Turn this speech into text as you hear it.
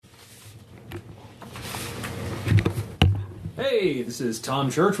Hey, this is Tom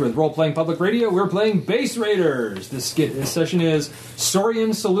Church with Role Playing Public Radio. We're playing Base Raiders. This session is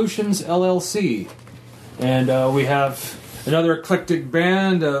Saurian Solutions LLC. And we have another eclectic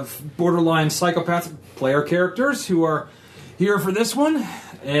band of borderline psychopath player characters who are here for this one.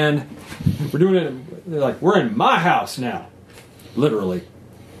 And we're doing it like we're in my house now. Literally.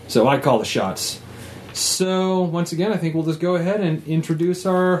 So I call the shots. So, once again, I think we'll just go ahead and introduce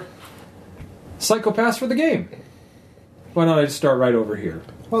our psychopaths for the game. Why don't I just start right over here?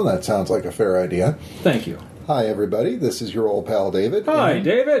 Well, that sounds like a fair idea. Thank you. Hi, everybody. This is your old pal, David. Hi,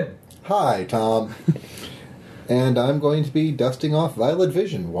 David. Hi, Tom. And I'm going to be dusting off Violet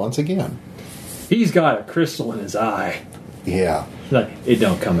Vision once again. He's got a crystal in his eye. Yeah. Like, it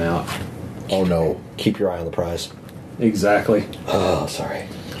don't come out. Oh, no. Keep your eye on the prize. Exactly. Oh, sorry.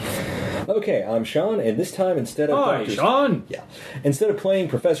 Okay, I'm Sean, and this time instead of Hi, Sean. Yeah. Instead of playing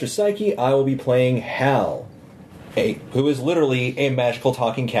Professor Psyche, I will be playing Hal, who is literally a magical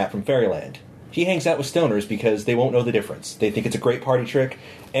talking cat from Fairyland. He hangs out with stoners because they won't know the difference. They think it's a great party trick,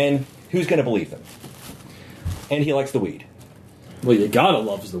 and who's going to believe them? And he likes the weed. Well, you gotta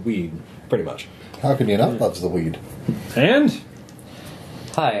loves the weed. Pretty much. How can you not love the weed? And?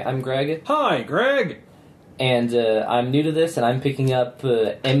 Hi, I'm Greg, Hi, Greg. and I'm new to this, and I'm picking up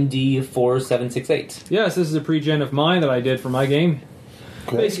MD4768. Yes, this is a pre-gen of mine that I did for my game.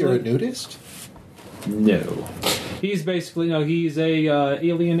 Greg, you're a nudist? No. He's basically, he's a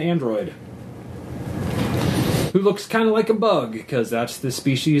alien android. Who looks kind of like a bug, because that's the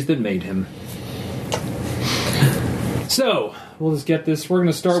species that made him. So, we'll just get this. We're going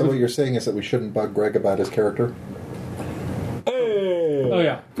to start So with... what you're saying is that we shouldn't bug Greg about his character? Oh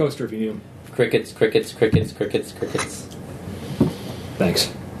yeah, Coaster if you knew him. Crickets, crickets, crickets, crickets, crickets.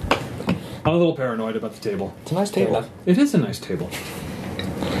 Thanks. I'm a little paranoid about the table. It's a nice Fair table. enough. It is a nice table.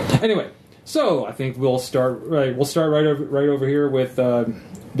 Anyway, so I think we'll start right over here with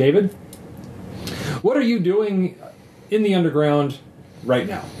David. What are you doing in the underground right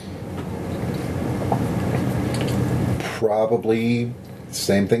now? Probably the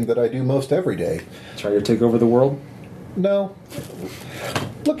same thing that I do most every day. Try to take over the world? No.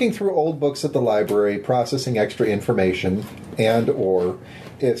 Looking through old books at the library, processing extra information, and or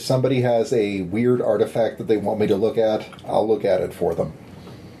if somebody has a weird artifact that they want me to look at, I'll look at it for them.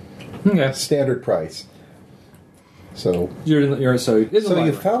 Okay. Standard price. So You're in the So you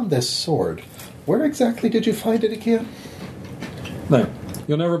library. found this sword. Where exactly did you find it again? No,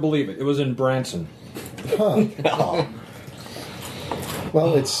 you'll never believe it. It was in Branson. Huh.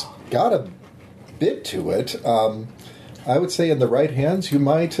 Well, it's got a bit to it. I would say in the right hands, you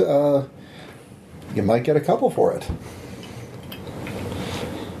might get a couple for it.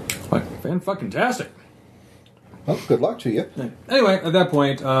 Fan-fucking-tastic. Well, good luck to you. Anyway, at that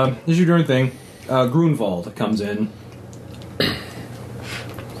point, as you're doing thing, Grunwald comes in.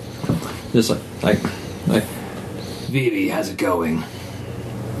 Just like, Vivi, how's it going?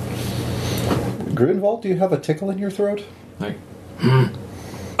 Grunwald, do you have a tickle in your throat? Like,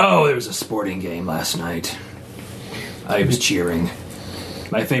 Oh, there was a sporting game last night. I was cheering.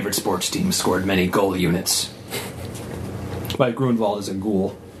 My favorite sports team scored many goal units. But Grunwald is a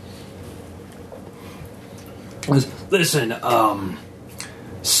ghoul. Listen,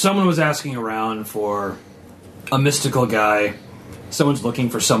 someone was asking around for a mystical guy. Someone's looking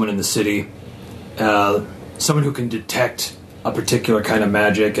for someone in the city. Someone who can detect a particular kind of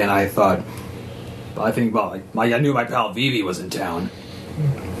magic, and I think, well, I knew my pal Vivi was in town.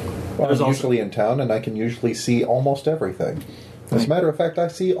 Well, There's I'm also- usually in town, and I can usually see almost everything. As a matter of fact, I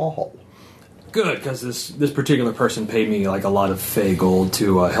see all. Good, because this particular person paid me like a lot of Fey gold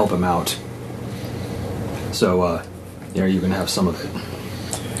to help him out. So, yeah, you can have some of it.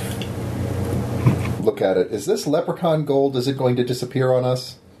 Look at it. Is this leprechaun gold, is it going to disappear on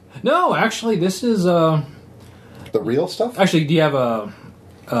us? No, actually, this is, The real stuff? actually, do you have a,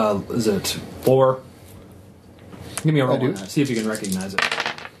 is it 4? Give me a roll I do. on that. See if you can recognize it.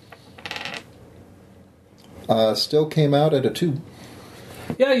 Still came out at a 2.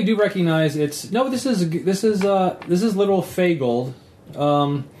 Yeah, you do recognize it's... No, this is literal Fey gold.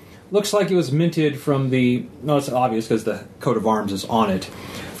 Looks like it was minted from the... No, it's obvious because the coat of arms is on it.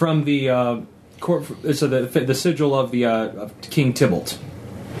 From the the sigil of the of King Tybalt.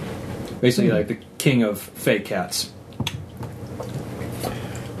 Basically, like the king of Fey cats.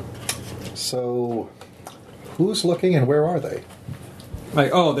 So, who's looking and where are they?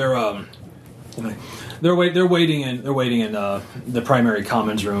 Like, oh, they're waiting in the primary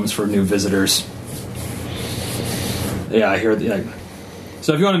commons rooms for new visitors. Yeah, I hear.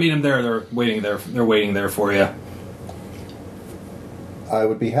 So if you want to meet them there, they're waiting there. They're waiting there for you. I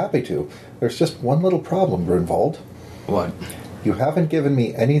would be happy to. There's just one little problem, Grunwald. What? You haven't given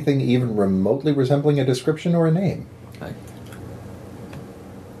me anything even remotely resembling a description or a name.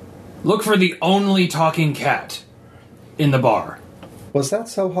 Look for the only talking cat in the bar. Was that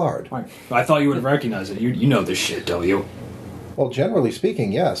so hard? I thought you would recognize it. You know this shit, don't you? Well, generally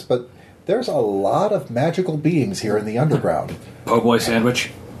speaking, yes, but there's a lot of magical beings here in the underground. Po' boy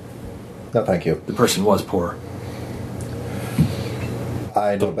sandwich? No, thank you. The person was poor.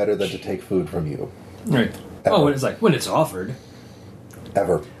 I know better than to take food from you. Right. Oh, it's like when it's offered.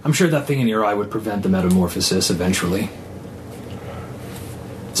 Ever. I'm sure that thing in your eye would prevent the metamorphosis eventually.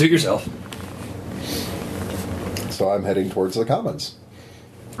 Suit yourself. So I'm heading towards the commons.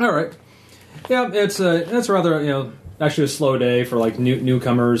 All right. Yeah, it's rather actually a slow day for like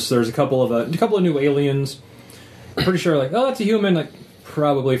newcomers. There's a couple of new aliens. I'm pretty sure that's a human, like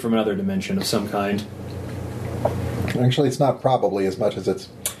probably from another dimension of some kind. Actually, it's not probably as much as it's...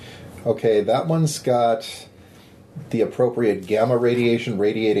 Okay, that one's got the appropriate gamma radiation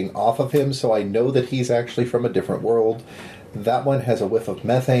radiating off of him, so I know that he's actually from a different world. That one has a whiff of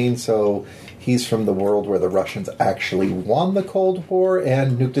methane, so he's from the world where the Russians actually won the Cold War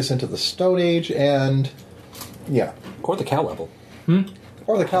and nuked us into the Stone Age, and... yeah. Or the cow level.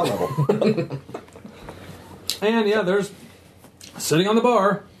 Or the cow level. And yeah, there's... sitting on the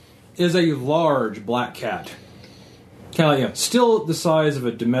bar is a large black cat. Kind of, still the size of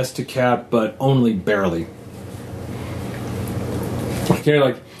a domestic cat, but only barely.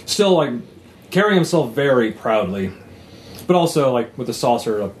 Okay, still carrying himself very proudly, but also with a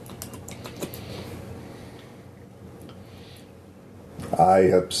saucer. I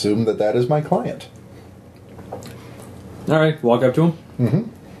assume that is my client. All right, walk up to him.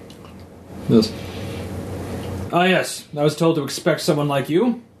 Mm-hmm. Yes. Ah, yes. I was told to expect someone like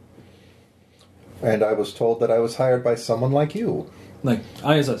you. And I was told that I was hired by someone like you. So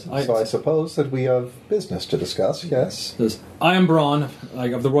I suppose that we have business to discuss, yes? I am Braun,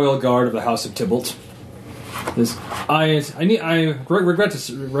 of the Royal Guard of the House of Tybalt. I regret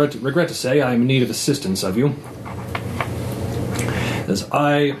to say I am in need of assistance of you.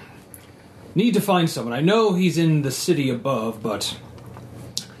 I need to find someone. I know he's in the city above, but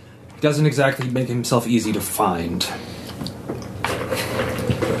he doesn't exactly make himself easy to find.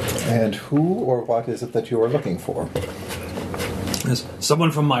 And who or what is it that you are looking for?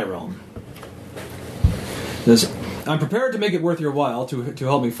 Someone from my realm. I'm prepared to make it worth your while to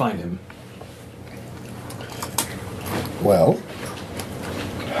help me find him. Well,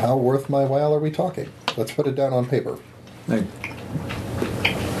 how worth my while are we talking? Let's put it down on paper.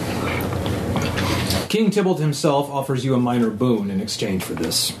 King Tybalt himself offers you a minor boon in exchange for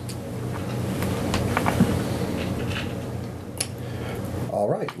this. All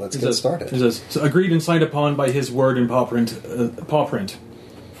right, let's get started. It's agreed and signed upon by his word and paw print.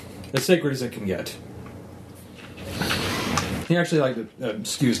 As sacred as it can get. He actually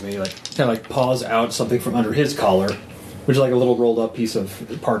paws out something from under his collar, which is like a little rolled up piece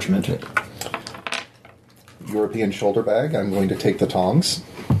of parchment. European shoulder bag. I'm going to take the tongs.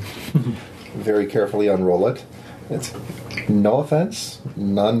 Very carefully unroll it. It's no offense,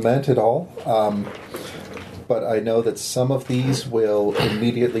 none meant at all. But I know that some of these will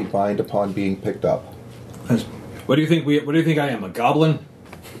immediately bind upon being picked up. What do you think? What do you think I am? A goblin?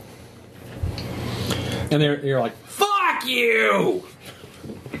 And you're like, "Fuck you!"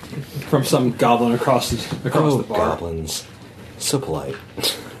 From some goblin across the bar. Goblins, so polite.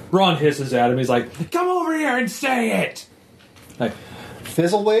 Ron hisses at him. He's like, "Come over here and say it."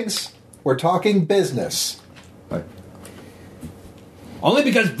 Fizzlewigs, we're talking business. Only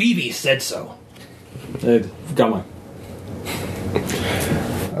because Vivi said so. Got one.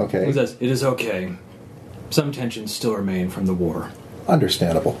 Okay. He says, "It is okay. Some tensions still remain from the war."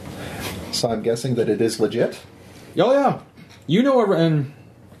 Understandable. So I'm guessing that it is legit? Oh yeah, you know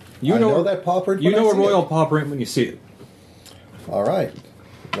that paw print. You know a royal paw print when you see it. All right.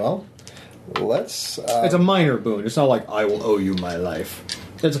 Well, let's. It's a minor boon. It's not like I will owe you my life.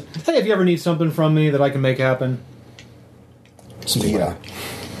 It's hey, if you ever need something from me that I can make happen. Yeah.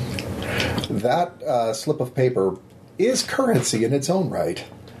 That slip of paper is currency in its own right.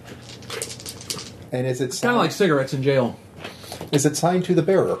 And is it kind of like cigarettes in jail? Is it signed to the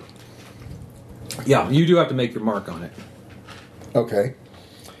bearer? Yeah, you do have to make your mark on it. Okay.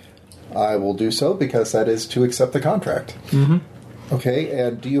 I will do so because that is to accept the contract. Mm-hmm. Okay,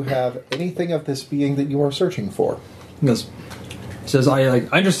 and do you have anything of this being that you are searching for? Yes. It says, I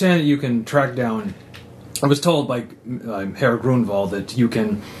understand that you can track down... I was told by Herr Grunwald that you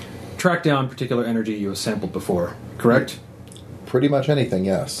can track down particular energy you have sampled before, correct? Pretty much anything,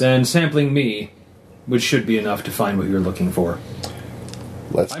 yes. Then sampling me, which should be enough to find what you're looking for.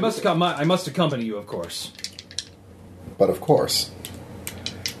 I must accompany you, of course. But of course,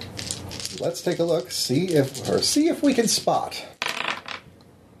 let's take a look, see if we can spot.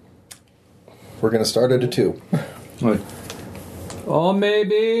 We're going to start at a 2. Oh,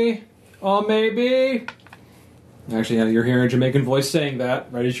 maybe. Oh, maybe. Actually, yeah, you're hearing a Jamaican voice saying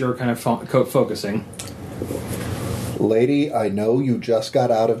that right as you're kind of focusing. Lady, I know you just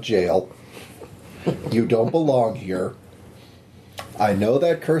got out of jail. You don't belong here. I know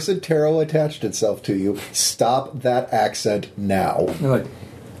that cursed tarot attached itself to you. Stop that accent now. You're like,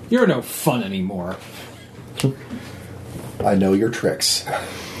 you're no fun anymore. I know your tricks.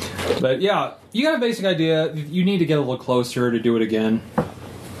 But yeah, you got a basic idea. You need to get a little closer to do it again.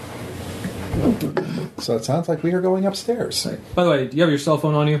 So it sounds like we are going upstairs. By the way, do you have your cell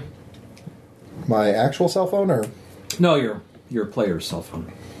phone on you? My actual cell phone or? No, your player's cell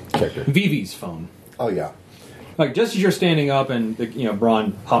phone. Character. Vivi's phone. Oh, yeah. Like, just as you're standing up and,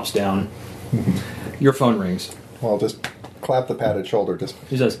 Braun hops down, your phone rings. Well, just clap the padded shoulder.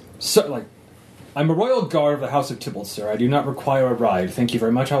 He says, I'm a royal guard of the House of Tybalt, sir. I do not require a ride. Thank you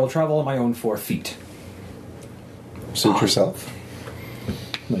very much. I will travel on my own 4 feet. Suit yourself.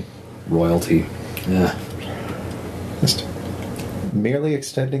 Like, royalty. Yeah. Just merely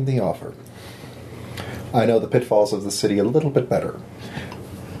extending the offer. I know the pitfalls of the city a little bit better.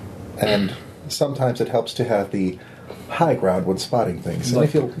 And sometimes it helps to have the high ground when spotting things.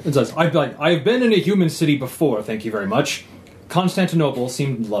 It says, I've been in a human city before, thank you very much.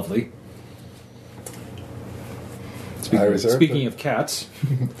 Seemed lovely. Speaking of cats.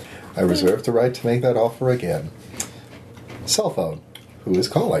 I reserve the right to make that offer again. Cell phone. Who is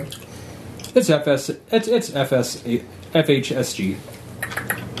calling? It's FHSG.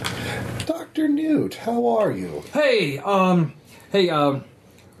 Dr. Newt, how are you? Hey,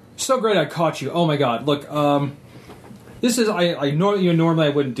 so great I caught you. Oh my god, look, this is, normally I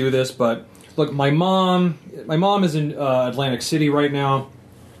wouldn't do this, but look, my mom is in Atlantic City right now.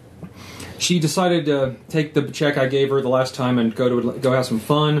 She decided to take the check I gave her the last time and go have some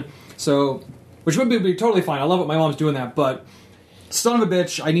fun. So, which would be totally fine. I love what my mom's doing that, but son of a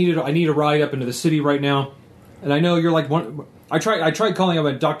bitch, I need a ride up into the city right now. And I know you're like one. I tried calling up,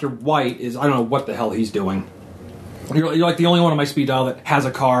 and Dr. White is, I don't know what the hell he's doing. You're like the only one on my speed dial that has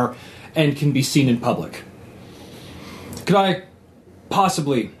a car and can be seen in public. Could I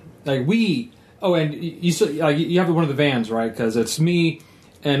possibly, and you have one of the vans, right? Because it's me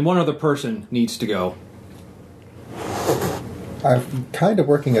and one other person needs to go. I'm kind of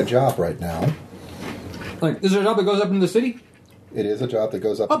working a job right now. Like, is there a job that goes up into the city? It is a job that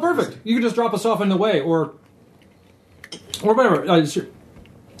goes up. Oh, perfect. You can just drop us off in the way, or whatever.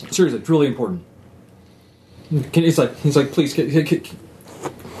 Seriously, it's really important. He's like, please,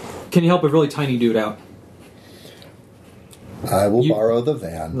 can you help a really tiny dude out? I will borrow the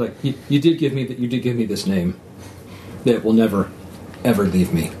van. Like, you did give me this name that will never, ever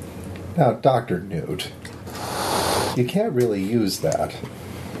leave me. Now, Dr. Newt, you can't really use that.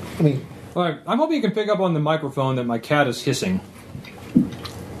 I mean, all right, I'm hoping you can pick up on the microphone that my cat is hissing.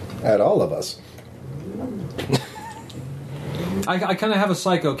 At all of us. I kind of have a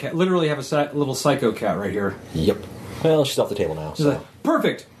psycho cat. Literally have a little psycho cat right here. Yep. Well, she's off the table now. She's like,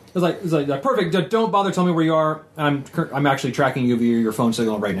 perfect. It's like perfect. Don't bother telling me where you are. I'm actually tracking you via your phone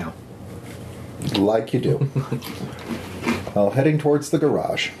signal right now. Like you do. Well, heading towards the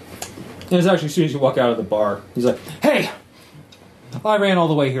garage. And it's actually as soon as you walk out of the bar, he's like, "Hey, I ran all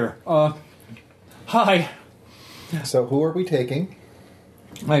the way here. Hi." So who are we taking?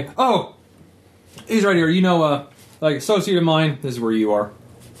 Like, oh, he's right here. Like associate of mine. This is where you are.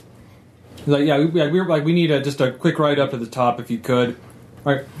 He's like, we're like, we need just a quick ride up to the top if you could.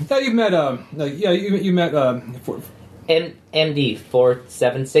 All right. Yeah, you've met. You met. MD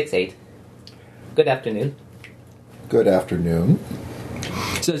 4768. Good afternoon. Good afternoon.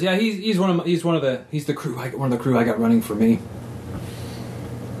 Says, yeah, he's one of the crew. One of the crew I got running for me.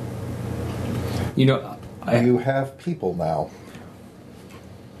 You have people now.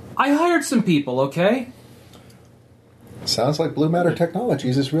 I hired some people. Okay. Sounds like Blue Matter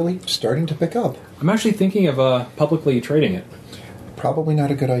Technologies is really starting to pick up. I'm actually thinking of publicly trading it. Probably not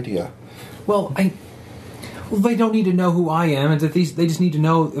a good idea. Well, they don't need to know who I am, and that they just need to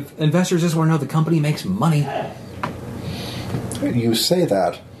know if investors just want to know the company makes money. You say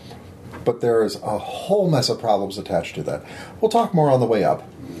that, but there is a whole mess of problems attached to that. We'll talk more on the way up.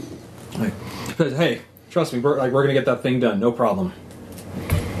 Hey, trust me, we're going to get that thing done, no problem.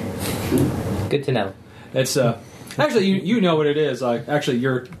 Good to know. It's actually you know what it is. Actually,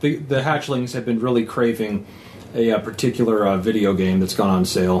 the hatchlings have been really craving a particular video game that's gone on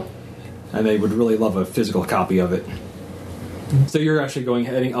sale, and they would really love a physical copy of it. So you're actually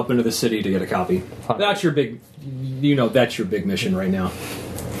heading up into the city to get a copy. That's your big, that's your big mission right now.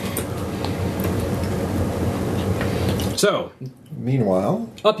 So,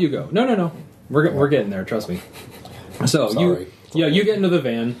 Meanwhile, up you go. No. We're getting there, trust me. So, Sorry. you get into the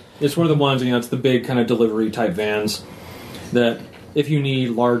van. It's one of the ones, it's the big kind of delivery type vans that if you need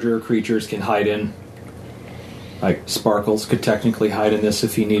larger creatures can hide in. Like Sparkles could technically hide in this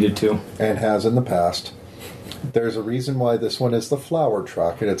if he needed to. and has in the past. There's a reason why this one is the flower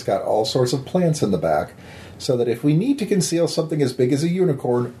truck, and it's got all sorts of plants in the back, so that if we need to conceal something as big as a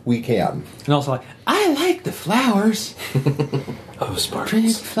unicorn, we can. And also like, I like the flowers. Oh, Sparkles.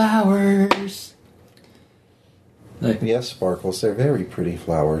 Pretty flowers. Like, Yes, Sparkles, they're very pretty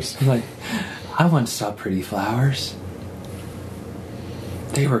flowers. like, I once saw pretty flowers.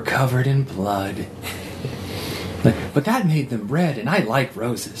 They were covered in blood. Like, but that made them red, and I like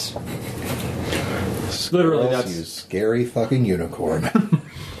roses. Literally, Squirrels, that's... you scary fucking unicorn.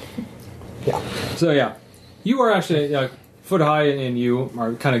 Yeah. So, yeah. You are actually foot high, and you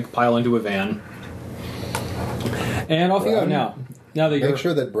are kind of pile into a van. And off you go Right. now. Now that you're... Make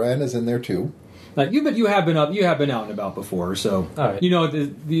sure that Bran is in there too. Like you have been out and about before, so All right.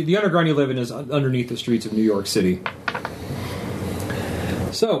 the underground you live in is underneath the streets of New York City.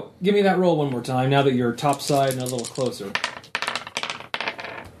 So give me that roll one more time. Now that you're topside and a little closer,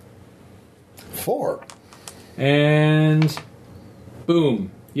 4. and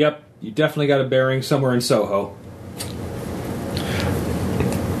boom. Yep, you definitely got a bearing somewhere in Soho.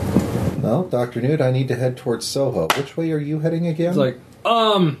 Well, Dr. Newt, I need to head towards Soho. Which way are you heading again? It's like,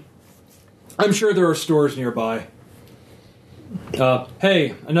 I'm sure there are stores nearby.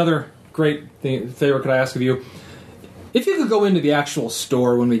 Hey, another great favor could I ask of you? If you could go into the actual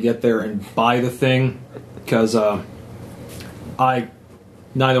store when we get there and buy the thing, because neither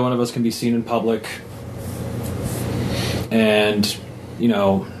one of us can be seen in public, and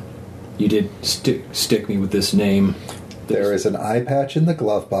you did stick me with this name. There is an eye patch in the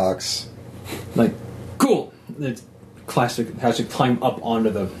glove box. Like, cool. It's classic. Has to climb up onto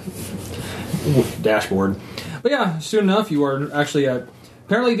the dashboard. But yeah, soon enough, you are actually at.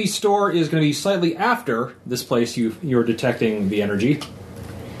 Apparently, the store is going to be slightly after this place you're detecting the energy.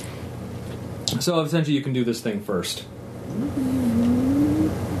 So essentially, you can do this thing first.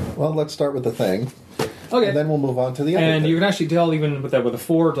 Well, let's start with the thing. Okay. And then we'll move on to the other And thing. you can actually tell even with a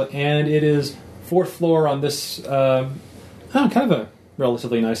 4, and it is 4th floor on this kind of a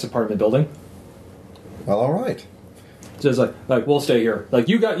relatively nice apartment building. Well, all right. So it's like we'll stay here. Like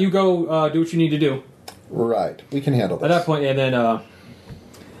you go do what you need to do. Right. We can handle this. At that point, and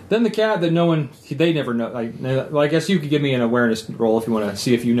then the cat that they never know. Well, I guess you could give me an awareness roll if you want to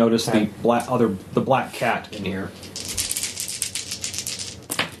see if you notice the black cat in here.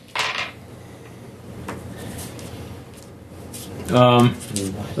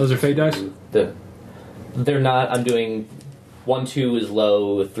 Those are fate dice. They're not. I'm doing 1, 2 is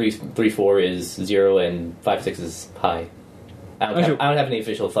low, 3, 4 is 0, and 5, 6 is high. I don't have any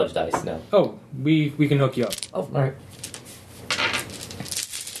official fudge dice. No. Oh, we can hook you up. Oh, all right.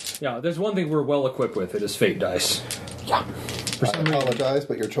 Yeah, there's one thing we're well equipped with. It is fate dice. Yeah. For I some reason, apologize,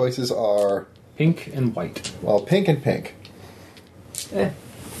 but your choices are, pink and white. well, pink and pink.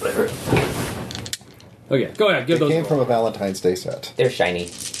 Whatever. Okay, go ahead. Give They those. came from a Valentine's Day set. They're shiny.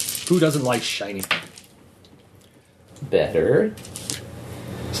 Who doesn't like shiny? Better.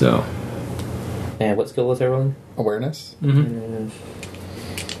 So. And what skill was I rolling? Awareness? Mm-hmm.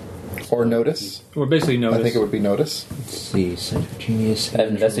 Or notice? Or basically notice. I think it would be notice. Let's see. Center of Genius.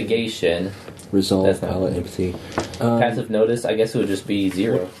 Investigation. Resolve. That's not- Palette. Empathy. Passive notice. I guess it would just be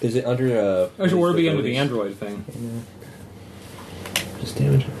 0. Is it under? I should we're be under the Android thing. Just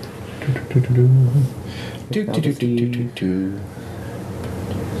damage.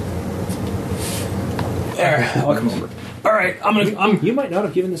 There, I'll come over. All right, I'm. You might not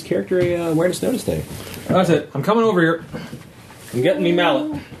have given this character a awareness notice thing. That's it. I'm coming over here. I'm getting me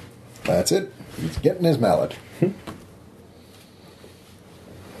mallet. That's it. He's getting his mallet.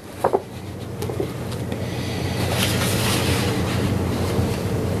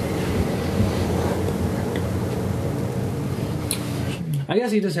 I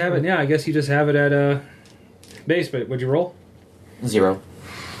guess you just have it. Yeah, I guess you just have it at base. But would you roll? 0.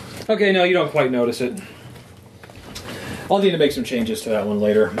 Okay, no, you don't quite notice it. I'll need to make some changes to that one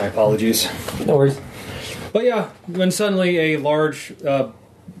later. My apologies. No worries. But yeah, when suddenly a large,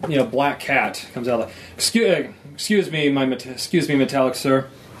 black cat comes out, like, excuse me, metallic sir.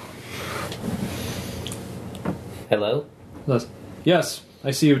 Hello? Yes,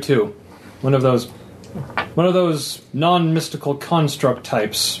 I see you too. One of those non-mystical construct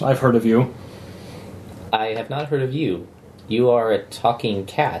types. I've heard of you. I have not heard of you. You are a talking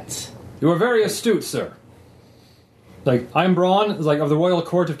cat. You are very astute, sir. Like, I'm Braun, like, of the royal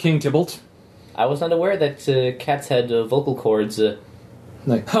court of King Tybalt. I was not aware that cats had vocal cords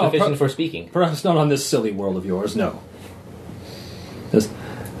Like, sufficient for speaking. Perhaps not on this silly world of yours, no. Yes.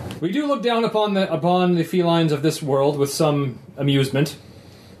 We do look down upon the felines of this world with some amusement.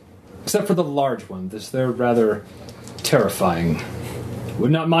 Except for the large one. They're rather terrifying.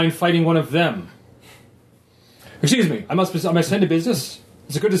 Would not mind fighting one of them. Excuse me, I must attend to business.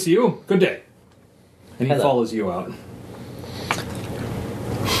 It's good to see you. Good day. And he Hello. follows you out.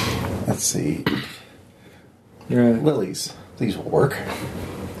 Let's see. You're Lilies. These will work.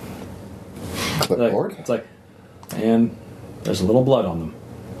 Clipboard. it's like, and there's a little blood on them.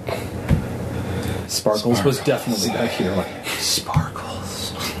 Sparkles was definitely back here. Like,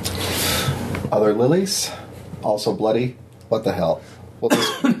 Sparkles. Other lilies. Also bloody. What the hell? Well, this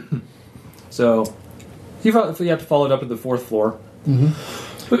So, you have to follow it up to the 4th floor.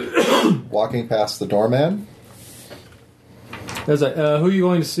 walking past the doorman. There's who are you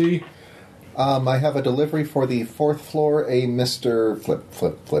going to see? I have a delivery for the 4th floor, a Mr. Flip.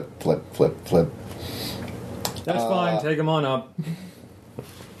 That's fine. Take him on up.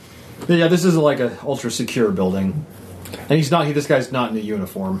 Yeah, this is like a ultra secure building, and this guy's not in a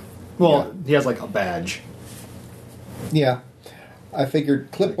uniform. Well, he has like a badge. Yeah. I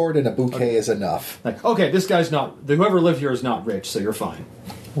figured clipboard and a bouquet is enough. Like, okay, this guy's not. Whoever lived here is not rich, so you're fine.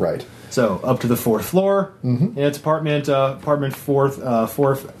 Right. So up to the 4th floor. Mm-hmm. And it's apartment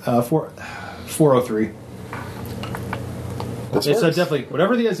 403. This It's works. definitely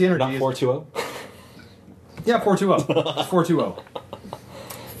whatever the energy Not is. 420. Yeah, 420. 420.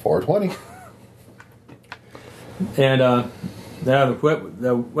 420. And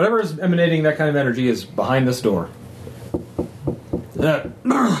whatever is emanating that kind of energy is behind this door.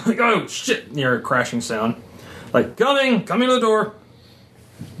 Oh shit! You hear a crashing sound. Like coming to the door.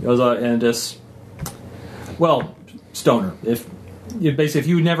 Goes and just stoner. If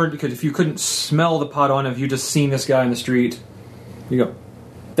you couldn't smell the pot on, if you just seen this guy in the street, you go,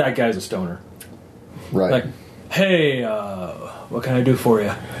 that guy's a stoner. Right. Like, hey, what can I do for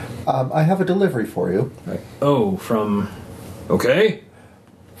you? I have a delivery for you. Like, okay.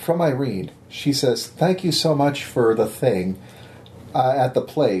 From Irene. She says, thank you so much for the thing at the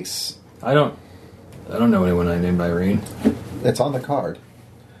place. I don't know anyone named Irene. It's on the card.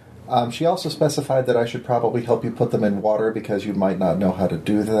 She also specified that I should probably help you put them in water because you might not know how to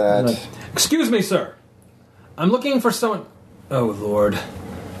do that. Excuse me, sir. I'm looking for someone. Oh, Lord.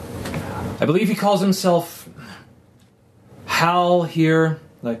 I believe he calls himself Hal here.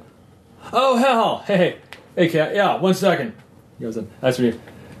 Like, oh, Hal. Hey, cat. Yeah, 1 second. He goes in. That's me.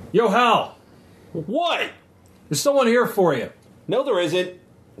 Yo, Hal. What? There's someone here for you. No, there isn't.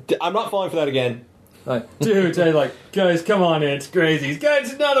 I'm not falling for that again. Like, dude, guys, come on in. It's crazy.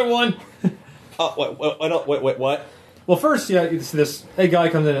 Guys, another one. Wait, what? Well, first, this guy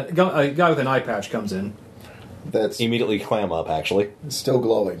comes in. A guy with an eye patch comes in. That's Immediately clam up, actually. still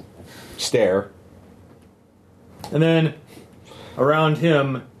glowing. Stare. And then around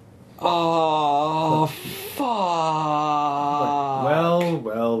him, Oh, fuck.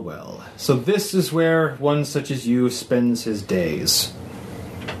 well. So this is where one such as you spends his days.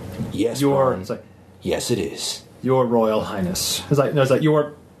 Yes, It's like, yes, it is. Your Royal Highness. It's like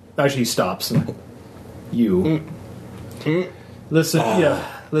your. Actually, he stops. You.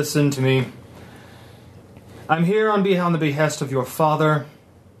 Listen to me. I'm here on the behest of your father.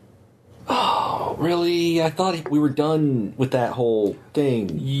 Oh, really? I thought we were done with that whole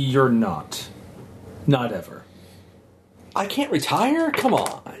thing. You're not. Not ever. I can't retire? Come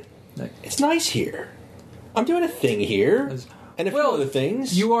on. Like, It's nice here. I'm doing a thing here. And a few other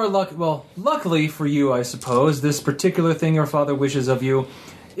things. You are luckily for you, I suppose, this particular thing your father wishes of you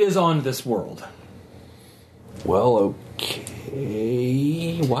is on this world. Well,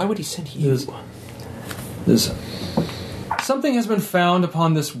 okay. Why would he send you? Something has been found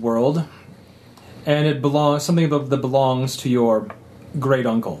upon this world, and it belongs that belongs to your great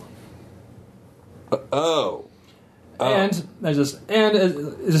uncle. And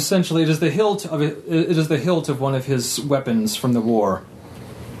essentially, it is the hilt of one of his weapons from the war.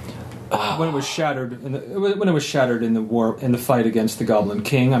 When it was shattered in the fight against the Goblin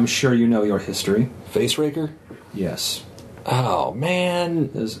King. I'm sure you know your history. Face Raker? Yes. Oh,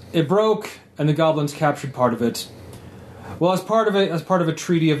 man. It broke, and the goblins captured part of it. Well, as part of a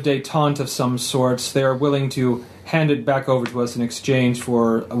treaty of détente of some sorts, they are willing to hand it back over to us in exchange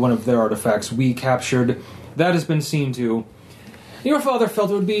for one of their artifacts we captured. That has been seen to. Your father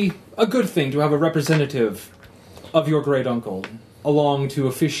felt it would be a good thing to have a representative of your great uncle along to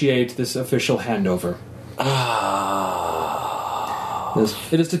officiate this official handover.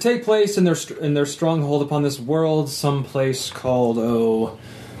 It is to take place in their stronghold upon this world, some place called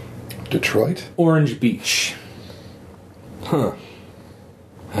Detroit? Orange Beach. Huh.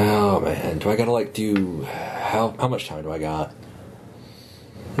 Oh man, do I gotta do how much time do I got?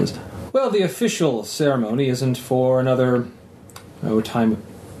 Well, the official ceremony isn't for another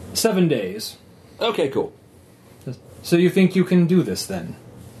 7 days. Okay, cool. So you think you can do this then?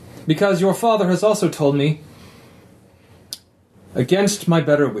 Because your father has also told me, against my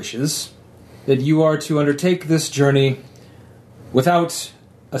better wishes, that you are to undertake this journey without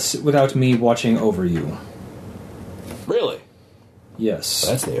me watching over you. Really? Yes.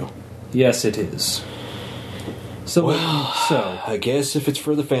 That's new. Yes, it is. So, I guess if it's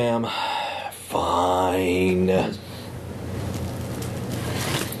for the fam, fine.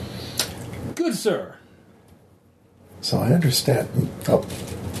 Good sir. So I understand. Oh,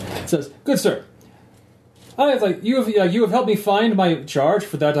 It says, good sir. You have helped me find my charge.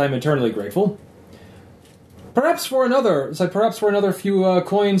 For that, I am eternally grateful. Perhaps for another few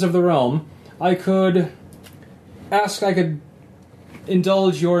coins of the realm, I could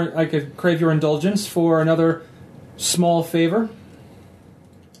crave your indulgence for another small favor.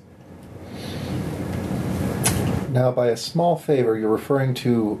 now by a small favor, you're referring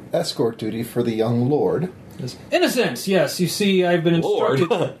to escort duty for the young lord. In a sense, yes. You see, I've been instructed.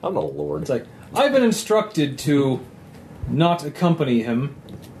 Lord. I'm not a lord. It's I've been instructed to not accompany him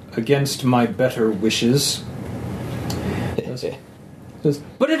against my better wishes.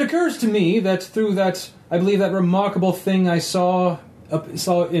 But it occurs to me that through that, I believe that remarkable thing I saw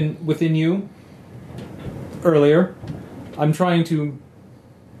within you earlier, I'm trying to.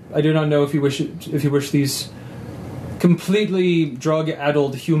 I do not know if you wish these completely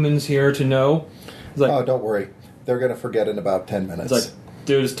drug-addled humans here to know. Oh, don't worry. They're going to forget in about 10 minutes. It's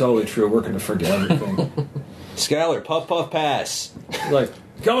dude, it's totally true. We're going to forget everything. Skylar, puff, puff, pass.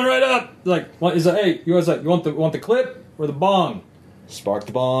 Coming right up. What is that? Hey, you want the clip or the bong? Spark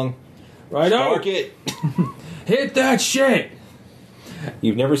the bong. Right out. Spark it. Hit that shit.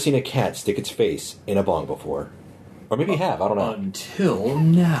 You've never seen a cat stick its face in a bong before. Or maybe you have, I don't know. Until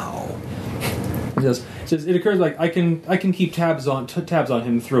now. It occurs I can keep tabs on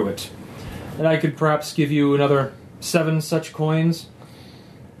him through it. And I could perhaps give you another 7 such coins.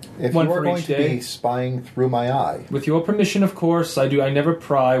 If one you are for going each to day. be spying through my eye, With your permission, of course, I never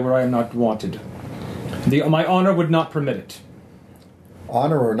pry where I am not wanted. My honor would not permit it.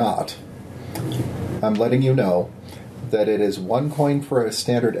 honor or not, I'm letting you know that it is 1 coin for a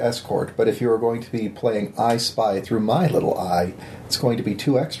standard escort, but if you are going to be playing I Spy through my little eye, it's going to be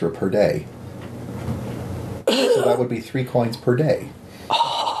 2 extra per day. So that would be 3 coins per day.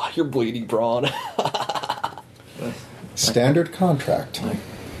 Oh, you're bleeding, Braun. Standard contract.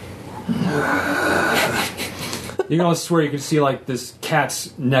 You can almost swear you could see this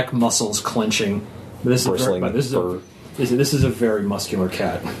cat's neck muscles clenching. But this is a very muscular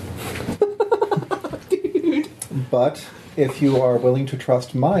cat. But if you are willing to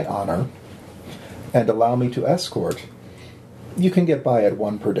trust my honor and allow me to escort, you can get by at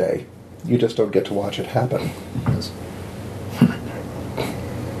 1 per day. You just don't get to watch it happen.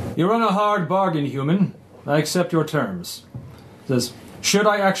 You run a hard bargain, human. I accept your terms. It says, should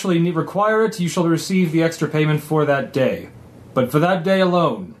I actually require it, you shall receive the extra payment for that day. But for that day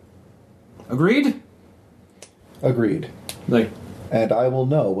alone. Agreed? Agreed. And I will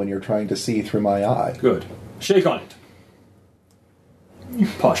know when you're trying to see through my eye. Good. Shake on it.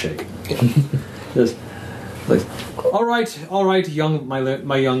 Paw shake. Says, all right,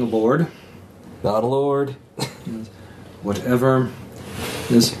 my young lord. Not a lord. Whatever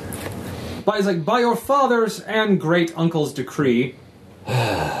is by your father's and great uncle's decree,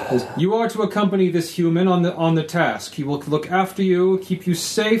 you are to accompany this human on the task. He will look after you, keep you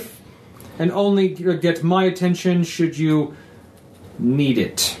safe, and only get my attention should you need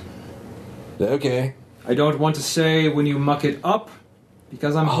it. Okay. I don't want to say when you muck it up,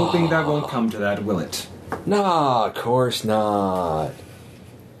 because I'm hoping that won't come to that, will it? Nah, of course not.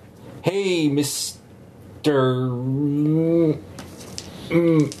 Hey, Mr.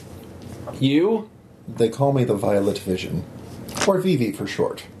 You? They call me the Violet Vision. Or Vivi for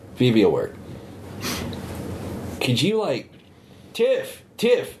short. Vivi will work. Could you, Tiff,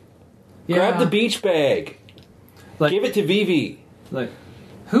 Yeah. grab the beach bag. Give it to Vivi.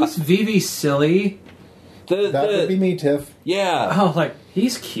 Who's Vivi, silly? That would be me, Tiff. Yeah. Oh,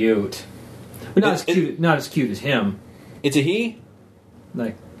 he's cute. But not as cute as him. It's a he?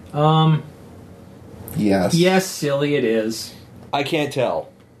 Yes. Yes, silly it is. I can't tell.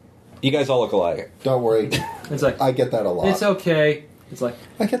 You guys all look alike. Don't worry. It's I get that a lot. it's okay. It's I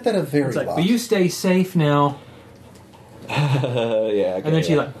get that a very lot. but you stay safe now. Yeah. Okay, And then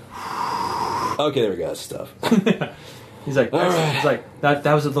she like, Okay, there we go. Stuff. he's like, All right. he's like, that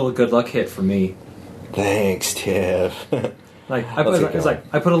was a little good luck hit for me. Thanks, Tiff. Like Let's get it's going. like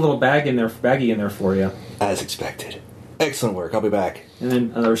I put a little baggie in there for you, As expected. Excellent work. I'll be back. and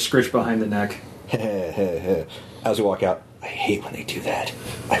then another scritch behind the neck. As we walk out, I hate when they do that.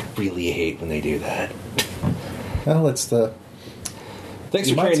 I really hate when they do that. Well, it's the. Thanks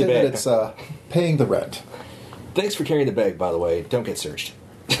You for might carrying the say bag. that it's paying the rent. Thanks for carrying the bag, by the way. Don't get searched.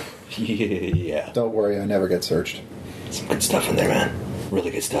 Yeah. Don't worry, I never get searched. Some good stuff in there, man.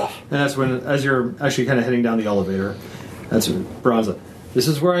 Really good stuff. And that's when, as you're actually kind of heading down the elevator, that's when Braun's like, "This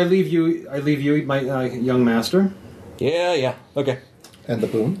is where I leave you. I leave you, my young master." Yeah. Okay. And the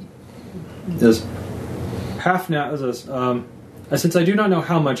boon? Is half now. Since I do not know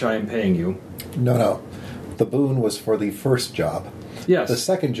how much I am paying you. No. The boon was for the first job. Yes. The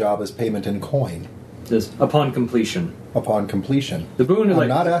second job is payment in coin Is upon completion. upon completion. The boon is I'm like,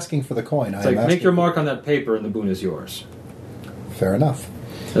 not asking for the coin. it's I'm like asking make your for- mark on that paper and the boon is yours. Fair enough.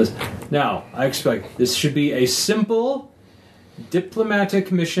 Says, now, I expect this should be a simple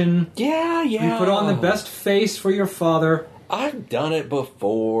diplomatic mission. Yeah. You put on the best face for your father. I've done it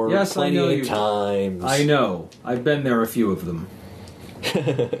before. Yes, I plenty know of you- times. I know. I've been there a few of them.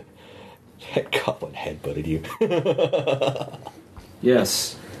 Goblin headbutted you.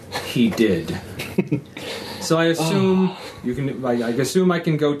 Yes, he did. So I assume you can. I assume I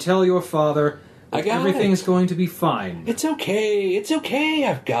can go tell your father I that got everything's it. going to be fine. It's okay.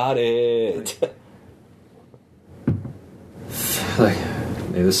 I've got it. Like,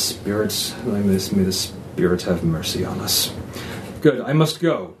 may the spirits have mercy on us. Good. I must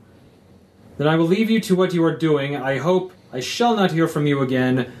go. Then I will leave you to what you are doing. I hope I shall not hear from you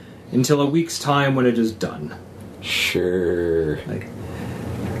again until a week's time when it is done. Sure. Like,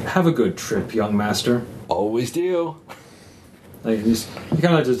 have a good trip, young master. Always do. Like he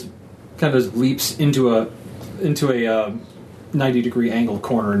kind of just leaps into a 90-degree angle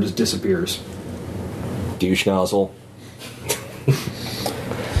corner and just disappears. Douche nozzle.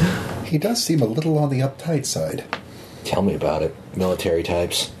 He does seem a little on the uptight side. Tell me about it. Military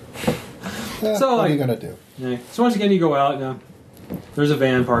types. So, what are you like- going to do? Yeah. So once again, you go out. There's a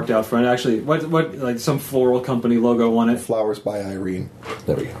van parked out front. Actually, what like some floral company logo on it. Flowers by Irene.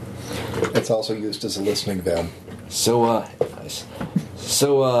 There we go. It's also used as a listening van. So, nice.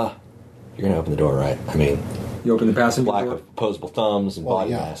 So, you're gonna open the door, right? I mean, You open the passenger black door, opposable thumbs and Well,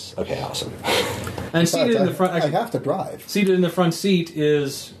 body yeah. mass. Okay, awesome. and seated in the front. I Actually, have to drive. seated in the front seat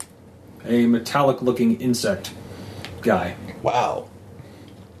is a metallic-looking insect guy. Wow.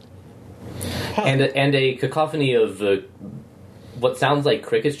 And a cacophony of what sounds like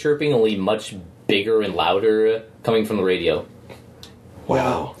crickets chirping, only much bigger and louder, coming from the radio.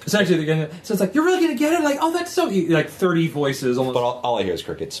 Wow. It's actually so it's like, you're really gonna get it? Like, oh, that's so like 30 voices almost. But all I hear is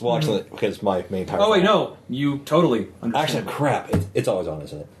crickets. Well, actually, because my main power. Oh wait, no, you totally understand. Actually, crap. It's always on,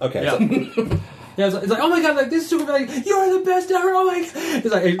 isn't it? Okay. Yeah. so- Yeah, it's like, oh my god, like this is super, like, you're the best ever. Oh my god,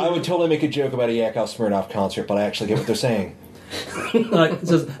 it's like, I would totally make a joke about a Yakov Smirnoff concert, but I actually get what they're saying. like it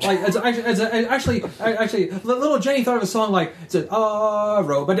says, like it's actually, little Jenny thought of a song like it said, "Oh,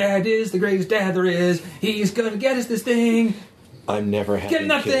 Robodad is the greatest dad there is. He's gonna get us this thing." I'm never having Get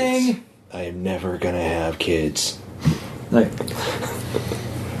that kids. thing! I am never gonna have kids. Like,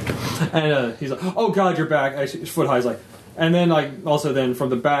 and he's like, "Oh god, you're back." Actually, foot high is like, and then like also then from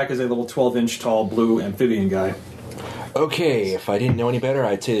the back is a little 12-inch tall blue amphibian guy. Okay, if I didn't know any better,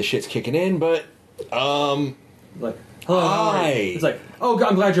 I'd say the shit's kicking in, but Like, hello, how are you? Hi. It's like, oh, God,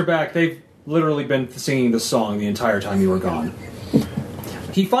 I'm glad you're back. They've literally been singing the song the entire time you were gone.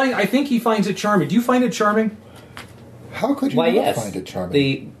 I think he finds it charming. Do you find it charming? How could you Why, not yes. find it charming?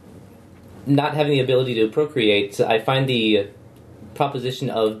 The not having the ability to procreate, I find the proposition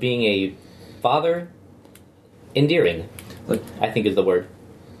of being a father endearing. Like, I think is the word.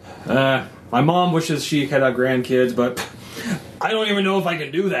 my mom wishes she could have grandkids, but I don't even know if I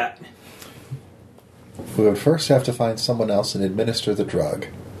can do that. We would first have to find someone else and administer the drug.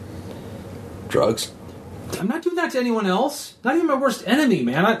 drugs. I'm not doing that to anyone else. Not even my worst enemy,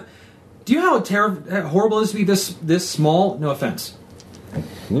 man. Do you know how horrible it is to be this small? No offense.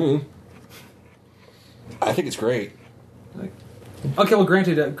 I think it's great. Like, okay, well,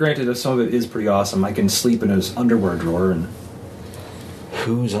 granted, some of it is pretty awesome. I can sleep in his underwear drawer, and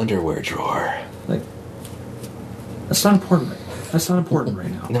Whose underwear drawer? like, that's not important. That's not important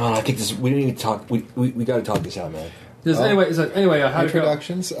right now. No, I think this. We don't even talk. We got to talk this out, man. Anyway, how to go?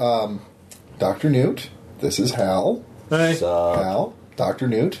 Introductions. Dr. Newt. This is Hal. Hey. So, Hal. Dr.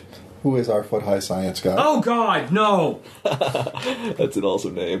 Newt. Who is our foot-high science guy? Oh, God, no! That's an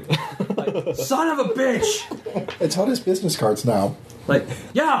awesome name. Son of a bitch! It's on his business cards now. Like,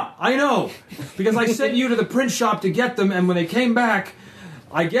 yeah, I know. Because I sent you to the print shop to get them, and when they came back,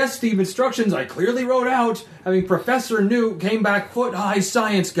 I guess the instructions I clearly wrote out, having Professor Newt came back foot-high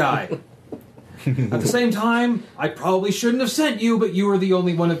science guy. At the same time, I probably shouldn't have sent you, but you were the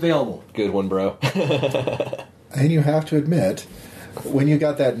only one available. Good one, bro. And you have to admit, when you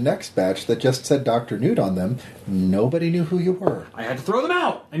got that next batch that just said Dr. Newt on them, nobody knew who you were. I had to throw them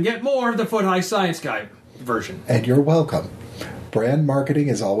out and get more of the foot-high science guy version. And you're welcome. Brand marketing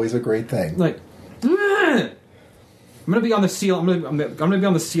is always a great thing. Like, I'm gonna be on the ceiling. I'm gonna be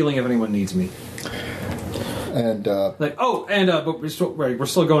on the ceiling if anyone needs me. And But we're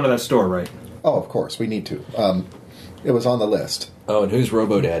still going to that store, right? oh, of course, we need to. It was on the list. Oh, and who's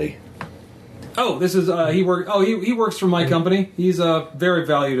Robo Daddy? Oh, this is he works for my company. He's a very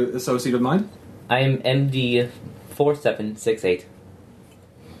valued associate of mine. I am MD 4768.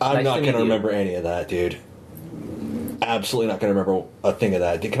 I'm Nice not to going to meet you. remember any of that, dude. Absolutely not going to remember a thing of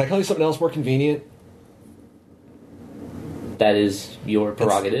that. Can I call you something else more convenient? That is your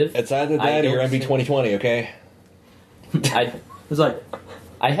prerogative. It's either that or your MB 2020, okay? It's like,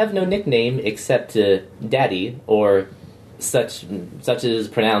 I have no nickname except Daddy, or such is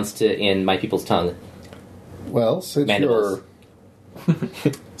pronounced in my people's tongue. Well, Mandibles.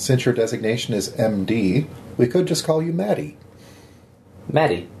 since your designation is MD, we could just call you Maddie.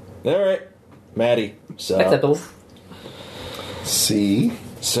 Maddie. All right. Maddie. So, Acceptable. See?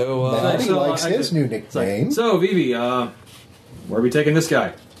 So, Maddie so, likes his new it's like, nickname. so Vivi, where are we taking this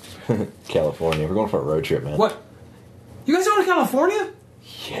guy? California. We're going for a road trip, man. What? You guys going to California?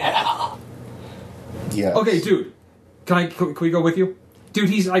 Yeah. Yes. Okay, dude. Can we go with you? Dude,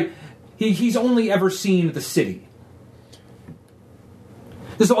 he's only ever seen the city.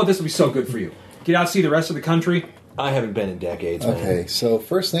 This will be so good for you. Get out, see the rest of the country. I haven't been in decades, man. Okay, so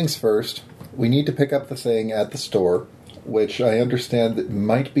first things first, we need to pick up the thing at the store, which I understand that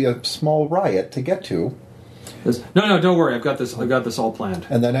might be a small riot to get to. No, don't worry. I've got this all planned.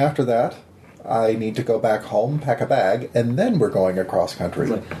 And then after that, I need to go back home, pack a bag, and then we're going across country.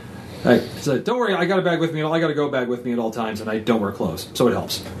 So don't worry. I got a bag with me. I got a go bag with me at all times, and I don't wear clothes, so it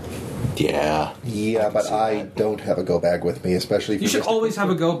helps. Yeah. Yeah, but I don't have a go bag with me, especially if You should always have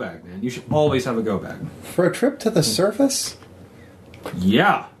a go bag, man. You should always have a go bag. for a trip to the surface.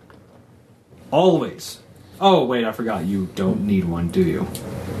 Yeah. Always. Oh, wait, I forgot. You don't need one, do you?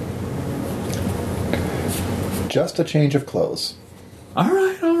 Just a change of clothes. All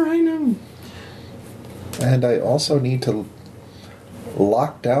right. No. And I also need to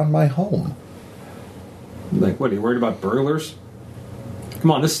lock down my home. Like, what, are you worried about burglars?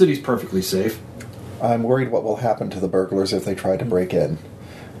 Come on, this city's perfectly safe. I'm worried what will happen to the burglars if they try to break in.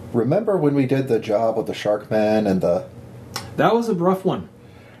 Remember when we did the job with the Sharkman and the... That was a rough one.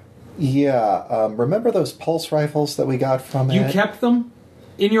 Yeah, remember those pulse rifles that we got from You it? kept them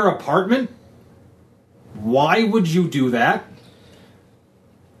in your apartment? Why would you do that?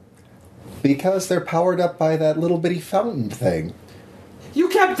 Because they're powered up by that little bitty fountain thing. You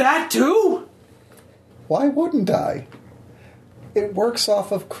kept that too? Why wouldn't I? It works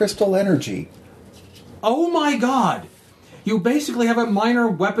off of crystal energy. Oh my god. You basically have a minor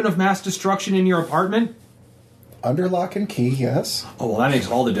weapon of mass destruction in your apartment? Under lock and key, yes. Oh, well, that makes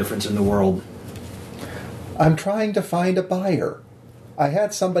all the difference in the world. I'm trying to find a buyer. I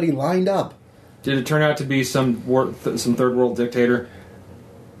had somebody lined up. Did it turn out to be some third world dictator?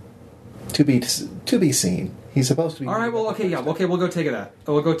 To be seen. He's supposed to be... All right, well, okay, we'll go take that.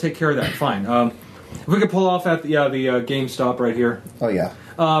 We'll go take care of that. Fine. If we could pull off at the GameStop right here. Oh, yeah.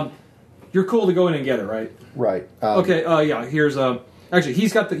 You're cool to go in and get it, right? Right. Okay. Yeah. Here's actually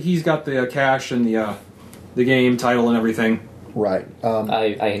he's got the cash and the game title and everything. Right.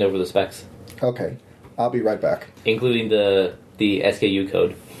 I hand over the specs, Okay. I'll be right back. including the SKU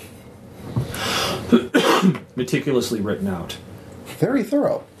code. Meticulously written out. Very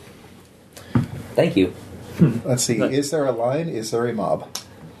thorough. Thank you. Let's see. Is there a line? Is there a mob?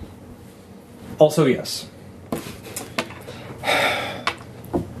 Also, yes.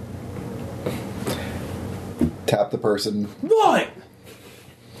 Tap the person. What?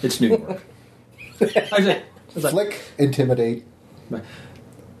 It's New York. I was like, Flick. Intimidate.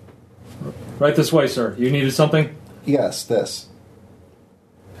 right this way, sir. You needed something? Yes, this.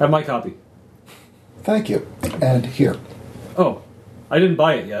 Have my copy. Thank you. And here. Oh, I didn't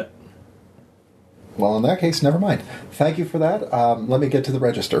buy it yet. Well, in that case, never mind. Thank you for that. Let me get to the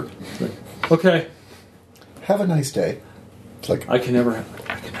register. Okay. Have a nice day. Flick. I can never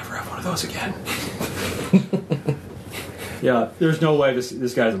have one of those again. Yeah, there's no way this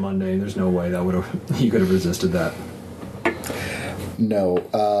guy's a mundane. There's no way that would have you could have resisted that. No,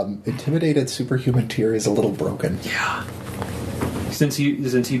 intimidated superhuman tier is a little broken. Yeah. Since you'd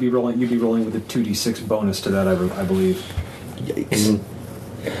be rolling with a 2d6 bonus to that, I believe. Yikes.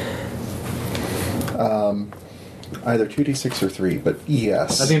 Either 2d6 or 3, but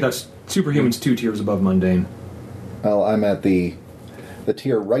yes. I think that's superhuman's 2 tiers above mundane. Well, I'm at the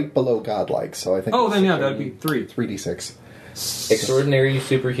tier right below godlike, so I think. Oh, it's then yeah, that'd be 3. 3d6. Extraordinary,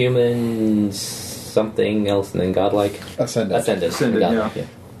 superhuman, something else, and then godlike. Ascendant. Ascendant, Godlike, yeah.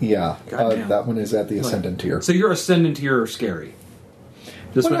 Yeah, Goddamn. that one is at the ascendant tier. So your ascendant tier are scary.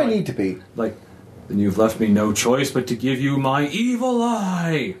 Just What do when I need to be? Like, then you've left me no choice but to give you my evil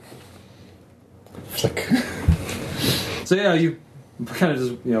eye. Flick. So yeah, you kind of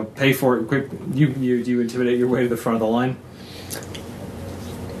just pay for it quick. You intimidate your way to the front of the line.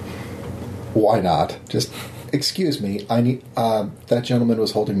 Why not? Just excuse me. I need. That gentleman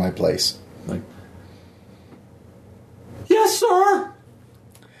was holding my place. Like, yes, sir.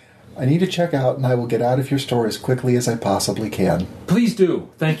 I need to check out, and I will get out of your store as quickly as I possibly can. Please do.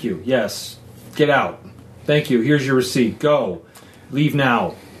 Thank you. Yes. Get out. Thank you. Here's your receipt. Go. Leave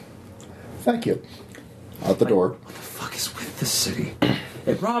now. Thank you. Out the door. What the fuck is with this city?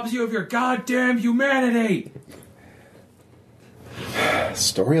 It robs you of your goddamn humanity.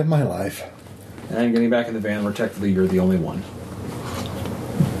 Story of my life. And getting back in the van, where technically you're the only one.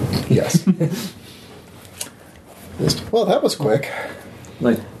 Yes. Well, that was quick.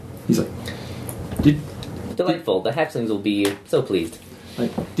 Like, he's like, Delightful. The hatchlings will be so pleased.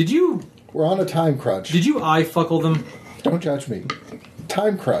 did you We're on a time crunch. eye fuckle them? Don't judge me.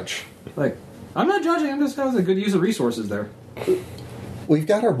 Time crunch. Like, I'm not judging. I'm just having a good use of resources there. We've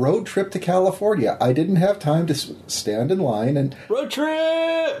got a road trip to California. I didn't have time to stand in line and Road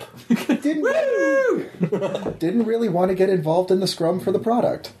trip! didn't Woo! didn't really want to get involved in the scrum for the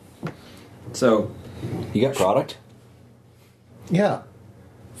product. So, You got product? Yeah.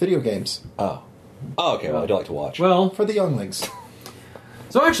 Video games. Oh. Oh, okay. Well, I do like to watch. well, For the younglings.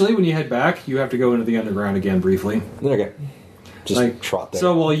 so actually, when you head back, you have to go into the underground again briefly. Okay. Just Like, trot there.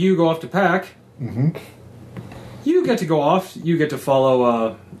 So while you go off to pack, you get to go off. You get to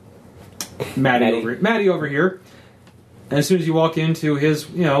follow Maddie over here. And as soon as you walk into his,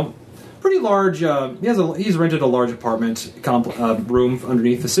 pretty large, he's rented a large apartment room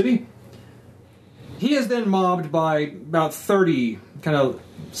underneath the city. He is then mobbed by about 30 kind of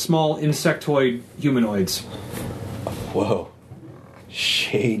small insectoid humanoids. Whoa.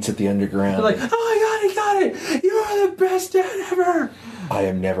 Shades at the underground. They're like, oh my god, he got it! You are the best dad ever! I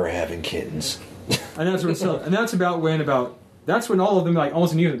am never having kittens. And that's when all of them, like,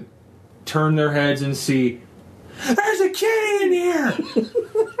 almost immediately turn their heads and see, there's a kitty in here!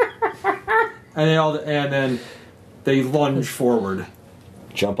 and then they lunge forward.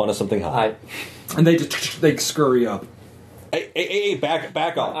 Jump onto something high. And they scurry up. Hey,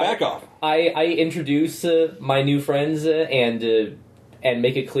 back off. I introduce my new friends and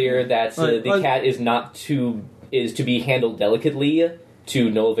make it clear that the cat is to be handled delicately, to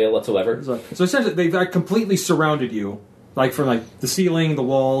no avail whatsoever. So essentially, they've completely surrounded you, like from like the ceiling, the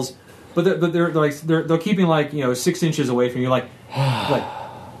walls, but they're keeping 6 inches away from you, like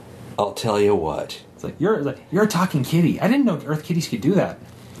I'll tell you what. it's like you're a talking kitty. I didn't know Earth kitties could do that.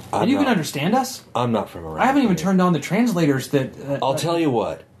 And you can understand us? I'm not from around I haven't even here. turned on the translators that... I'll tell you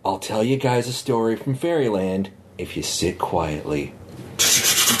what. I'll tell you guys a story from Fairyland if you sit quietly.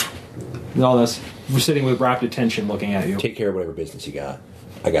 all this. We're sitting with rapt attention looking at you. Take care of whatever business you got.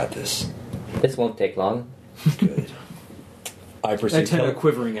 I got this. This won't take long. Good. I proceed. Antenna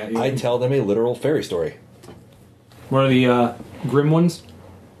quivering at you. I tell them a literal fairy story. One of the grim ones?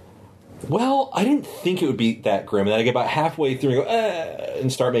 Well, I didn't think it would be that grim, and then I get about halfway through and go,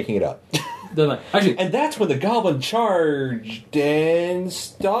 and start making it up. They're like, actually... And that's when the goblin charged and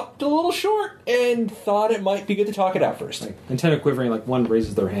stopped a little short and thought it might be good to talk it out first. Antenna quivering, like one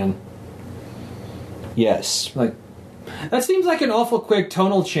raises their hand. Yes. Like, that seems like an awful quick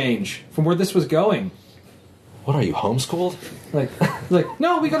tonal change from where this was going. What are you, homeschooled? Like,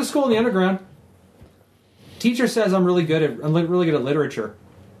 no, we go to school in the underground. Teacher says I'm really good at literature.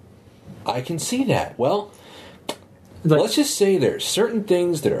 I can see that. Well, Like, let's just say there's certain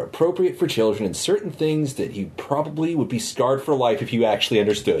things that are appropriate for children and certain things that you probably would be scarred for life if you actually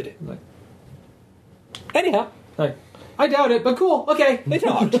understood. like, Anyhow, I doubt it, but cool. Okay. they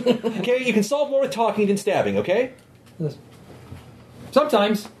talked. Okay, you can solve more with talking than stabbing, okay?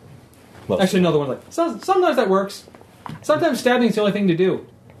 Sometimes. Most Actually, another one. Like, sometimes that works. Sometimes stabbing's the only thing to do.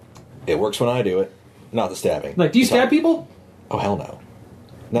 It works when I do it, not the stabbing. Like, do you stab people? Oh, hell no.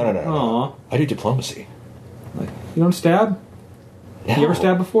 No. Aw. I do diplomacy. Like, you don't stab? No. You ever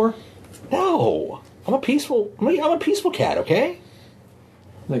stabbed before? No. I'm a peaceful cat, okay?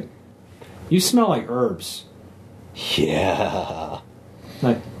 Like, you smell like herbs. Yeah.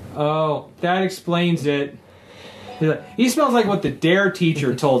 Like, oh, that explains it. He's like, he smells like what the DARE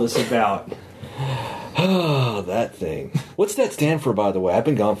teacher told us about. Oh, that thing. What's that stand for, by the way? I've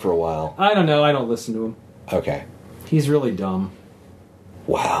been gone for a while. I don't know. I don't listen to him. Okay. He's really dumb.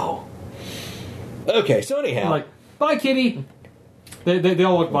 Wow. Okay, so anyhow. I'm like, bye, kitty. They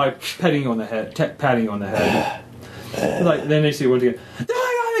all look by petting you on the head. Patting you on the head. Like, then they see one again. Oh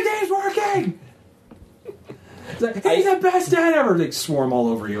my God, the game's working! It's like, he's the best dad ever! They swarm all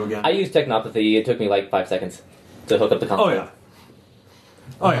over you again. I used technopathy. It took me like 5 seconds to hook up the console. Oh, yeah.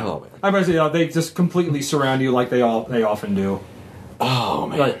 Oh, yeah. Oh, man. I bet you, they just completely surround you like they often do. Oh,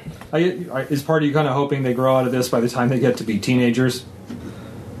 man. Like, is part of you kind of hoping they grow out of this by the time they get to be teenagers?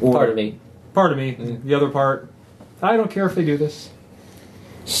 Or, Part of me. Part of me. The other part, I don't care if they do this.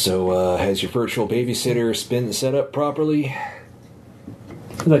 So, has your virtual babysitter been set up properly?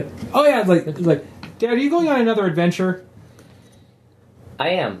 Like, oh yeah, like, Dad, are you going on another adventure? I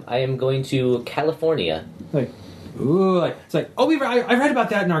am. I am going to California. Like, ooh, like it's like, oh, I read about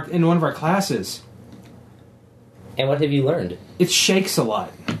that in one of our classes. And what have you learned? It shakes a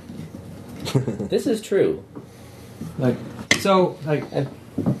lot. This is true. Like, so,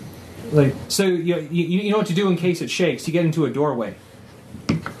 so you know what to do in case it shakes. You get into a doorway.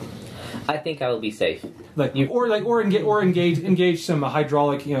 I think I will be safe. Like, or engage some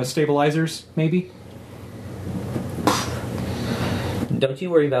hydraulic, stabilizers, maybe. Don't you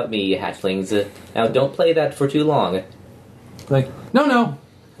worry about me, hatchlings. Now, don't play that for too long. Like, no.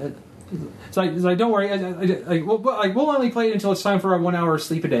 It's like don't worry. We'll only play it until it's time for a 1 hour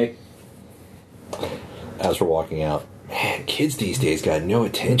sleep a day. As we're walking out, man, kids these days got no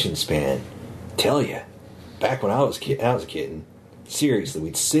attention span. Tell ya, back when I was a kitten, seriously,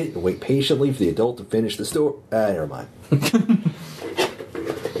 we'd sit and wait patiently for the adult to finish the story. Never mind.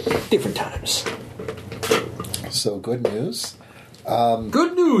 Different times. So, good news.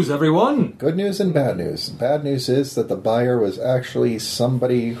 Good news, everyone. Good news and bad news. Bad news is that the buyer was actually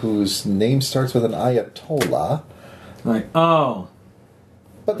somebody whose name starts with an Ayatollah. Like, oh.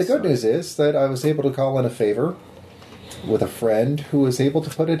 But the good news is that I was able to call in a favor with a friend who was able to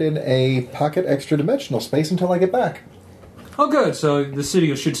put it in a pocket extra dimensional space until I get back. Oh, good. So the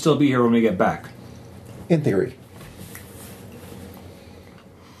city should still be here when we get back. In theory.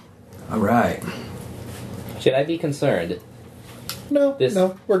 All right. Should I be concerned? No,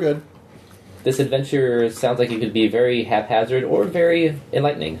 we're good. This adventure sounds like it could be very haphazard or very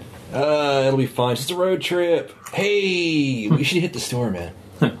enlightening. It'll be fine. Just a road trip. Hey, we should hit the store, man.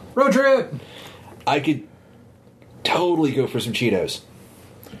 Road trip. I could totally go for some Cheetos.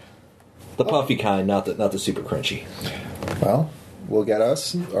 The puffy kind, not the super crunchy. Well,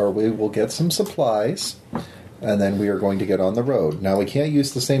 we will get some supplies, and then we are going to get on the road. Now, we can't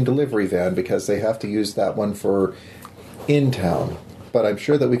use the same delivery van because they have to use that one for in town. But I'm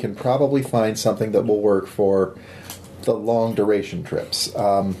sure that we can probably find something that will work for the long duration trips.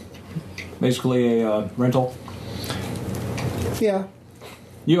 Basically a rental. Yeah.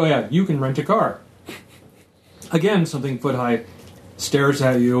 You can rent a car. Again, something Foot High stares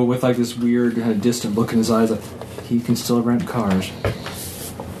at you with like this weird kind of distant look in his eyes. Like, he can still rent cars.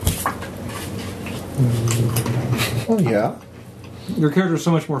 Oh, yeah. Your character's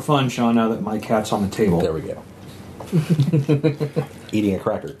so much more fun, Sean, now that my cat's on the table. There we go. Eating a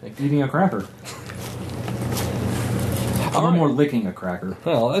cracker. Eating a cracker. Or more licking a cracker.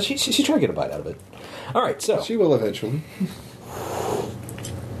 Well, she's trying to get a bite out of it. All right, so She will eventually.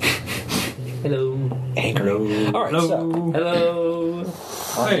 Hello. angry. All right, so Hello.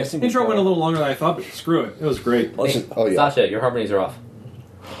 Hey, intro went a little longer than I thought, but screw it. It was great. let's just, Oh, yeah. Sasha, your harmonies are off.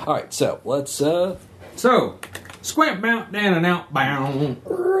 all right, so let's So, squamp out, down, and outbound.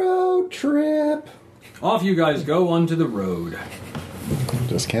 Road trip. Off you guys go onto the road.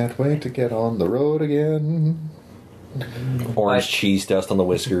 Just can't wait to get on the road again. orange cheese dust on the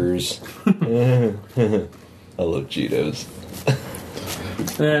whiskers. I love Cheetos.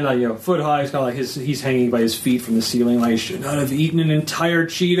 And Foot High is kind of like he's hanging by his feet from the ceiling. Like, I should not have eaten an entire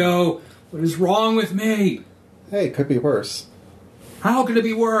Cheeto. What is wrong with me? Hey, it could be worse. How could it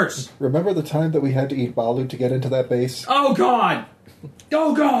be worse? Remember the time that we had to eat balut to get into that base? Oh God!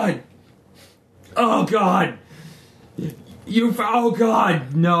 Oh God! Oh God! Oh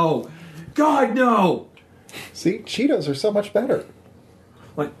God! No! God no! See, Cheetos are so much better.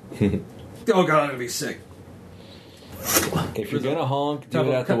 Like, oh God, I'm gonna be sick. If you're gonna honk, do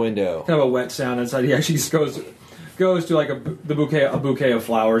it out the window. Kind of a wet sound inside. He actually just goes to like a bouquet of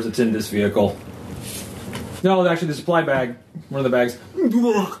flowers that's in this vehicle. No, actually, the supply bag, one of the bags.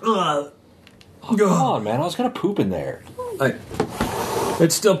 Oh, come on, man. I was going to poop in there. Like,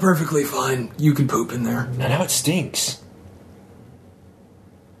 it's still perfectly fine. You can poop in there. And now it stinks.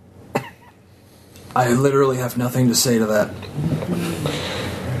 I literally have nothing to say to that.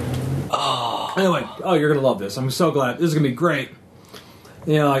 Anyway, you're going to love this. I'm so glad. This is going to be great.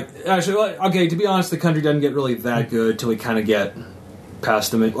 You know, okay, to be honest, the country doesn't get really that good till we kind of get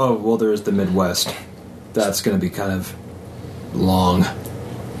past there's the Midwest. That's going to be kind of long.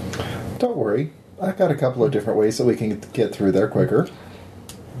 Don't worry. I've got a couple of different ways that we can get through there quicker.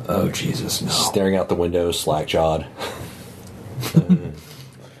 Oh, Jesus, no. Staring out the window, slack-jawed.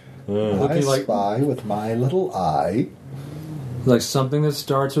 I spy with my little eye. Like something that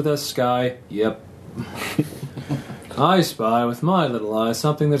starts with a sky. Yep. I spy with my little eye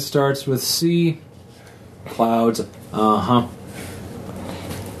something that starts with C. Clouds. Uh-huh.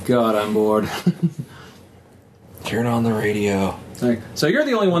 God, I'm bored. Turn on the radio. So you're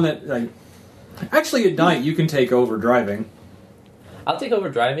the only one that... actually, at night, you can take over driving. I'll take over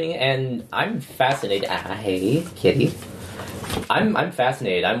driving, and I'm fascinated. Hey, kitty. I'm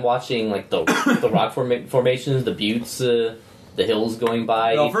fascinated. I'm watching like the rock formations, the buttes, the hills going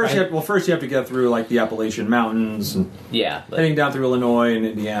by. Well, first you have to get through like the Appalachian Mountains and heading down through Illinois and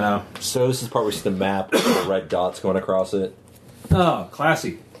Indiana. So this is the part where we see the map with the red dots going across it. Oh,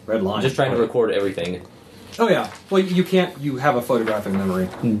 classy. Red line. Just trying to record everything. Oh yeah. Well, you can't. You have a photographic memory.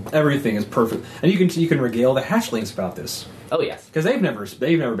 Everything is perfect, and you can regale the hatchlings about this. Oh yes, because they've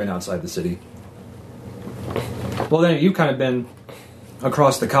never been outside the city. Well, then you've kind of been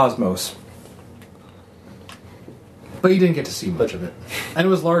across the cosmos, but you didn't get to see much of it, and it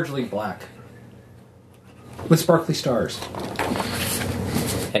was largely black with sparkly stars.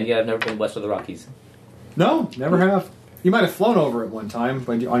 And yet, I've never been west of the Rockies. No, never have. You might have flown over it one time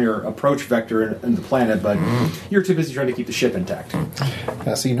on your approach vector in the planet, but you're too busy trying to keep the ship intact.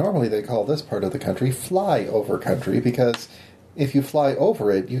 Now, see, normally they call this part of the country flyover country because if you fly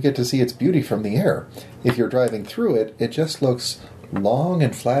over it, you get to see its beauty from the air. If you're driving through it, it just looks long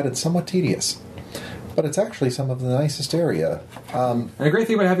and flat and somewhat tedious. But it's actually some of the nicest area. And the great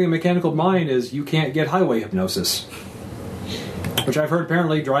thing about having a mechanical mind is you can't get highway hypnosis, which I've heard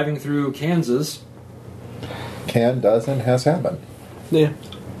apparently driving through Kansas does and has happened. Yeah.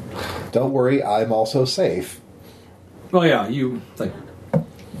 Don't worry, I'm also safe. Well, yeah, you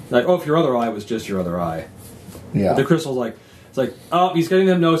if your other eye was just your other eye. Yeah. The crystal's he's getting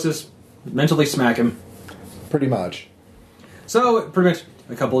the hypnosis. Mentally smack him. Pretty much. So pretty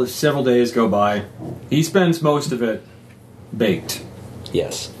much several days go by. He spends most of it baked.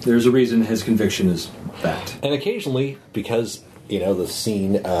 Yes. There's a reason his conviction is that. And occasionally, because the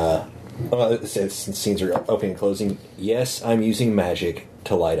scene. Scenes are opening and closing. Yes, I'm using magic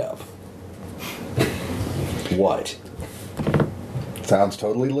to light up. What? Sounds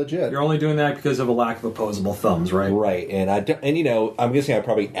totally legit. You're only doing that because of a lack of opposable thumbs, right? Right, and I'm guessing I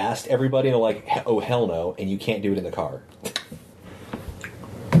probably asked everybody, and they're like, "Oh hell no!" And you can't do it in the car.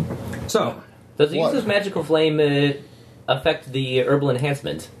 So, does the use of magical flame affect the herbal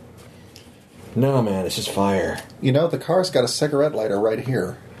enhancement? No, man, it's just fire. The car's got a cigarette lighter right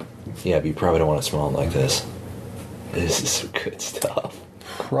here. Yeah, but you probably don't want to smell them like this. This is some good stuff.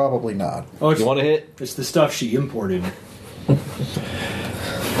 Probably not. Oh, you want to hit? It's the stuff she imported.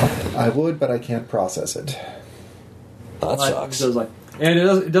 I would, but I can't process it. That sucks. And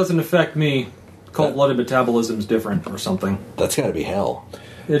it doesn't affect me. Cold-blooded metabolism's different or something. That's got to be hell.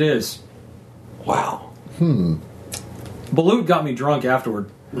 It is. Wow. Balut got me drunk afterward.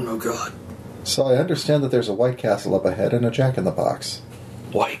 Oh, God. So I understand that there's a White Castle up ahead and a Jack-in-the-Box.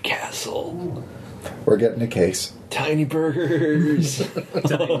 White Castle. We're getting a case. Tiny burgers.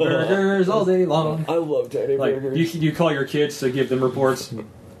 Tiny burgers all day long. I love tiny burgers. You call your kids to give them reports?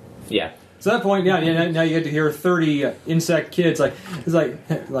 Yeah. So at that point, now you get to hear 30 insect kids like tiny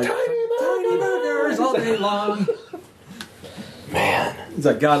burgers all day long. Man. He's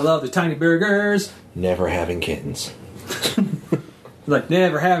like, gotta love the tiny burgers. Never having kittens. Like,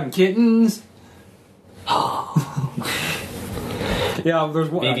 never having kittens. Yeah, there's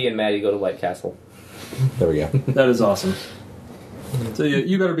one. Vivi and Maddie go to White Castle. There we go. That is awesome. So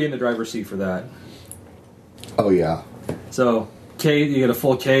you better be in the driver's seat for that. Oh, yeah. So, you get a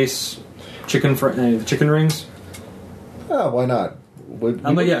full case, chicken rings. Oh, why not?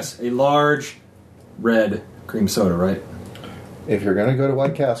 Yes, a large red cream soda, right? If you're going to go to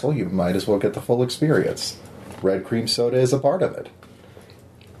White Castle, you might as well get the full experience. Red cream soda is a part of it.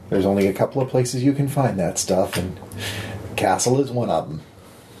 There's only a couple of places you can find that stuff, and Castle is one of them.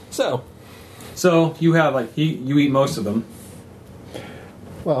 So you have you eat most of them.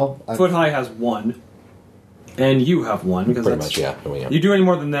 Well, Foot High has one. And you have one. Because Pretty much, yeah. Oh, yeah. You do any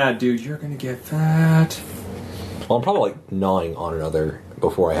more than that, dude, you're going to get fat. Well, I'm probably like gnawing on another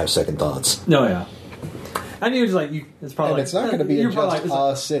before I have second thoughts. No, yeah. And it's like it's probably And like, it's not going to be you're in probably just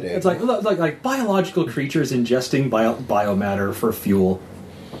like, sitting. It's like biological creatures ingesting biomatter for fuel.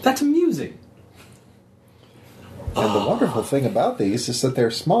 That's amusing. And the wonderful thing about these is that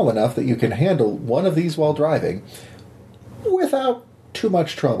they're small enough that you can handle one of these while driving without too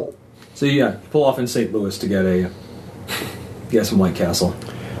much trouble. So yeah, pull off in St. Louis to get some White Castle.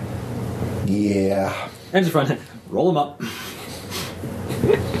 Yeah. And the front, roll them up.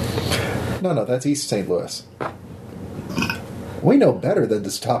 No, that's East St. Louis. We know better than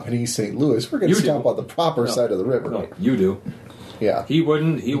to stop in East St. Louis. We're going to You stop do. on the proper No. side of the river. No, you do. Yeah. He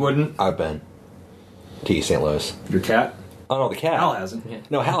wouldn't. I've been to East St. Louis. Your cat? Oh no, the cat. Hal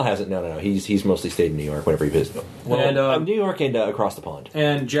hasn't. No, Hal hasn't. No. He's mostly stayed in New York whenever he visits. Well, And, New York and across the pond.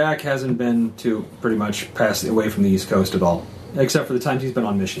 And Jack hasn't been to pretty much past away from the East Coast at all, except for the times he's been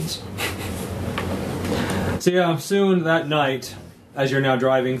on missions. So yeah, soon that night, as you're now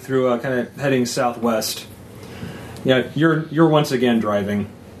driving through, kind of heading southwest, yeah, you're once again driving,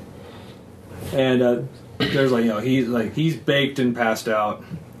 and there's he's baked and passed out.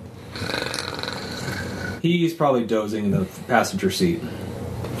 He's probably dozing in the passenger seat.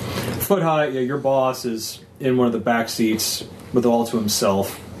 Foot high, your boss is in one of the back seats with all to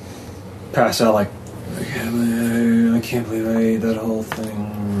himself, passed out like, I can't believe I ate that whole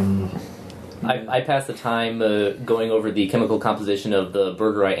thing. I pass the time going over the chemical composition of the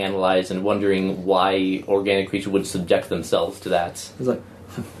burger I analyzed and wondering why organic creatures would subject themselves to that. It's like,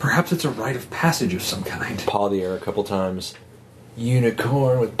 perhaps it's a rite of passage of some kind. Paw the air a couple times.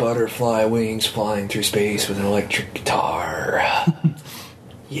 Unicorn with butterfly wings flying through space with an electric guitar.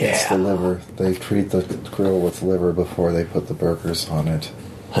 It's the liver. They treat the grill with liver before they put the burgers on it.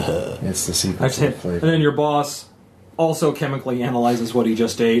 It's the secret That's of the it. And flavor. then your boss also chemically analyzes what he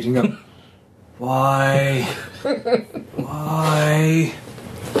just ate and go, why? Why?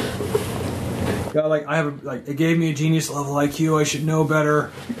 Yeah, like it gave me a genius level IQ. I should know better.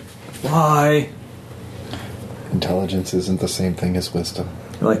 Why? Intelligence isn't the same thing as wisdom.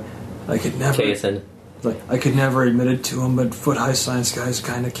 Like, I could never. KSN. Like, I could never admit it to him, but Foot High Science Guy is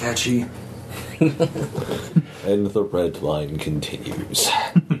kind of catchy. And the red line continues.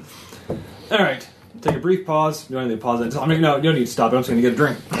 All right, take a brief pause. You don't need to pause it. I mean, no, you don't need to stop. I'm just going to get a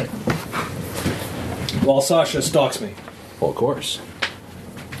drink. While Sasha stalks me. Well, of course.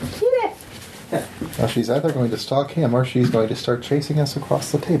 Now she's either going to stalk him or she's going to start chasing us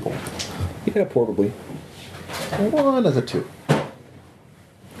across the table. Yeah, probably. One of the two.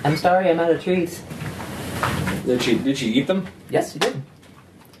 I'm sorry, I'm out of treats. Did she eat them? Yes, she did.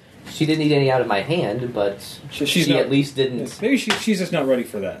 She didn't eat any out of my hand, but She's she not- at least didn't. Maybe she's just not ready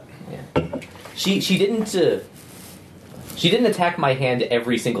for that. Yeah. She didn't. She didn't attack my hand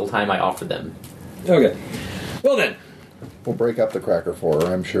every single time I offered them. Okay. Well then. We'll break up the cracker for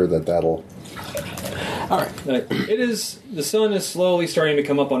her. I'm sure that'll... All right. It is. The sun is slowly starting to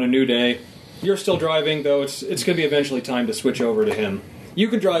come up on a new day. You're still driving, though. It's going to be eventually time to switch over to him. You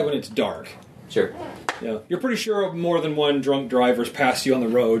can drive when it's dark. Sure. Yeah. You're pretty sure more than one drunk driver's passed you on the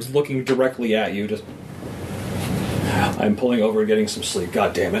roads, looking directly at you. Just, I'm pulling over and getting some sleep.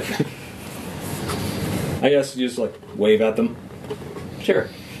 God damn it. I guess you just wave at them. Sure.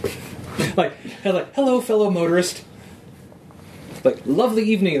 like hello, fellow motorist. Lovely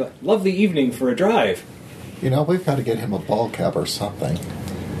evening for a drive. we've got to get him a ball cap or something.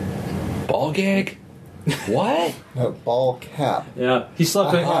 Ball gag? What? No, ball cap. Yeah, he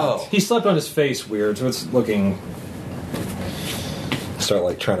slept. Oh. He slept on his face weird, so it's looking.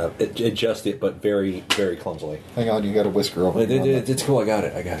 Start trying to adjust it, but very, very clumsily. Hang on, you got a whisker over here. It's cool. I got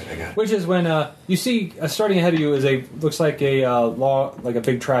it. Which is when you see starting ahead of you is looks like a a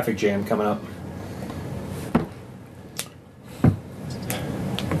big traffic jam coming up.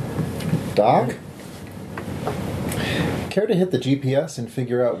 Doc? Care to hit the GPS and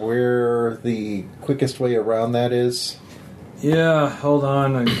figure out where the quickest way around that is? Yeah, hold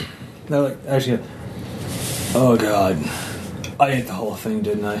on. Actually, oh god, I ate the whole thing,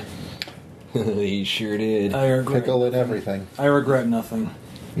 didn't I? He sure did. I regret. Pickle and everything. I regret nothing.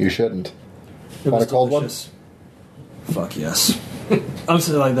 You shouldn't. It Want was a cold delicious. Fuck yes. I'm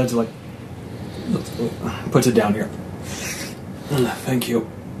saying that's puts it down here. Thank you.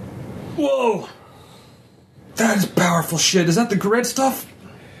 Whoa! That is powerful shit. Is that the red stuff?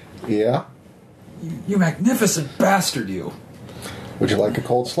 Yeah? You magnificent bastard, you. Would you like a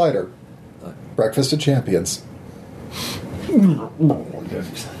cold slider? Breakfast of Champions. You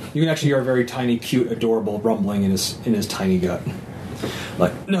can actually hear a very tiny, cute, adorable rumbling in his tiny gut.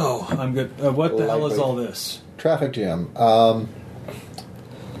 Like, no, I'm good. What the hell is all this? Traffic jam. And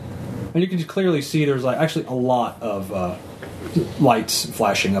you can clearly see there's like actually a lot of lights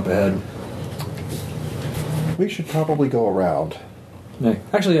flashing up ahead. We should probably go around. Yeah.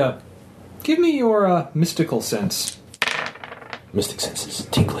 Actually, give me your mystical sense. Mystic senses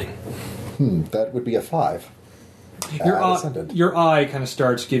tingling. That would be a 5. Ascendant. Your eye kind of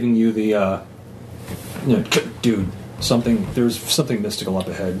starts giving you the, dude, there's something mystical up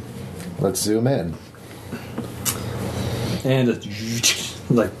ahead. Let's zoom in. And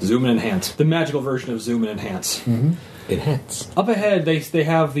like zoom and enhance. The magical version of zoom and enhance. Mm-hmm. Enhance. Up ahead, they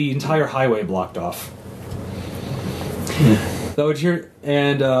have the entire highway blocked off. So it's here,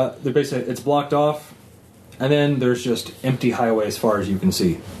 and they're basically it's blocked off, and then there's just empty highway as far as you can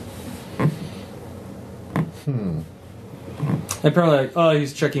see. And apparently,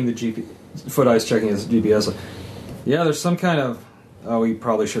 he's checking the GPS. Foot Eye's checking his GPS. Like, yeah, there's some kind of. Oh, we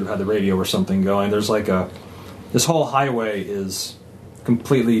probably should have had the radio or something going. There's like this whole highway is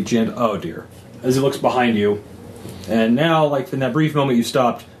completely jammed. Oh dear! As he looks behind you, and now, like in that brief moment you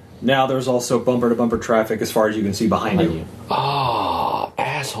stopped. Now there's also bumper-to-bumper traffic as far as you can see behind you. Ah,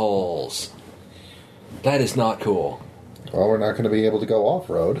 assholes. That is not cool. Well, we're not going to be able to go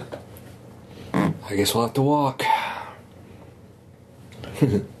off-road. I guess we'll have to walk.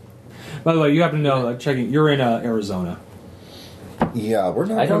 By the way, you happen to know, checking, you're in Arizona. Yeah, we're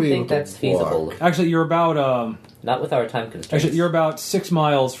not I going don't to be think able that's to feasible. walk. Actually, you're about Not with our time constraints. actually you're about 6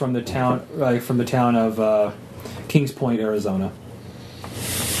 miles from the town of Kings Point, Arizona.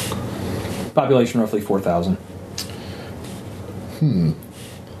 Population roughly 4,000.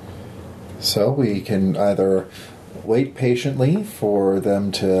 So we can either wait patiently for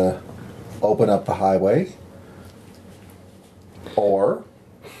them to open up the highway, or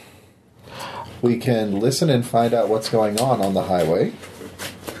we can listen and find out what's going on the highway.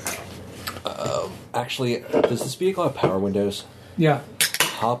 Actually, does this vehicle have power windows? Yeah.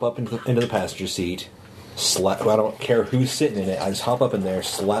 Hop up into the passenger seat. Slap. I don't care who's sitting in it. I just hop up in there,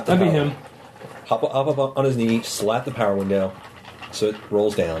 slap the That'd be power. him. Hop up on his knee, slap the power window, so it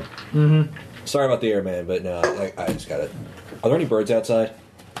rolls down. Mm-hmm. Sorry about the airman, but no, I just got it. Are there any birds outside?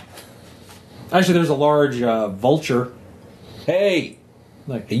 Actually, there's a large vulture. Hey,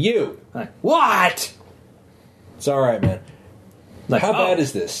 Like, you! what? It's all right, man. Like, How oh. bad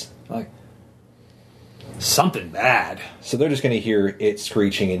is this? Like, something bad. So they're just going to hear it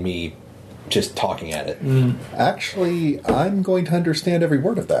screeching and me just talking at it. Actually, I'm going to understand every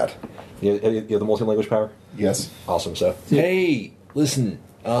word of that. You have the multi-language power? Yes. Awesome. So, hey, listen.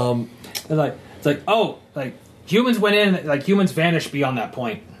 It's like, oh, like humans went in, like humans vanished beyond that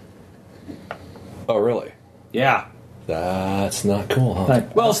point. Oh, really? Yeah. That's not cool, huh?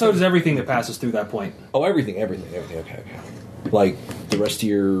 Like, well, so does everything that passes through that point. Oh, everything. Okay. Like the rest of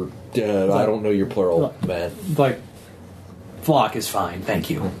your, I don't know your plural, man. Like, flock is fine, thank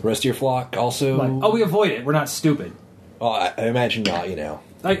you. Rest of your flock also. Like, oh, we avoid it. We're not stupid. Oh, I imagine not. You know.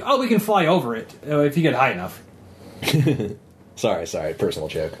 Like, oh, we can fly over it if you get high enough. Sorry. Personal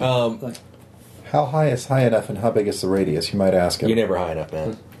joke. Like, How high is high enough and how big is the radius? You might ask him. You're never high enough,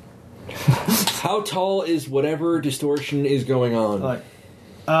 man. How tall is whatever distortion is going on? like,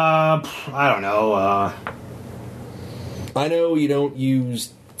 I don't know. I know you don't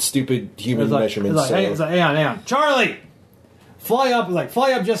use stupid human It's like, measurements. It's like, so hey, hang on, Charlie, fly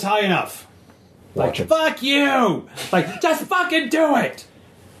up just high enough. watch him. Fuck you! Like, just fucking do it!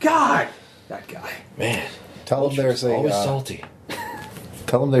 God, that guy. Man, Tell him there's always a salty.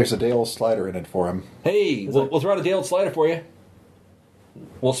 tell him there's a day old slider in it for him. Hey, we'll throw out a Dale slider for you.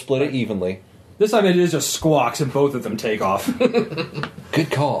 We'll split it evenly. This time it is just squawks, and both of them take off.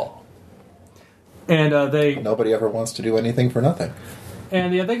 Good call. And they Nobody ever wants to do anything for nothing.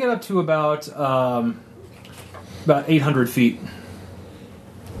 they get up to about 800 feet.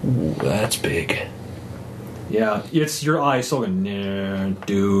 Ooh, that's big. Yeah, it's your eye still going, nah,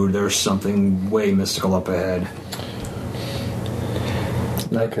 dude, there's something way mystical up ahead.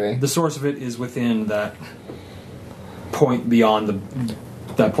 Okay. The source of it is within that point beyond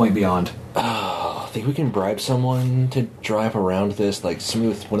that point beyond. I think we can bribe someone to drive around this, like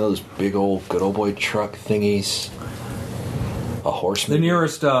smooth one of those big old good old boy truck thingies. A horse. The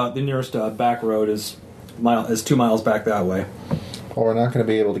maybe? nearest back road is 2 miles back that way. Well, we're not going to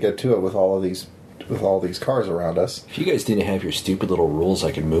be able to get to it with all these cars around us. If you guys didn't have your stupid little rules,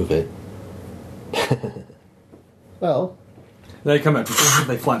 I could move it. Well, They come in,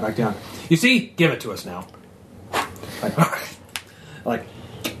 they fly back down. You see? Give it to us now. Like,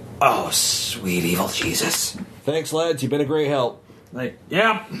 oh, sweet evil Jesus. Thanks, lads. You've been a great help. Like,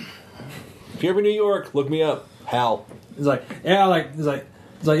 yeah. If you're ever in New York, look me up. Hal. He's like, yeah, like good luck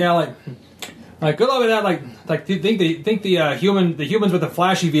with that. Like think the humans with the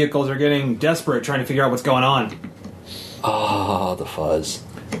flashy vehicles are getting desperate trying to figure out what's going on. Ah, the fuzz.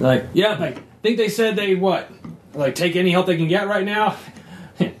 Like, yeah, like think they said they what? Like take any help they can get right now?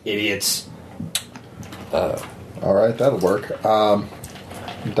 Idiots. All right, that'll work.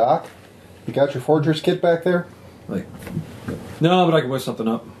 Doc, you got your forger's kit back there? Like, no, but I can whip something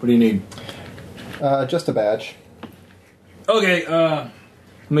up. What do you need? Just a badge. Okay, let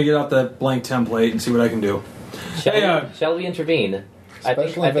me get out the blank template and see what I can do. Shall we intervene?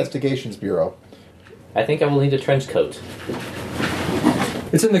 Special Investigations Bureau. I think I will need a trench coat.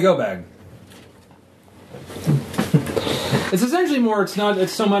 It's in the go bag. It's essentially more. It's not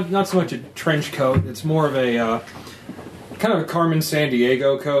so much a trench coat. It's more of a kind of a Carmen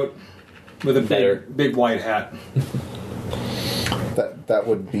Sandiego coat with a big white hat. That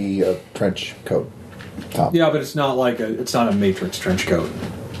would be a trench coat. Top. Yeah, but it's not a Matrix trench coat.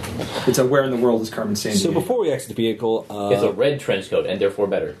 It's a where in the world is Carmen Sandiego? So before we exit the vehicle, it's a red trench coat and therefore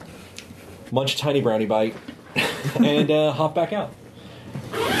better. Munch a tiny brownie bite and hop back out.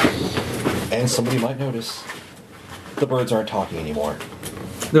 And somebody might notice the birds aren't talking anymore.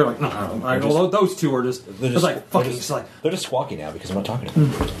 They're like, no. Those two are just. They're just like fucking. They're just squawking now because I'm not talking to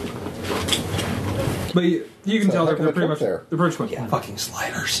them. But you can tell they're pretty much there. they're pretty much fucking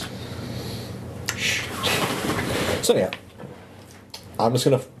sliders. So yeah, I'm just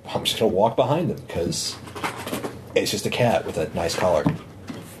gonna walk behind them because it's just a cat with a nice collar.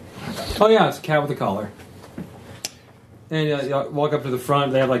 Oh yeah, it's a cat with a collar. And you walk up to the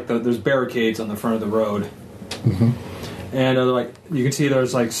front. They have there's barricades on the front of the road. Mm-hmm. And you can see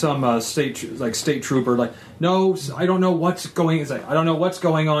there's some state trooper no, I don't know what's going. It's like, I don't know what's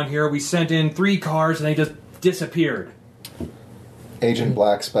going on here. We sent in 3 cars and they just disappeared. Agent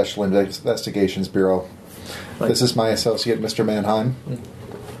Black, Special Investigations Bureau. This is my associate, Mr. Mannheim.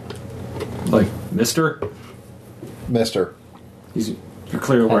 Like, Mister? Mister. You're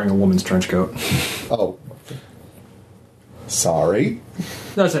clearly wearing a woman's trench coat. Oh. Sorry.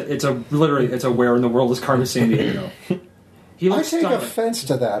 That's it. It's a where in the world is Carmen Sandiego. I take offense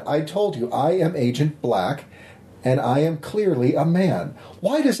to that. I told you, I am Agent Black, and I am clearly a man.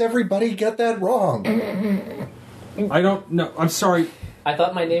 Why does everybody get that wrong? I don't know. I'm sorry. I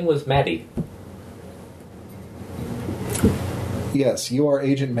thought my name was Maddie. Yes, you are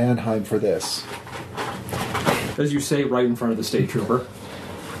Agent Mannheim for this. As you say right in front of the state trooper.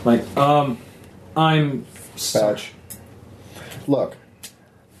 I'm... Badge. Look,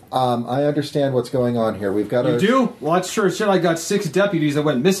 I understand what's going on here. We've got You do? Well, that's sure as shit. I got 6 deputies that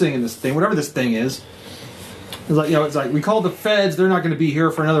went missing in this thing, whatever this thing is. It's like, we called the feds. They're not going to be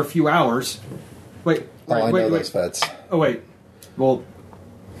here for another few hours. Wait. I know those feds. Oh, wait. Well,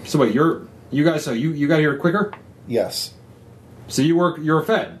 so wait, you guys got here quicker? Yes. So you're a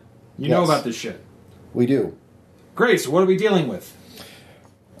fed. You know about this shit. We do. Great, so what are we dealing with?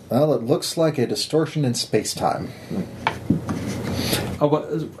 Well, it looks like a distortion in space-time. Oh,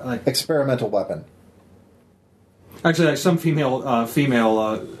 what? Experimental weapon. Actually, some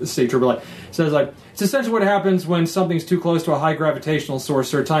female state trooper says it's essentially what happens when something's too close to a high gravitational source,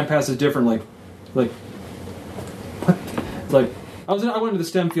 so time passes differently. What? I went to the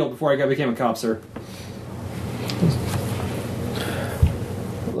STEM field before I became a cop, sir.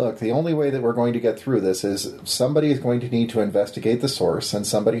 Look, the only way that we're going to get through this is somebody is going to need to investigate the source, and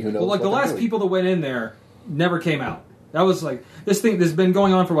somebody who knows. Well, the last people that went in there never came out. That was this thing. This has been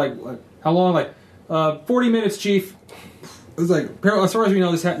going on for how long? 40 minutes, Chief. It was as far as we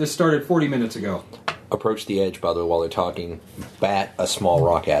know, this started 40 minutes ago. Approach the edge, by the way, while they're talking. Bat a small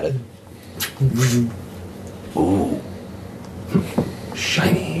rock at it. Ooh.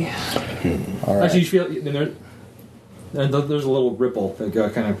 Shiny. All right. Actually, you feel there's a little ripple that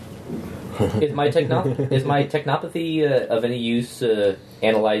kind of. Is my technopathy of any use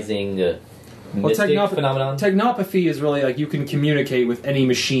analyzing mystic phenomenon? Technopathy is really you can communicate with any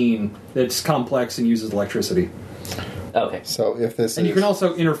machine that's complex and uses electricity. Okay. So if this you can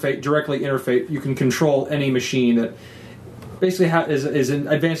also directly interface. You can control any machine that basically is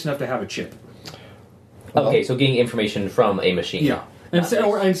advanced enough to have a chip. Okay, so getting information from a machine. Yeah, and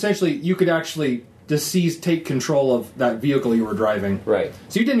essentially you could actually take control of that vehicle you were driving. Right.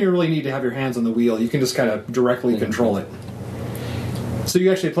 So you didn't really need to have your hands on the wheel. You can just kind of directly control it. So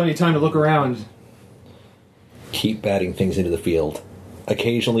you actually have plenty of time to look around. Keep batting things into the field.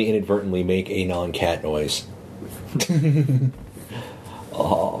 Occasionally, inadvertently, make a non-cat noise.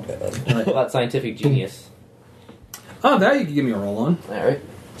 Oh, man. Well, that's scientific genius. Oh, that you can give me a roll on. All right.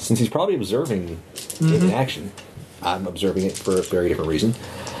 Since he's probably observing it in action, I'm observing it for a very different reason.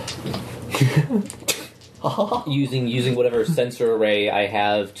 using whatever sensor array I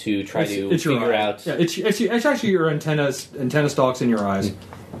have to try to It's your figure eye. out. Yeah, it's actually your antenna stalks in your eyes.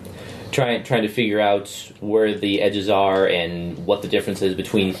 Trying to figure out where the edges are and what the difference is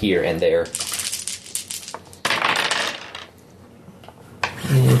between here and there.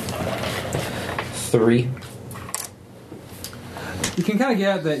 Three. You can kind of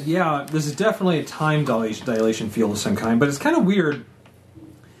get that, yeah, this is definitely a time dilation field of some kind, but it's kind of weird.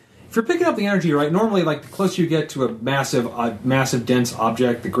 If you're picking up the energy, right, normally, like, the closer you get to a massive dense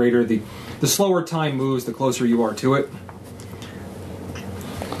object, the greater the slower time moves, the closer you are to it.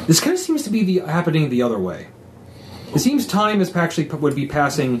 This kind of seems to be happening the other way. It seems time is actually would be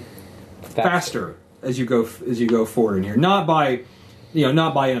passing faster as you go forward in here, not by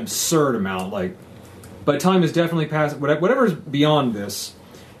an absurd amount, like. But time is definitely past whatever's beyond this.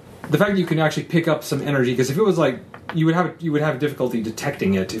 The fact that you can actually pick up some energy, because if it was like you would have difficulty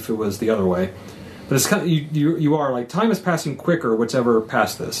detecting it if it was the other way. But it's kind of, you are like time is passing quicker whatever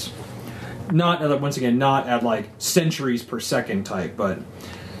past this. Not once again, not at like centuries per second type, but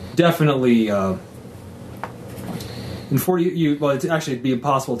definitely in 40. Well, it's actually it'd be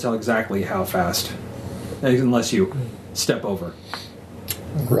impossible to tell exactly how fast unless you step over.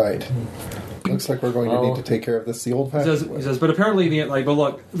 Right. Looks like we're going to need to take care of this the old-fashioned way. He says, but apparently,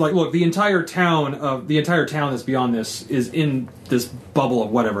 look, the entire town that's beyond this is in this bubble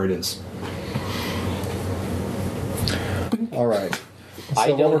of whatever it is. All right.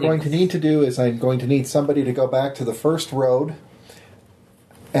 So what we're going to need to do is I'm going to need somebody to go back to the first road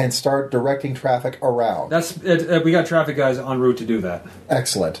and start directing traffic around. That's it, we got traffic guys en route to do that.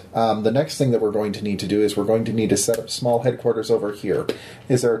 Excellent. The next thing that we're going to need to do is we're going to need to set up small headquarters over here.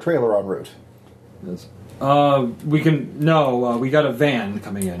 Is there a trailer en route? We got a van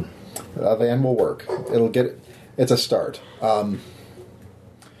coming in. A van will work. It's a start.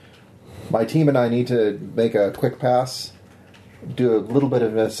 My team and I need to make a quick pass, do a little bit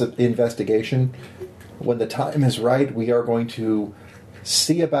of investigation. When the time is right, we are going to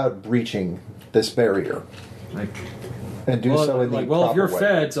see about breaching this barrier. And do so in the proper if you're way.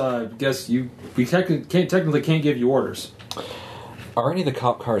 feds, guess we technically can't give you orders. Are any of the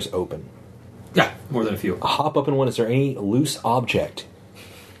cop cars open? Yeah, more than a few. Hop up in one. Is there any loose object?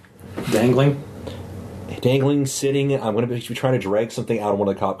 Dangling, sitting. I'm going to be trying to drag something out of one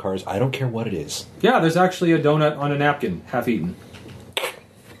of the cop cars. I don't care what it is. Yeah, there's actually a donut on a napkin, half eaten.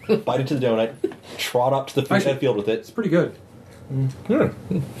 Bite into the donut, trot up to the field with it. It's pretty good.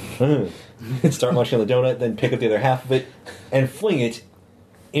 Start munching on the donut, then pick up the other half of it and fling it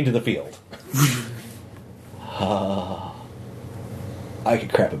into the field. I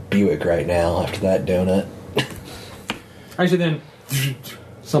could crap a Buick right now after that donut. Actually, then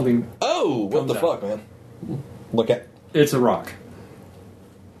something. Oh, what the fuck, man? Look at It's a rock.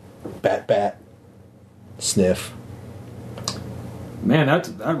 bat, sniff. Man,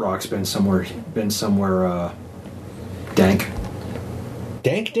 that rock's been somewhere dank,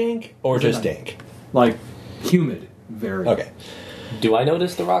 Dank, or just dank? like humid, very. Okay. Do I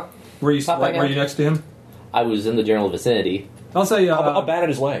notice the rock? Were you Popping were out? you next to him? I was in the general vicinity. I'll say. I'll bat at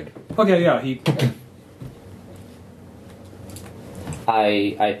his leg. Okay, yeah, he.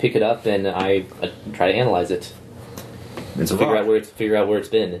 I pick it up and I try to analyze it. It's a Figure rock. out where it's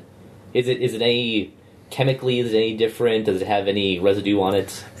been. Is it any chemically? Is it any different? Does it have any residue on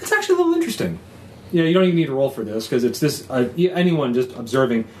it? It's actually a little interesting. Yeah, you don't even need to roll for this because it's this. Anyone just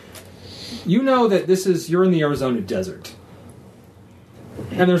observing, you know that you're in the Arizona desert,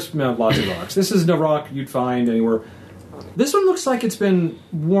 and there's lots of rocks. This isn't a rock you'd find anywhere. This one looks like it's been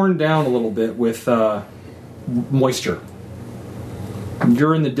worn down a little bit with moisture.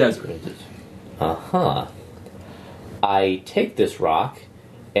 You're in the desert. Uh-huh. I take this rock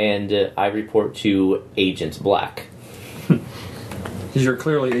and I report to Agent Black. Because you're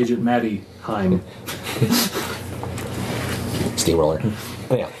clearly Agent Maddie Heim. Steamroller.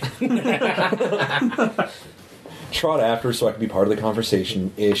 Yeah. Trot after so I can be part of the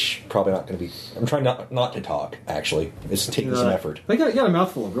conversation-ish. Probably not going to be... I'm trying not to talk, actually. It's taking some effort. They got a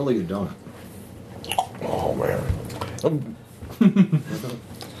mouthful of really good donut. Oh, man.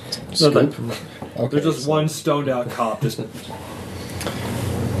 Scoop. Okay, There's just one stoned out cop just...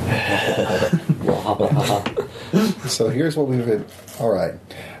 So here's what we've been... All right.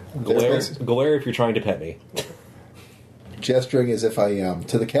 Glare if you're trying to pet me. Gesturing as if I am.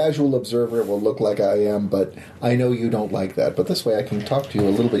 To the casual observer, it will look like I am, but I know you don't like that. But this way I can talk to you a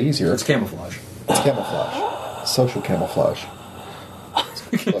little bit easier. It's camouflage. It's camouflage. Social camouflage.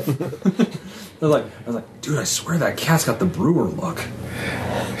 I was like, dude, I swear that cat's got the brewer look.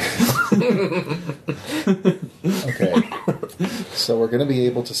 Okay. So we're going to be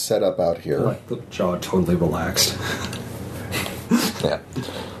able to set up out here. Like the jaw totally relaxed. Yeah.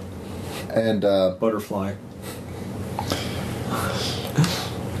 And Butterfly.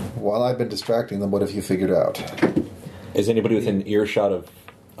 while I've been distracting them, what have you figured out? Is anybody within earshot of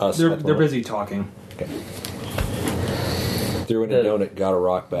us? They're at the moment? busy talking. Okay. Threw in a donut, got a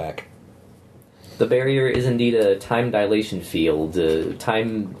rock back. The barrier is indeed a time dilation field.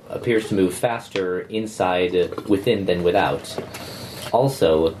 Time appears to move faster inside within than without.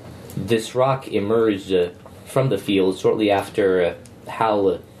 Also, this rock emerged from the field shortly after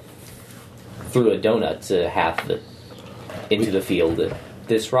Hal threw a donut half into the field.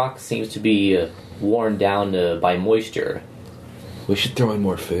 This rock seems to be worn down by moisture. We should throw in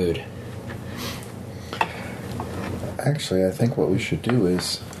more food. Actually, I think what we should do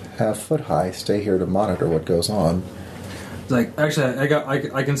is have Foot High stay here to monitor what goes on. Like, actually,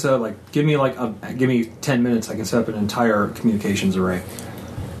 I can set up, like, give me 10 minutes. I can set up an entire communications array.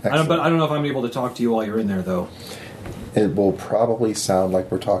 But I don't know if I'm able to talk to you while you're in there, though. It will probably sound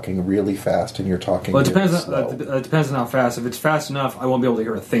like we're talking really fast and you're talking Well, it really depends. slow. It depends on how fast. If it's fast enough, I won't be able to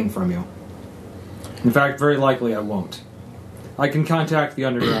hear a thing from you. In fact, very likely I won't. I can contact the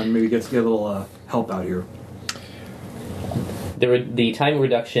underground and maybe get a little help out here. The time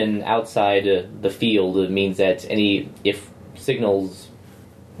reduction outside the field means that if signals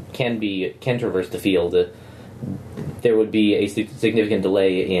can traverse the field, there would be a significant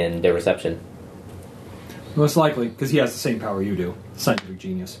delay in their reception. Most likely, because he has the same power you do. Scientific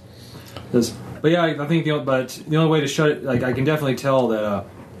genius. But yeah, I think the only way to shut it, like, I can definitely tell that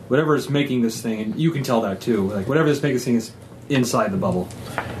whatever is making this thing, and you can tell that too, like, whatever is making this thing is inside the bubble.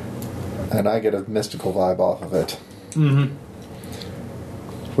 And I get a mystical vibe off of it. Mm-hmm.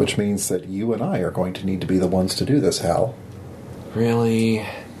 Which means that you and I are going to need to be the ones to do this, Hal. Really?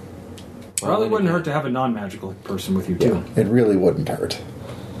 Probably wouldn't hurt to have a non-magical person with you too. It really wouldn't hurt.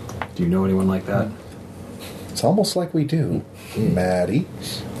 Do you know anyone like that? It's almost like we do. Maddie.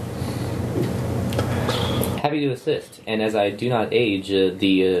 Happy to assist, and as I do not age,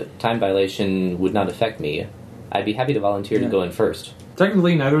 the time dilation would not affect me. I'd be happy to volunteer to go in first.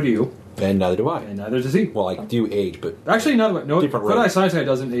 Technically, neither do you, And neither do I. and neither does he. Well, I do age, but Actually, no, Different Foot Eye rate. Sci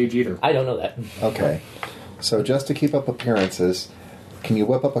doesn't age either. I don't know that. Okay. So just to keep up appearances, can you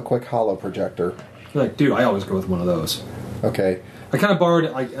whip up a quick holo projector? Like, dude, I always go with one of those. Okay. I kind of borrowed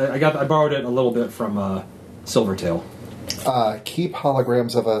it. I borrowed it a little bit from Silvertail. Keep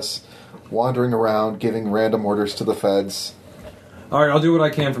holograms of us wandering around, giving random orders to the feds, All right, I'll do what I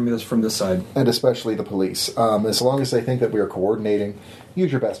can from this side. and especially the police. As long as they think that we are coordinating, use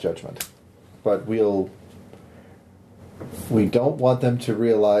your best judgment. But we don't want them to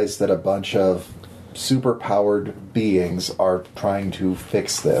realize that a bunch of super-powered beings are trying to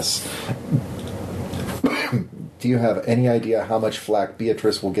fix this. Do you have any idea how much flack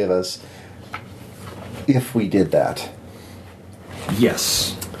Beatrice will give us if we did that?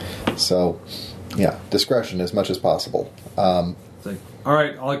 Yes. So, yeah, discretion as much as possible. It's like, all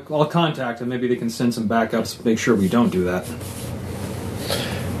right, I'll contact them. Maybe they can send some backups. Make sure we don't do that.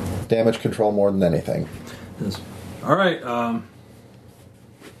 Damage control more than anything. Yes. All right.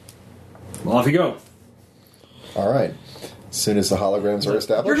 Well, off you go. All right. As soon as the holograms are You're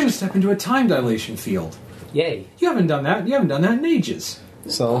established. going to step into a time dilation field. Yay. You haven't done that. You haven't done that in ages.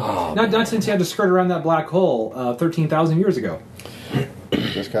 So, Not since you had to skirt around that black hole 13,000 years ago.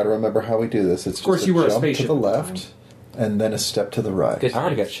 just got to remember how we do this. It's Of course just you were a jump to spaceship the at the left, and then a step to the right. Good. I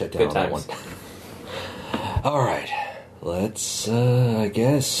already got shut down Good on that times. one. All right, let's, I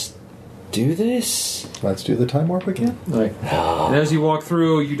guess, do this. Let's do the time warp again. Right. And as you walk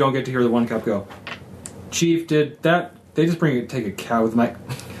through, you don't get to hear the one cup go. Chief, did that? They just take a cow with my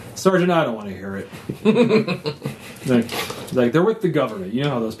Sergeant. I don't want to hear it. like they're with the government. You know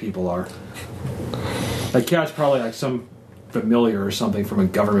how those people are. That cat's probably like some familiar or something from a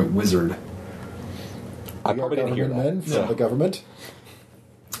government wizard. I We are probably didn't hear government men that. from the government.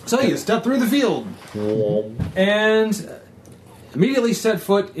 So you step through the field and immediately set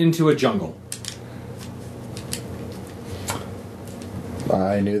foot into a jungle.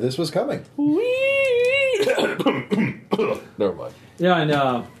 I knew this was coming. Never mind. Yeah,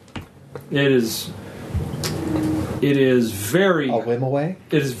 and it is very A whim away.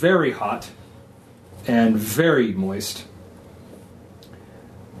 It is very hot and very moist.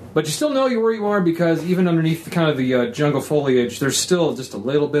 But you still know where you are because even underneath the jungle foliage, there's still just a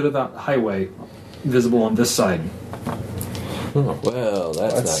little bit of that highway visible on this side. Oh, well,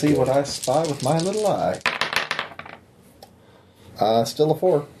 that's Let's not see good. what I spy with my little eye. Still a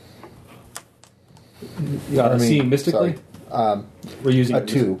 4. You got to see mystically. Sorry. We're using A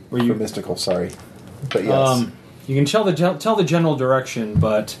 2 Were for you? mystical, sorry. But yes. You can tell the general direction,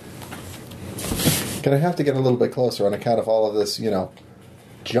 but Gonna have to get a little bit closer on account of all of this,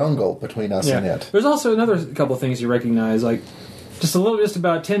 jungle between us and it. There's also another couple things you recognize, like just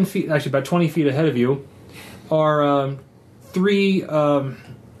about 10 feet, actually about 20 feet ahead of you, are three Arizona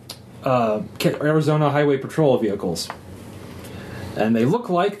Highway Patrol vehicles, and they look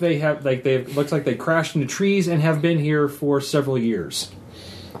like looks like they crashed into trees and have been here for several years.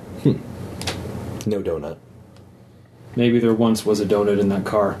 No donut. Maybe there once was a donut in that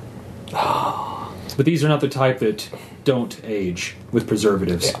car. But these are not the type that don't age with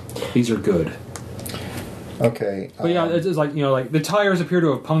preservatives. Yeah. These are good. Okay. But yeah, it's like like the tires appear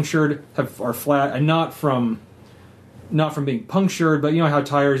to have punctured, are flat, and not from being punctured. But you know how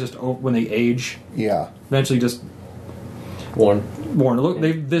tires just when they age, eventually just Worn.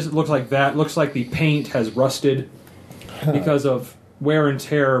 This looks like that. Looks like the paint has rusted because of wear and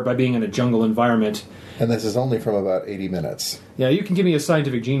tear by being in a jungle environment. And this is only from about 80 minutes. Yeah, you can give me a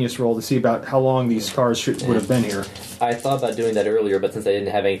scientific genius roll to see about how long these cars would have been here. I thought about doing that earlier, but since I didn't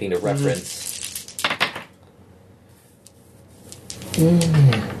have anything to reference,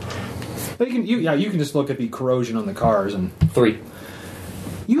 But you can just look at the corrosion on the cars, and 3.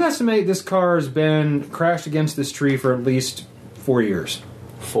 you estimate this car has been crashed against this tree for at least 4 years.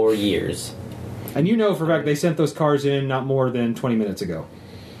 4 years. And you know for a fact they sent those cars in not more than 20 minutes ago.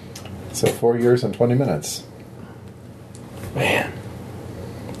 So 4 years and 20 minutes. Man.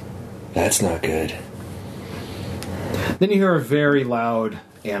 That's not good. Then you hear a very loud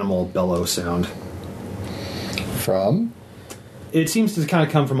animal bellow sound. From? It seems to kind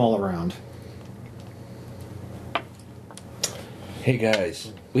of come from all around. Hey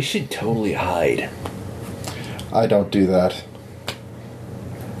guys, we should totally hide. I don't do that.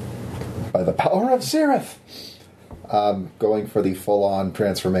 By the power of Zereth! Going for the full-on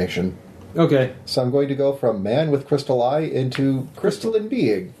transformation. Okay. So I'm going to go from man with crystal eye into crystalline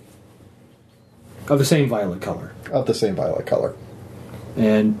being Of the same violet color. of the same violet color.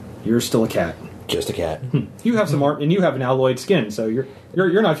 And you're still a cat. Just a cat. You have some art, and you have an alloyed skin, so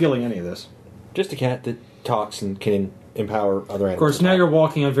you're not feeling any of this. Just a cat that talks and can empower other animals. Of course, now you're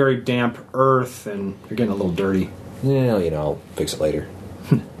walking on very damp earth, and you're getting a little dirty. Yeah, I'll fix it later.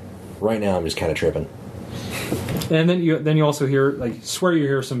 Right now, I'm just kind of tripping. And then you also hear, swear you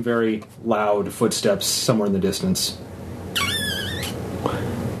hear some very loud footsteps somewhere in the distance.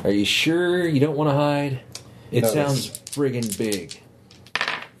 Are you sure you don't want to hide? It No, sounds friggin' big.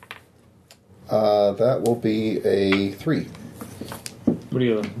 That will be a 3 What do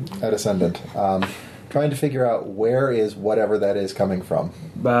you? at Ascendant. Trying to figure out where is whatever that is coming from.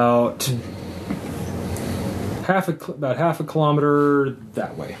 About half a kilometer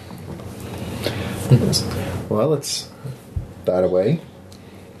that way. Well, it's that away.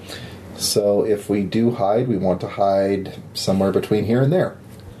 So if we do hide, we want to hide somewhere between here and there.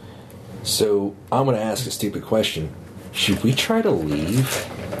 So, I'm going to ask a stupid question. Should we try to leave?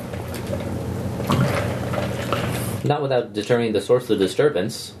 Not without determining the source of the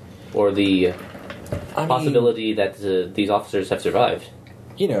disturbance, or the possibility that these officers have survived.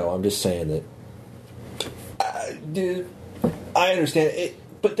 I'm just saying that... Dude, I understand it,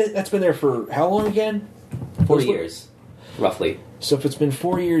 but that's been there for how long again? 4 years, roughly. So if it's been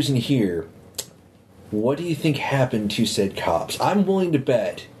 4 years in here, what do you think happened to said cops? I'm willing to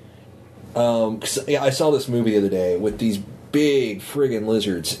bet... Because I saw this movie the other day with these big friggin'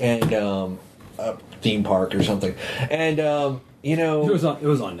 lizards and a theme park or something, and It was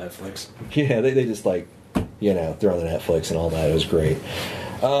on Netflix. yeah, they just throw on the Netflix and all that. It was great.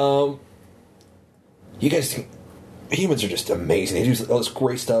 You guys think humans are just amazing. They do all this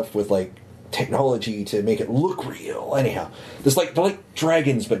great stuff with technology to make it look real. Anyhow, they're like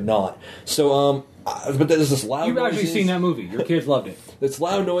dragons, but not. So but there's this loud. You've actually noises. seen that movie. Your kids loved it. It's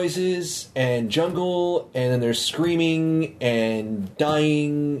loud noises and jungle, and then there's screaming and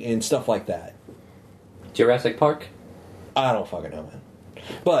dying and stuff like that. Jurassic Park? I don't fucking know, man.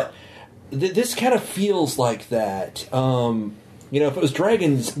 But this kind of feels like that. If it was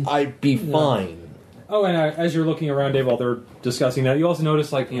dragons, I'd be fine. Oh, and as you're looking around, Dave, while they're discussing that, you also notice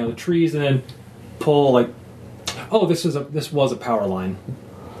the trees, and then pull this was a power line.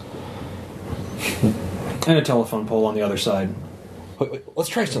 And a telephone pole on the other side. Wait, let's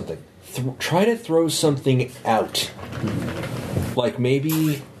try something. Try to throw something out.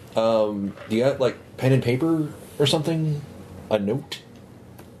 Maybe, do you got, pen and paper or something? A note?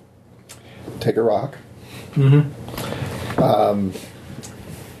 Take a rock.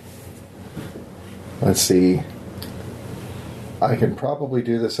 Let's see. I can probably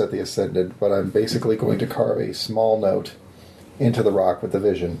do this at the Ascendant, but I'm basically going to carve a small note into the rock with the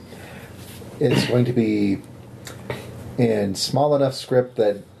vision. It's going to be in small enough script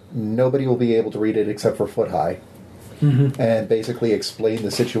that nobody will be able to read it except for Foot High. And basically explain the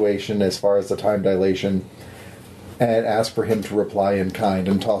situation as far as the time dilation and ask for him to reply in kind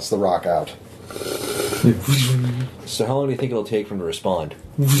and toss the rock out. So how long do you think it'll take for him to respond?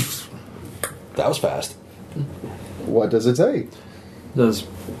 That was fast. What does it say? Does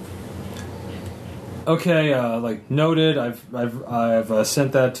okay? Like noted. I've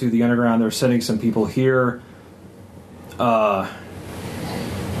sent that to the underground. They're sending some people here.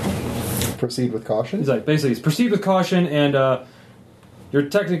 Proceed with caution. He's like basically proceed with caution, and you're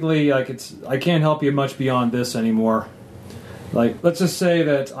technically like I can't help you much beyond this anymore. Like let's just say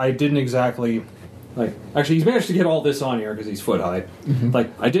that I didn't exactly like actually he's managed to get all this on here because he's Foot High.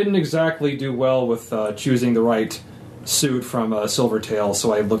 Like I didn't exactly do well with choosing the right suit from Silvertail,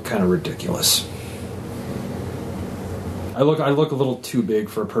 so I look kind of ridiculous. I look a little too big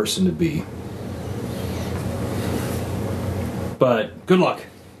for a person to be. But good luck.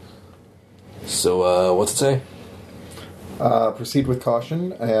 So, what's it say? Proceed with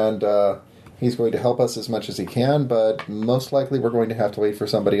caution, and he's going to help us as much as he can, but most likely we're going to have to wait for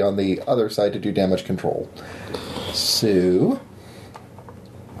somebody on the other side to do damage control. So,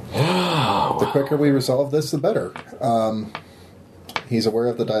 the quicker we resolve this, the better. He's aware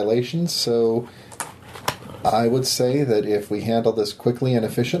of the dilations, so I would say that if we handle this quickly and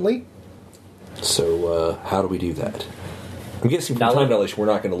efficiently... So, how do we do that? I'm guessing from time dilation, we're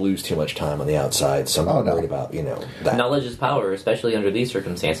not going to lose too much time on the outside, so I'm not worried about, that. Knowledge is power, especially under these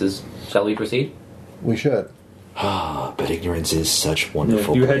circumstances. Shall we proceed? We should. But ignorance is such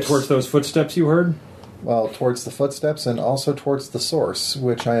wonderful. You head towards those footsteps you heard? Well, towards the footsteps and also towards the source,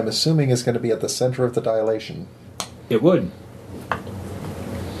 which I am assuming is going to be at the center of the dilation. It would.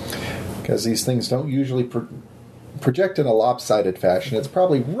 Because these things don't usually project in a lopsided fashion. It's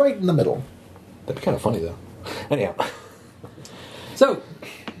probably right in the middle. That'd be kind of funny, though. Anyhow. So,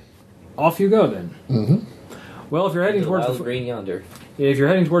 off you go then. Mm-hmm. Well, if you're heading towards the green yonder. If you're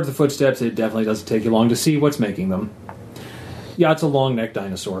heading towards the footsteps, it definitely doesn't take you long to see what's making them. Yeah, it's a long-necked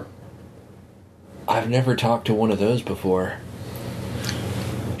dinosaur. I've never talked to one of those before.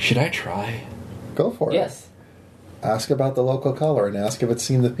 Should I try? Go for it. Yes. Ask about the local color and ask if it's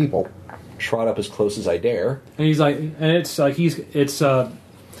seen the people. Trot up as close as I dare. And he's like, and it's like eating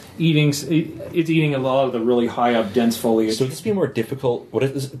a lot of the really high up dense foliage. So would this be more difficult?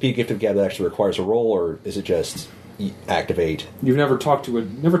 Would this be a gift of gab that actually requires a roll, or is it just activate? You've never talked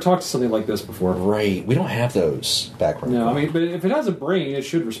to something like this before, right? We don't have those background. No, I mean, but if it has a brain, it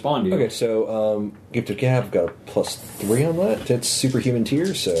should respond to you. Okay, so gift of gab, I've got a +3 on that. That's superhuman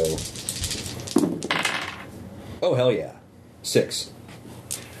tier, so oh hell yeah, 6.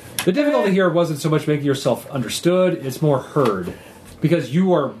 The difficulty here wasn't so much making yourself understood; it's more heard. Because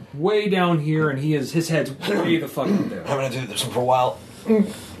you are way down here and his head's way the fuck up there. I'm gonna do this one for a while.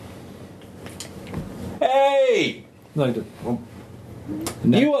 Hey! Like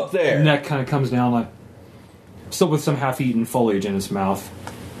You up there! Neck kind of comes down, like still with some half-eaten foliage in its mouth.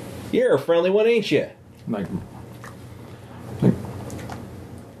 You're a friendly one, ain't you? Like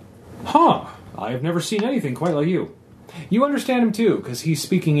huh? I have never seen anything quite like you. You understand him too, because he's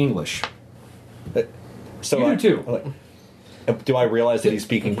speaking English. So you do too. Do I realize that he's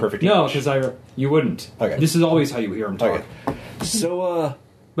speaking perfect English? English? No, because you wouldn't. Okay. This is always how you hear him talk. Okay. So,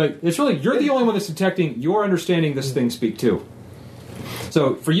 but it's really, you're the only one that's detecting, you're understanding this thing speak too.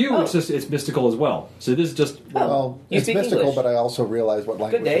 So for you, it's mystical as well. So this is just... Well, it's mystical, English. But I also realize what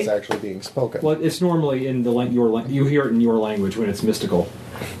language is actually being spoken. Well, it's normally in you hear it in your language when it's mystical,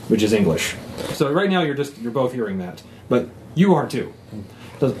 which is English. So right now you're both hearing that. But you are too.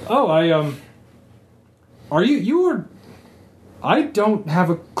 I don't have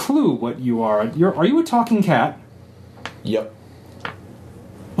a clue what you are. Are you a talking cat? Yep.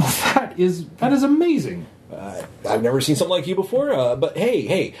 That is amazing. I've never seen something like you before, but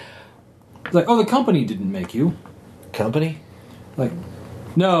hey. Like, the company didn't make you. Company? Like,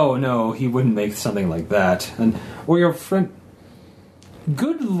 no, he wouldn't make something like that. Or your friend...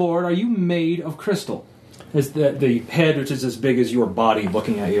 Good Lord, are you made of crystal? Is the head, which is as big as your body,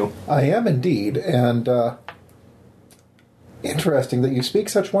 looking at you? I am indeed, and interesting that you speak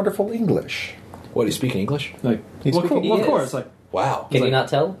such wonderful English. What, he's speaking English? Like, of course. Like, wow. Can you not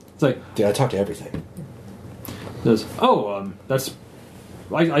tell? It's like, dude, I talk to everything. That's...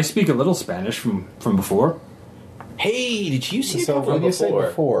 I speak a little Spanish from before. Hey, did you see so when you say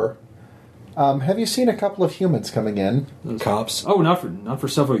before, have you seen a couple of humans coming in? Cops? Oh, not for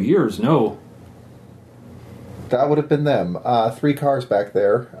several years, no. That would have been them. 3 cars back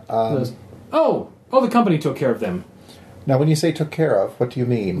there. The company took care of them. Now, when you say took care of, what do you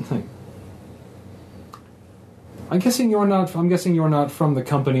mean? I'm guessing you're not from the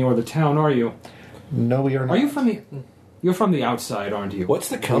company or the town, are you? No, we are not. Are you from the? You're from the outside, aren't you? What's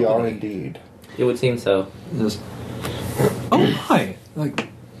the We company? are indeed. It would seem so. Yes. Oh hi! Like,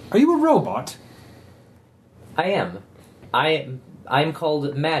 are you a robot? I am. I'm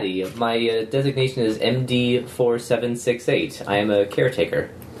called Maddie. My designation is MD4768. I am a caretaker.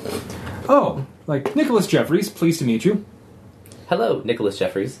 Oh, like Nicholas Jeffries. Pleased to meet you. Hello, Nicholas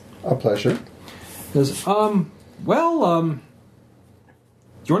Jeffries. A pleasure. Yes.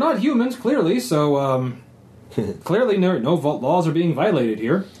 You're not humans, clearly. So, clearly, no laws are being violated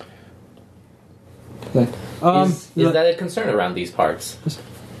here. Is that a concern around these parts?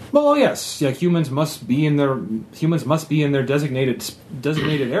 Well, yes. Yeah, humans must be in their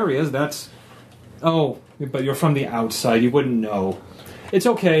designated areas. That's. Oh, but you're from the outside. You wouldn't know. It's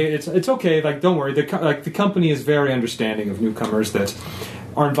okay. It's okay. Like, don't worry. The company is very understanding of newcomers that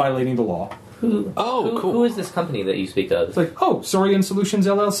aren't violating the law. Who is this company that you speak of? It's like, oh, Saurian Solutions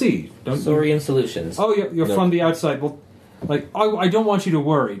LLC. Saurian Solutions. Oh, you're No. from the outside. Well, like, I don't want you to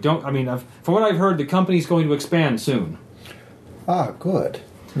worry. From what I've heard, the company's going to expand soon. Ah, good.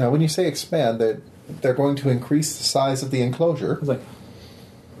 Now, when you say expand, they're going to increase the size of the enclosure. It's like,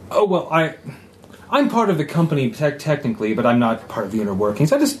 oh well, I'm part of the company technically, but I'm not part of the inner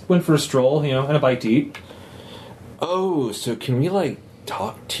workings. I just went for a stroll, and a bite to eat. Oh, so can we,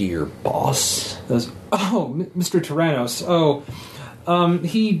 talk to your boss? Mr. Tyrannos. Oh,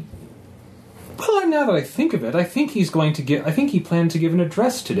 he. Well, now that I think of it, I think he planned to give an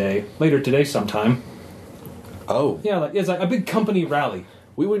address later today sometime. Oh. Yeah, it's like a big company rally.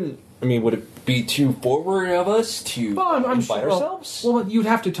 We wouldn't... would it be too forward of us to Well, I'm invite sure, ourselves? Well, you'd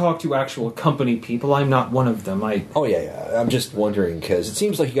have to talk to actual company people. I'm not one of them. Oh, yeah. I'm just wondering, because it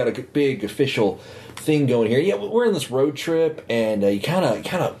seems like you got a big official thing going here. Yeah, we're on this road trip, and you kind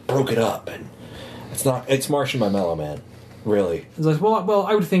of broke it up, and it's Martian my mellow, man. Really. It's like, well,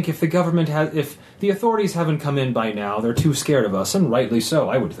 I would think if the authorities haven't come in by now, they're too scared of us, and rightly so,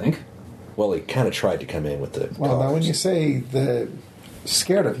 I would think. Well, he kind of tried to come in with the Well, now, when you say they're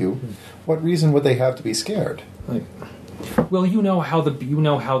scared of you, what reason would they have to be scared? Like, well, you know how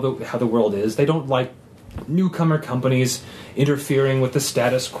the world is. They don't like newcomer companies interfering with the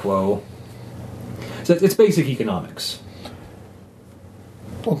status quo. So it's basic economics.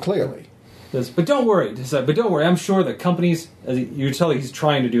 Well, clearly. But don't worry. I'm sure the companies, as you tell, he's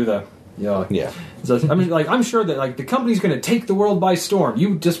trying to do the. Yeah. So, I'm sure that the company's going to take the world by storm.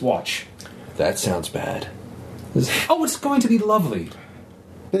 You just watch. That sounds bad. It's going to be lovely.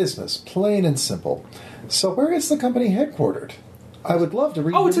 Business, plain and simple. So, where is the company headquartered? I would love to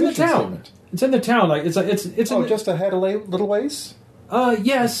read. Oh, it's in your the mission town. statement. It's in the town. It's in Just ahead a little ways.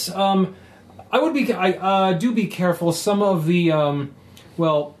 Yes. I do be careful. Some of the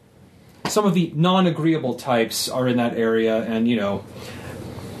non-agreeable types are in that area, and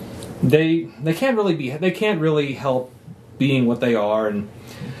they can't really help being what they are,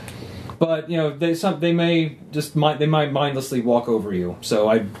 but they might mindlessly walk over you. So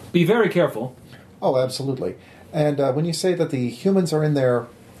I'd be very careful. Oh, absolutely. And when you say that the humans are in their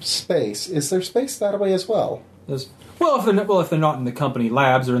space, is their space that way as well? If they're not in the company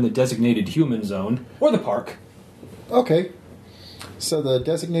labs or in the designated human zone or the park. Okay. So the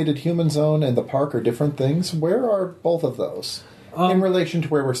designated human zone and the park are different things. Where are both of those in relation to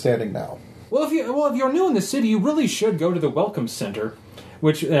where we're standing now? Well, if you're new in the city, you really should go to the Welcome Center,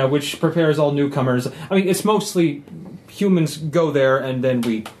 which prepares all newcomers. It's mostly humans go there and then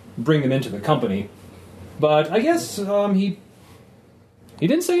we bring them into the company. But I guess he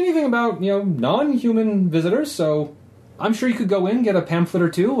didn't say anything about non-human visitors, so I'm sure you could go in, get a pamphlet or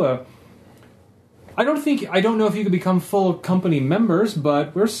two. I don't know if you could become full company members,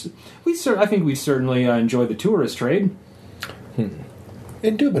 but I think we certainly enjoy the tourist trade.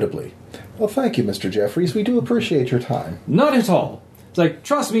 Indubitably. Well, thank you, Mr. Jeffries. We do appreciate your time. Not at all. It's like,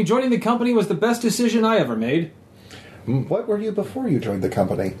 trust me, joining the company was the best decision I ever made. What were you before you joined the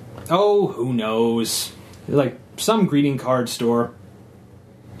company? Oh, who knows? Like some greeting card store.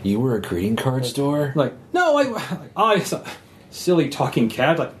 You were a greeting card store? Like, no, I silly talking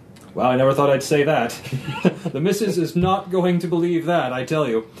cat. Like, well, I never thought I'd say that. The missus is not going to believe that, I tell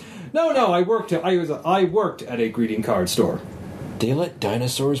you. No, I worked at a greeting card store. They let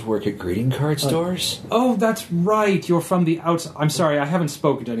dinosaurs work at greeting card stores? Oh, that's right. You're from the outside. I'm sorry, I haven't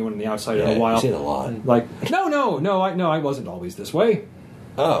spoken to anyone on the outside in a while. You say it a lot. Like, I wasn't always this way.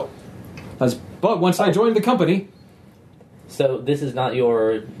 Oh. But once I joined the company, So this is not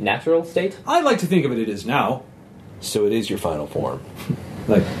your natural state? I like to think of it is now. So it is your final form.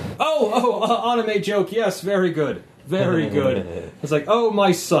 Like, anime joke. Yes, very good, very good. It's like, oh,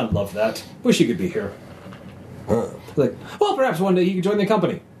 my son loved that. Wish he could be here. Huh. Like, well, perhaps one day he could join the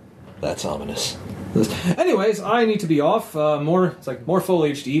company. That's ominous. Anyways, I need to be off. More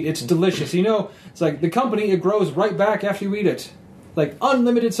foliage to eat. It's delicious. It's like the company. It grows right back after you eat it. Like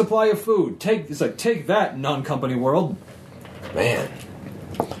unlimited supply of food. Take that, non-company world. Man.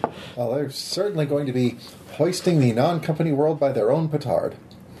 Well, they're certainly going to be hoisting the non-company world by their own petard.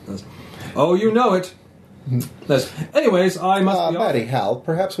 Oh, you know it. Anyways, I must be off. Maddie, Hal,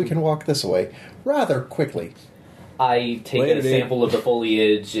 perhaps we can walk this away rather quickly. I take Later, a dude. sample of the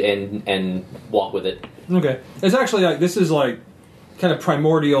foliage and walk with it. Okay, it's actually this is like kind of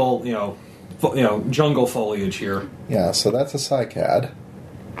primordial, jungle foliage here. Yeah, so that's a cycad.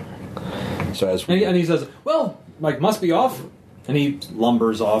 So as And he says, "Well, Mike must be off," and he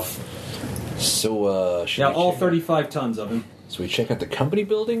lumbers off. should Yeah, we all check- 35 tons of him. So we check out the company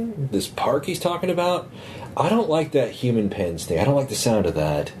building, this park he's talking about. I don't like that human pens thing. I don't like the sound of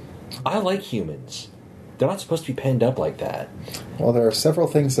that. I like humans. They're not supposed to be penned up like that. Well, there are several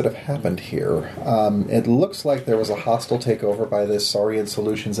things that have happened here. It looks like there was a hostile takeover by this Saurian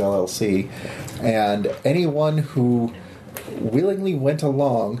Solutions LLC, and anyone who willingly went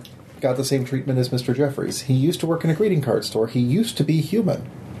along got the same treatment as Mr. Jeffries. He used to work in a greeting card store. He used to be human,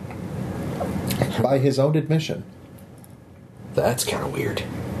 by his own admission. That's kind of weird.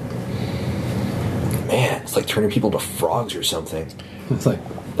 Man, it's like turning people to frogs or something. It's like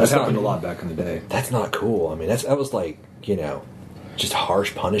that That's happened not- a lot back in the day. That's not cool. I mean, that was like, just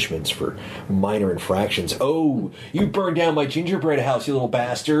harsh punishments for minor infractions. Oh, you burned down my gingerbread house, you little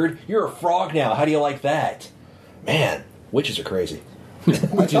bastard. You're a frog now. How do you like that? Man, witches are crazy. I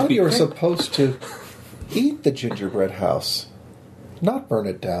thought you were supposed to eat the gingerbread house, not burn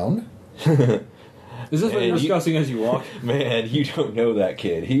it down. Is this what And you're you- discussing as you walk? Man, you don't know that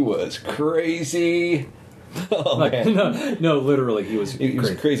kid. He was crazy. Oh, Like, man. no, literally, he was He was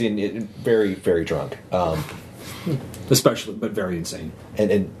great. crazy and very, very drunk. Especially, but very insane.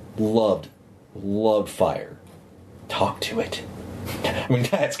 And loved fire. Talk to it. I mean,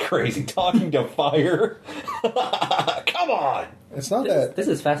 that's crazy. Talking to fire. Come on. It's not that. This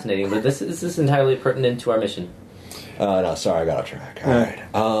is fascinating, but this is entirely pertinent to our mission. No, sorry, I got off track. All right.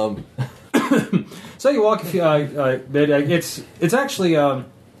 So you walk. It's actually.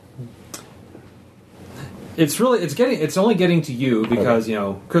 It's only getting to you because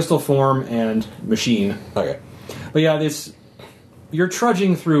crystal form and machine. Okay. But yeah, you're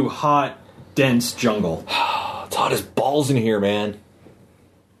trudging through hot, dense jungle. It's hot as balls in here, man.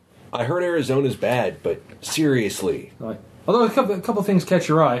 I heard Arizona's bad, but seriously. Although a couple things catch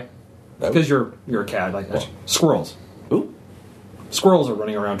your eye because you're a cat. Like squirrels. Ooh. Squirrels are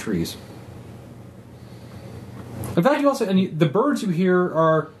running around trees. In fact, the birds you hear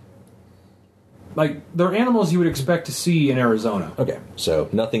are like they're animals you would expect to see in Arizona. Okay, so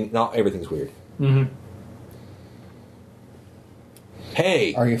not everything's weird. Mm-hmm.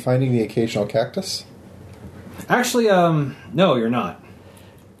 Hey! Are you finding the occasional cactus? Actually, no, you're not.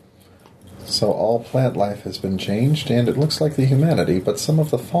 So all plant life has been changed, and it looks like the humanity, but some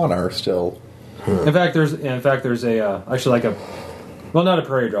of the fauna are still. In fact, there's a actually like a well, not a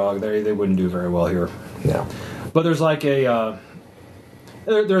prairie dog. They wouldn't do very well here. No. But there's like a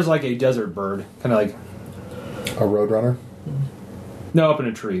there's like a desert bird, kind of like A roadrunner? up in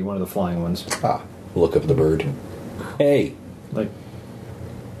a tree, one of the flying ones. Ah. Look up the bird. Hey! Like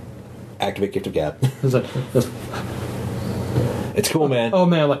Activate Gift of Gab. it's like It's cool, man. oh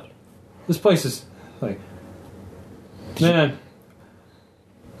man, like this place is like man.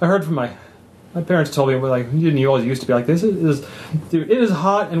 I heard from my parents told me like you always used to be like this. Dude, it is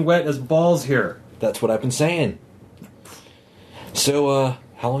hot and wet as balls here. That's what I've been saying. So,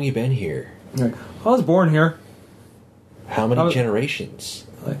 how long you been here? Like, I was born here. How many generations?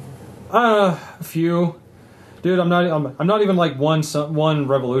 Like, a few. Dude, I'm not even like one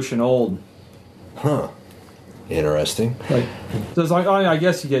revolution old. Huh. Interesting. Like, so it's like I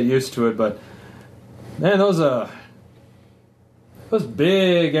guess you get used to it, but man, those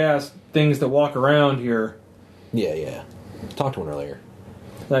big ass things that walk around here. Yeah. Talked to one earlier.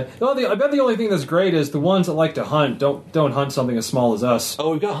 Like, I bet the only thing that's great is the ones that like to hunt don't hunt something as small as us.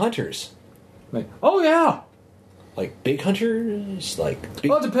 Oh, we've got hunters. Like, oh yeah. Like big hunters? Like big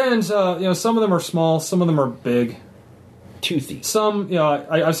Well, it depends. Some of them are small, some of them are big. toothy. Some,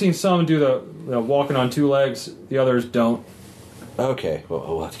 I've seen some do the walking on two legs. The others don't. Okay, well,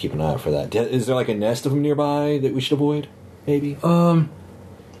 we'll have to keep an eye out for that. Is there like a nest of them nearby that we should avoid? Maybe?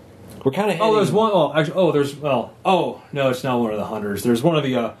 We're kind of heading... Oh, there's one. Oh, actually, oh, no, it's not one of the hunters. There's one of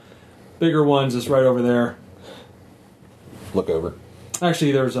the bigger ones that's right over there. Look over.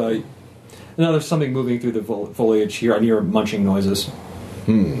 Actually, there's there's something moving through the foliage here. I hear munching noises.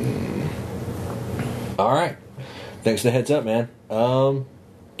 All right. Thanks for the heads up, man.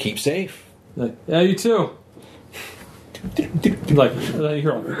 Keep safe. Like, yeah, you too. Like, then you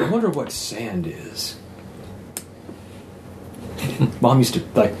hear, I wonder what sand is. Mom used to,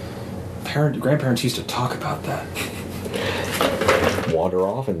 like, grandparents used to talk about that. Wander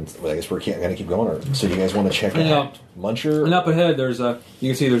off, and I guess we're going to keep going. Or, so you guys want to check Yeah. out Muncher? And up ahead, you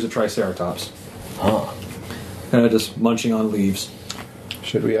can see there's a Triceratops. Huh. Kind of just munching on leaves.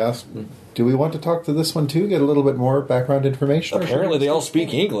 Should we ask? Do we want to talk to this one too? Get a little bit more background information? Or should Apparently we they all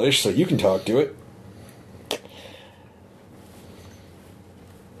speak English, so you can talk to it.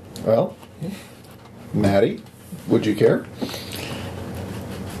 Well, Maddie, would you care?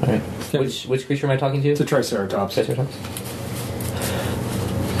 All right. Which creature am I talking to? It's a Triceratops. Triceratops.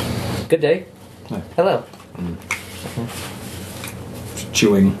 Good day. Hi. Hello.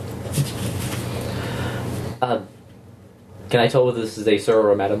 Chewing. Can I tell whether this is a sir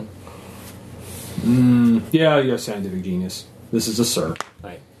or a madam? Yeah, you're a scientific genius. This is a sir.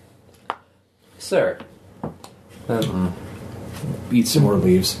 Right. Sir, Eat some more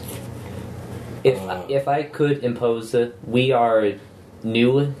leaves. if I could impose, we are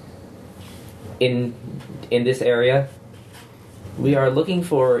new in this area. We are looking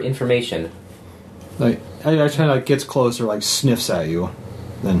for information. Like, I kind of like gets closer, like sniffs at you.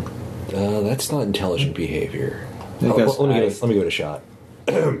 Then That's not intelligent behavior. Because Let me give it a shot.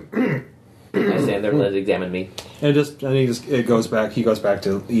 I stand there, let it examine me. and it goes back. He goes back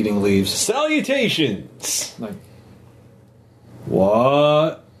to eating leaves. Salutations! Like,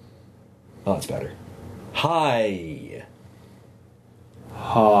 what? Oh, that's better. Hi.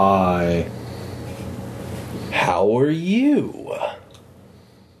 Hi. How are you?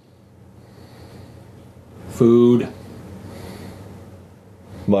 Food.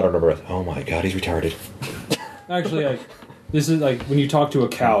 Mud under breath. Oh my god, he's retarded. Actually, like, this is like when you talk to a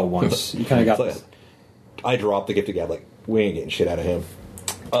cow once. You kind of got It's this. like, I dropped the gift of gab, like, we ain't getting shit out of him.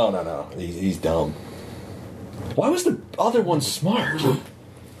 Oh, no. He's dumb. Why was the other one smart?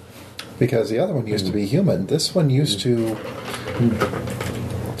 Because the other one used to be human. This one used to.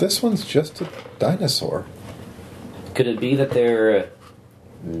 This one's just a dinosaur. Could it be that they're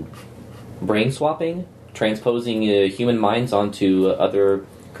brain swapping, transposing human minds onto other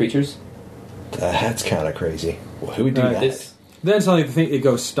creatures? That's kind of crazy. Well, who would do that? This Then suddenly the thing it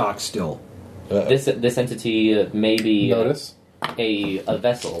goes stock still. this entity may be Notice a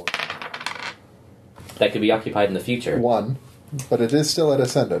vessel that could be occupied in the future. one, but it is still at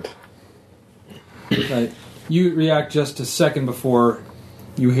ascendant. You react just a second before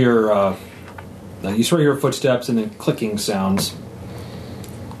you hear. You sort of hear footsteps and then clicking sounds,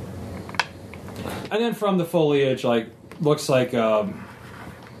 and then from the foliage, like looks like 5,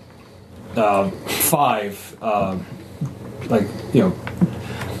 like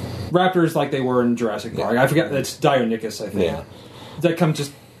raptors, like they were in Jurassic Park. I forget. It's Deinonychus, I think. Yeah. That come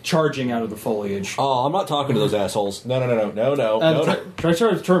just charging out of the foliage. Oh, I'm not talking to those assholes. No.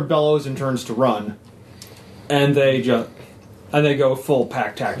 Triceratops bellows and turns to run, and they go full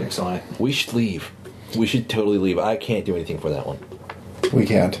pack tactics on it. We should leave. We should totally leave. I can't do anything for that one. We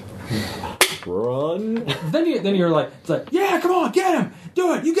can't. Run. Then you're like, it's like, yeah, come on, get him,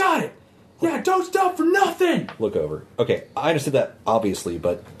 do it, you got it. Yeah, don't stop for nothing. Look over. Okay, I understood that obviously,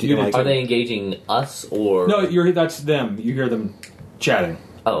 but Are they engaging us or No, that's them. You hear them chatting.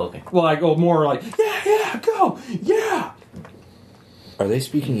 Oh, okay. Well, more like, yeah, go, yeah. Are they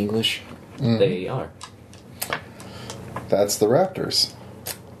speaking English? They are. That's the raptors.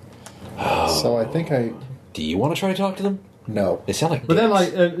 So I think Do you want to try to talk to them? no. They sound like. But then,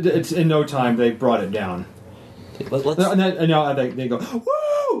 dicks. like, it's in no time they brought it down. Let's. And now they go,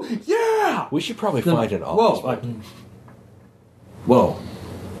 woo, yeah. We should probably No, find an whoa, office. like, whoa.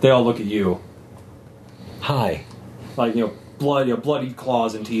 They all look at you, Hi. like bloody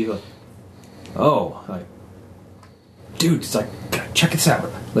claws and teeth. Like, oh, like, dude, it's like, check this out,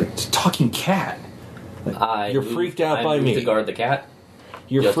 like, it's a talking cat. You're freaked out I by moved me. to guard the cat.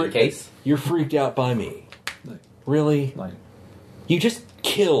 You're Just in case. You're freaked out by me. Like, Really? like, You just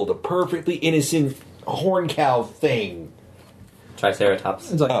killed a perfectly innocent horn cow thing.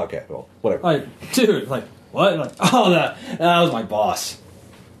 Triceratops. it's like, Oh, okay, well, whatever. like, dude, like, what? Like, oh, that was my boss.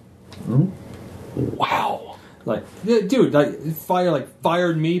 Wow. Like, yeah, dude,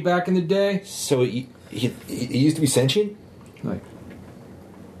 fired me back in the day. So he used to be sentient? Like,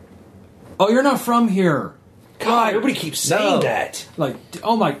 oh, you're not from here. God, everybody keeps saying No. that. Like,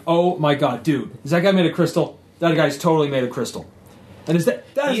 oh my god, dude, is that guy made of crystal? That guy's totally made of crystal. And that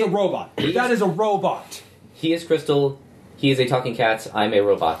is a robot. That is a robot. He is Crystal. He is a talking cat. I'm a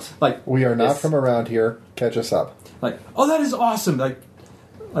robot. Like, We are not Yes. from around here. Catch us up. oh, that is awesome. Like,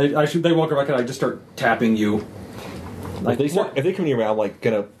 they walk back and I just start tapping you. Like, If they come near me, I'm like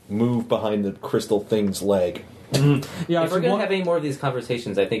gonna move behind the crystal thing's leg. yeah, If we're going to have any more of these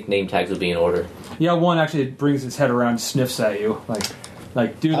conversations, I think name tags would be in order. yeah, one actually brings its head around, sniffs at you,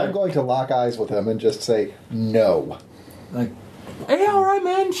 like, dude, I'm going to lock eyes with him and just say, no. like, hey, all right,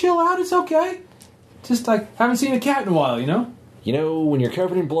 man, chill out, it's okay. Just like haven't seen a cat in a while, you know. You know, when you're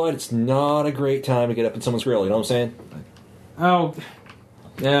covered in blood, it's not a great time to get up in someone's grill. You know what I'm saying? Oh,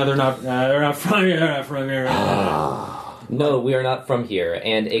 yeah, they're not from here. They're not from here. No, we are not from here.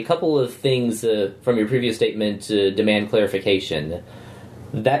 And a couple of things from your previous statement demand clarification.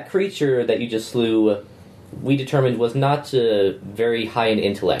 That creature that you just slew, we determined was not very high in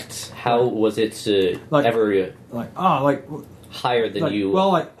intellect. How was it ever higher than you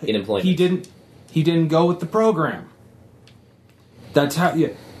in employment? He didn't go with the program. That's how. Yeah.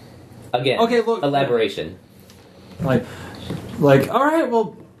 Again, Okay, look. elaboration. Like, all right,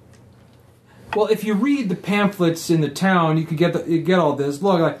 well, if you read the pamphlets in the town, you could get all this.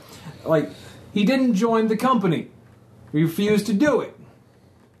 Look, like he didn't join the company. He refused to do it.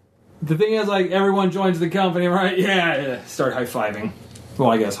 The thing is, like, everyone joins the company, right? Yeah. Start high fiving.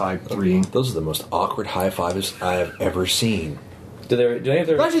 Well, I guess high threeing. Those are the most awkward high fives I have ever seen. Do any of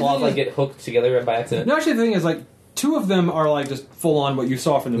their Actually, claws the thing get hooked together by accident? No, actually, the thing is, like, two of them are like just full on what you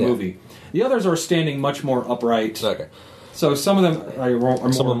saw from the Yeah. movie. The others are standing much more upright. Okay. So some of them are more.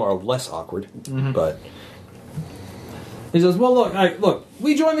 Some of them are less awkward, but He says, "Well, look,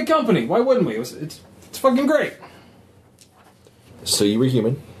 we joined the company. Why wouldn't we? It's fucking great." so you were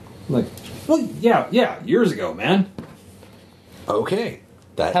human. Like, well, yeah, years ago, man. Okay.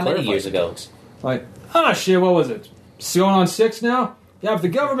 That How many clarifies years it. ago? Like, shit, what was it? It's going on 6 now? Yeah, if the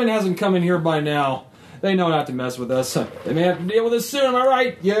government hasn't come in here by now, they know not to mess with us. They may have to deal with us soon, am I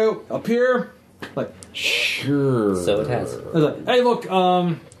right? Yo, up here? Like, Sure. So it has. I was like, hey, look,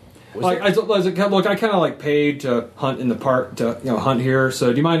 I kind of like paid to hunt in the park, to hunt here.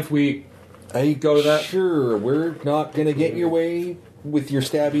 So do you mind if we go to that? Sure. We're not gonna get in your way with your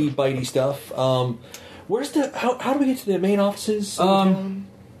stabby, bitey stuff. Where's the? How do we get to the main offices? Oh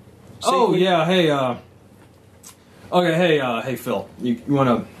Safely? yeah, hey, okay, hey, Phil, you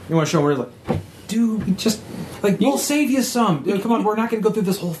wanna show me where? Like, dude, we just we'll save you some. Dude, come on, we're not gonna go through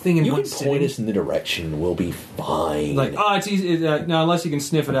this whole thing in You one can sitting. point us in the direction. We'll be fine. Like, it's easy. No, unless you can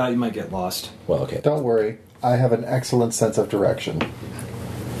sniff it out, you might get lost. well, okay. Don't worry. I have an excellent sense of direction.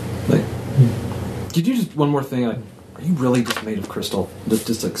 Like, could you just one more thing? Like, are you really just made of crystal?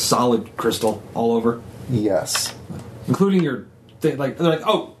 Just like solid crystal all over, Yes. including your thing? Like, they're like,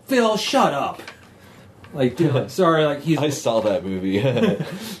 oh, Phil, shut up. Like, dude, like, sorry, like he's. I saw that movie.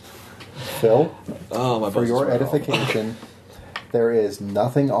 Phil, Oh, my for your edification, there is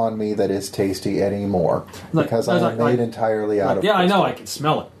nothing on me that is tasty anymore Like, because I I was am like- made entirely out of Yeah, I know. crystal. I can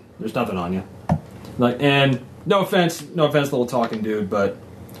smell it. There's nothing on you. Like, and no offense, little talking dude, but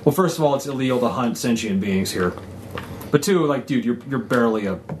well, first of all, it's illegal to hunt sentient beings here. But two, like, dude, you're barely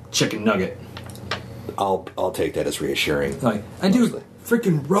a chicken nugget. I'll take that as reassuring. Like, and dude, Mostly.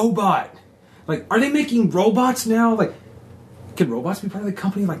 freaking robot. Like, are they making robots now? Like, can robots be part of the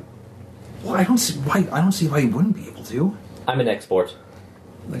company? Like, well, I don't see why you wouldn't be able to. I'm an export.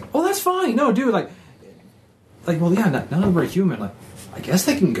 Like, oh, that's fine. No, dude, like, well, yeah, none of them are human. Like, I guess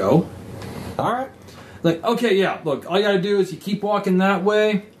they can go. All right. Like, okay, yeah, look, all you gotta do is you keep walking that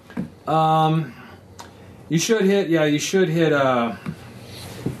way. You should hit,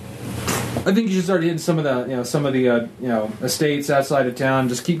 I think you should start hitting some of the estates outside of town.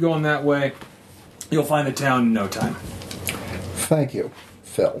 Just keep going that way. You'll find the town in no time. Thank you,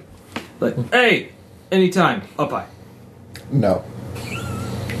 Phil. Like, hey, anytime, up high. No.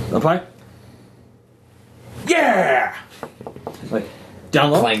 Up high? Yeah! Like,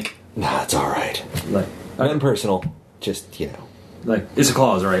 down low? Clank. Nah, it's all right. Like, Nothing personal. Just like, it's a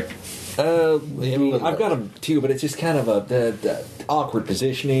clause, right? I mean, I've got them too, but it's just kind of the awkward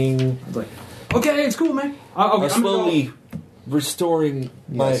positioning. It's like, okay, it's cool, man. I'm I'm slowly restoring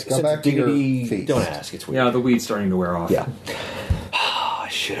my Yes, go sense back of to your dignity. feet. Don't ask. It's weird. Yeah, the weed's starting to wear off. Yeah. I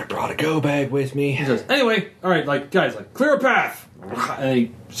should have brought a go bag with me. He says, anyway, all right, like, guys, like, clear a path. And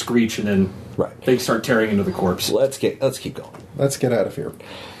they screech, and then Right. they start tearing into the corpse. Let's keep going. Let's get out of here.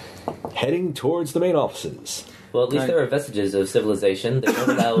 Heading towards the main offices. Well, at least Right. there are vestiges of civilization. They don't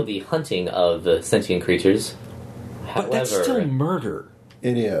allow the hunting of sentient creatures. However, But that's still murder.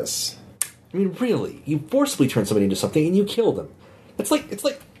 It is. I mean, really, you forcibly turn somebody into something and you kill them. It's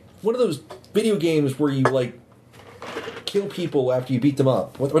like one of those video games where you like kill people after you beat them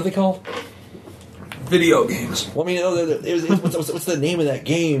up. What are they called? Video games. Well, I mean, what's the name of that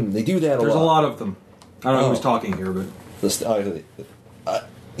game? They do that a There's lot. a lot of them. I don't know Oh. who's talking here, but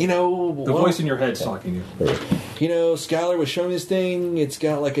You know, the voice in your head's talking to you. you know, Skylar was showing this thing. It's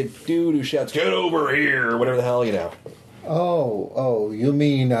got like a dude who shouts, "Get over here!" Whatever the hell, you know. Oh, you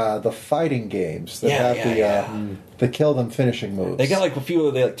mean the fighting games that have the kill them finishing moves? They got like a few.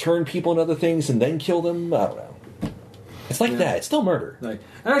 They like turn people into other things and then kill them. I don't know. It's like that. It's still murder. Like,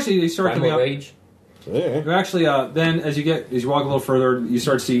 and actually, they start Primal coming up. Rage. Yeah. You actually, then as you walk a little further, you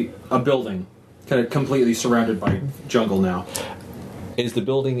start to see a building, kind of completely surrounded by jungle now. Is the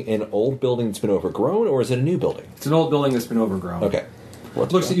building an old building that's been overgrown, or is it a new building? It's an old building that's been overgrown. Okay.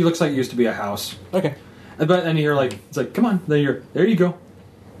 Looks like it used to be a house. Okay. And you're like, it's like, come on, there you go. There you go.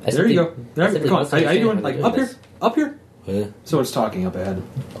 There, come on. How you doing? Like up here. Yeah. So it's talking up ahead.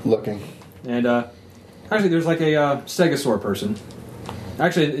 Looking. And actually, there's like a stegosaur person.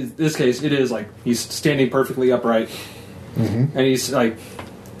 Actually, in this case, it is like he's standing perfectly upright, and he's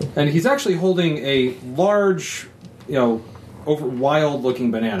actually holding a large,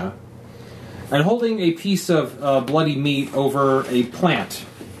 wild-looking banana, and holding a piece of bloody meat over a plant.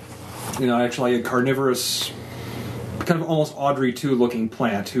 Actually a carnivorous, kind of almost Audrey 2 looking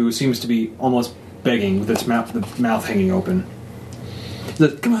plant who seems to be almost begging with its mouth hanging open.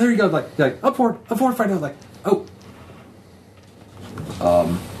 Come on, there you go. Like up forward, find out. Like, oh.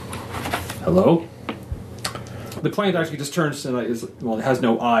 Hello? The plant actually just turns and it has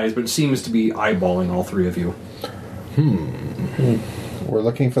no eyes, but it seems to be eyeballing all three of you. We're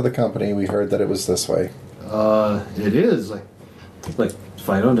looking for the company. We heard that it was this way. It is. Like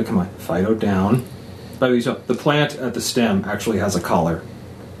Fido, come on. Fido down. By the way, so the plant at the stem actually has a collar.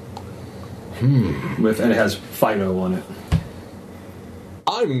 And it has Fido on it.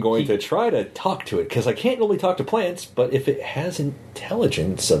 I'm going to try to talk to it, because I can't really talk to plants, but if it has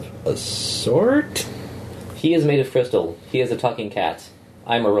intelligence of a sort... He is made of crystal. He is a talking cat.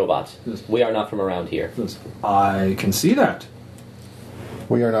 I'm a robot. We are not from around here. I can see that.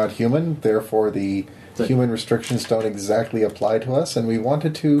 We are not human, therefore the human restrictions don't exactly apply to us, and we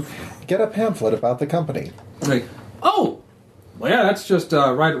wanted to get a pamphlet about the company. Like, oh! Well, yeah, that's just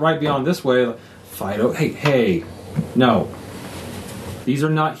right beyond this way. Fido, hey, no. These are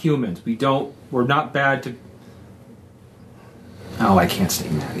not humans. We're not bad to... Oh, I can't stay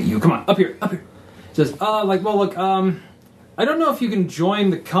mad at you. Come on, up here. Says, look, I don't know if you can join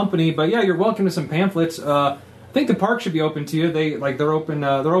the company, but yeah, you're welcome to some pamphlets. I think the park should be open to you. They're open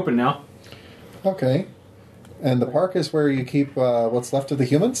now. Okay. And the park is where you keep what's left of the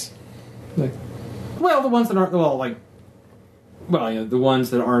humans? Well, the ones that aren't, the ones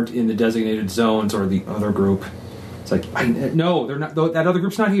that aren't in the designated zones or the other group. It's like, no, they're not. That other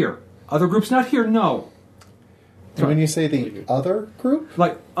group's not here. Other group's not here. No. And when you say the other group,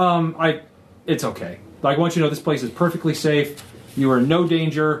 it's okay. I want you to know this place is perfectly safe. You are in no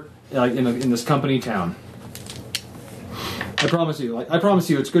danger, in this company town. I promise you.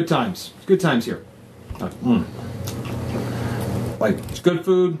 It's good times. It's good times here. It's good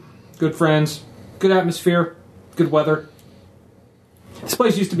food, good friends, good atmosphere, good weather. This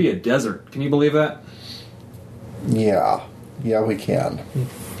place used to be a desert. Can you believe that? Yeah, we can.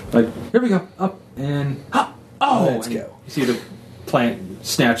 Here we go. Up and hop. Oh, let's go. You see the plant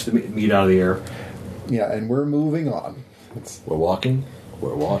snatch the meat out of the air. Yeah, and we're moving on. We're walking.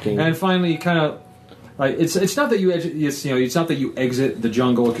 And finally, kind of, it's not that you it's not that you exit the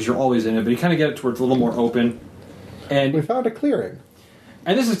jungle because you're always in it, but you kind of get it to where it's a little more open. And we found a clearing.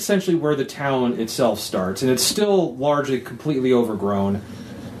 And this is essentially where the town itself starts, and it's still largely completely overgrown,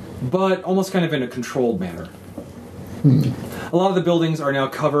 but almost kind of in a controlled manner. A lot of the buildings are now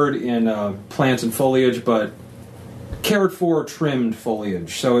covered in plants and foliage, but cared for, trimmed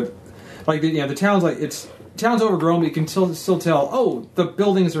foliage. So, the town's town's overgrown, but you can still tell. Oh, the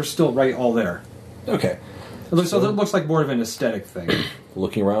buildings are still all there. Okay. So it looks like more of an aesthetic thing.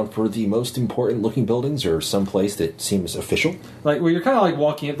 Looking around for the most important looking buildings, or someplace that seems official. You're kind of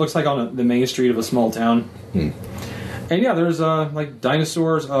walking. It looks like on the main street of a small town. And yeah, there's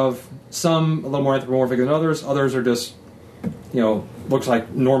dinosaurs of some a little more anthropomorphic than others. Others are just, looks like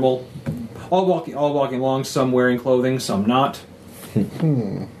normal. All walking along. Some wearing clothing, some not.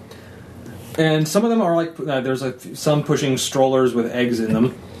 And some of them are there's some pushing strollers with eggs in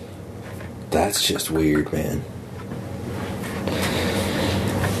them. That's just weird, man.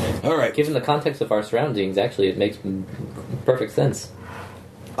 All right. Given the context of our surroundings, actually, it makes perfect sense.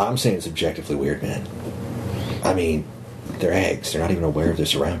 I'm saying it's objectively weird, man. I mean, they're eggs. They're not even aware of their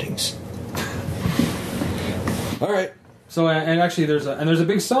surroundings. All right. So, and actually, there's a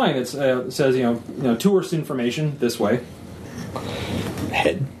big sign that says, tourist information this way.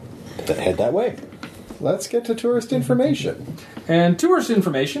 Head that way. Let's get to tourist information. And tourist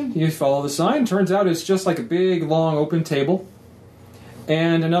information, you follow the sign. Turns out it's just like a big, long, open table,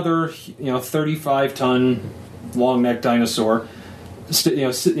 and another, 35-ton long necked dinosaur,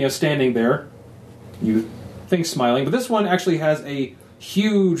 standing there. You think smiling, but this one actually has a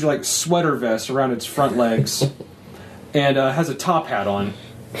huge like sweater vest around its front legs, and has a top hat on.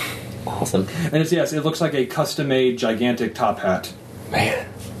 Awesome. And it looks like a custom-made gigantic top hat. Man,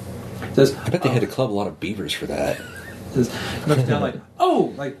 It says, I bet they had to club a lot of beavers for that. It looks down like,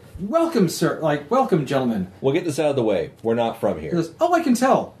 oh, like welcome, sir, like welcome, gentlemen. We'll get this out of the way. We're not from It here. says, oh, I can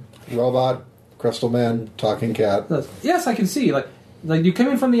tell. Robot, Crystal Man, Talking Cat. It says, yes, I can see. Like you came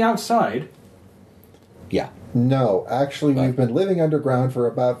in from the outside. Yeah. No, actually, we've been living underground for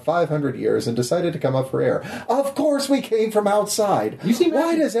about 500 years and decided to come up for air. Of course we came from outside. You seem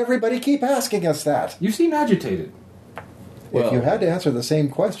Why does everybody keep asking us that? You seem agitated. If you had to answer the same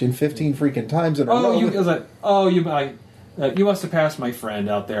question 15 freaking times in a row... You must have passed my friend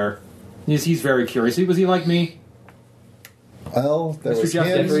out there. He's very curious. Was he like me? Well, there Mr. was Jeff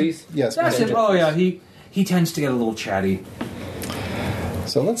him. Jeffries? Yes, That's Mr. him. Oh, yeah, he tends to get a little chatty.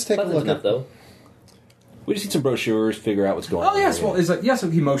 So let's take a Pleasant look enough, at... though. We just need some brochures, figure out what's going on. Oh, yes, well,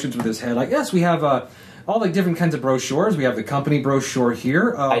 he motions with his head. Like, yes, we have all like different kinds of brochures. We have the company brochure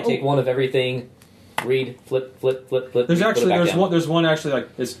here. I take one of everything, read, flip, flip, flip, flip. There's read, actually put it back down. there's one actually like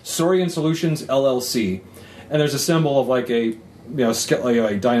it's Saurian Solutions LLC, and there's a symbol of like a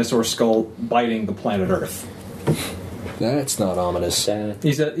a dinosaur skull biting the planet Earth. That's not ominous.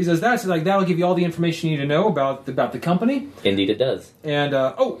 He says that's like that'll give you all the information you need to know about the company. Indeed, it does. And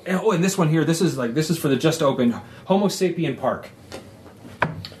and this one here, this is for the just opened Homo Sapien Park.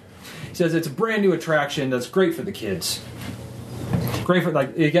 He says it's a brand new attraction that's great for the kids. Great for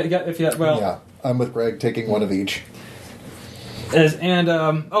like you get if you well. Yeah, I'm with Greg, taking one of each. And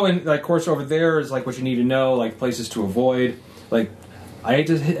of course over there is like what you need to know, like places to avoid. Like I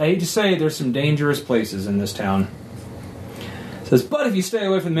hate to say there's some dangerous places in this town. It says, but if you stay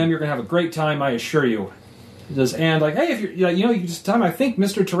away from them, you're gonna have a great time, I assure you. It says, and like, hey, if you're you just time I think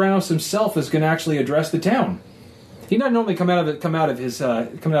Mr. Tyrannos himself is gonna actually address the town. He doesn't normally come out of his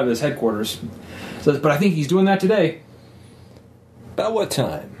headquarters. It says, but I think he's doing that today. About what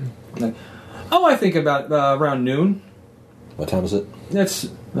time? Like, I think about around noon. What time is it? That's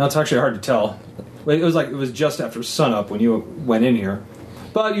actually hard to tell. It was just after sunup when you went in here,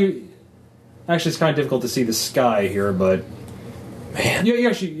 but it's kind of difficult to see the sky here. But Man, you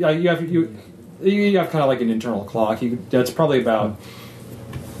have kind of like an internal clock. That's probably about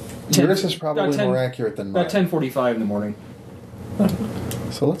Yours is probably about 10 more accurate than mine. about 10:45 in the morning.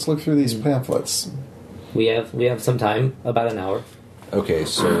 So let's look through these pamphlets. We have some time, about an hour. Okay,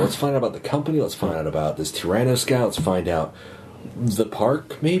 so let's find out about the company. Let's find out about this Tyranno Scout. Let's find out the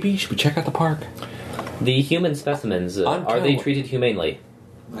park, maybe? Should we check out the park? The human specimens, are they treated humanely?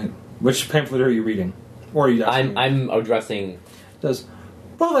 Like, which pamphlet are you reading? Or are you? I'm addressing. Does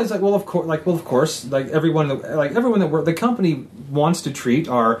well? It's like of course, like everyone that the company wants to treat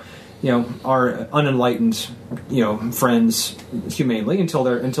our unenlightened friends humanely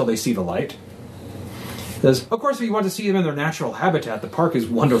until they see the light. Because, of course, if you want to see them in their natural habitat, the park is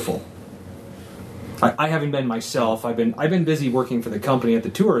wonderful. I haven't been myself. I've been busy working for the company at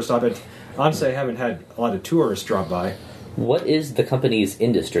the tourist stop. Honestly, I haven't had a lot of tourists drop by. What is the company's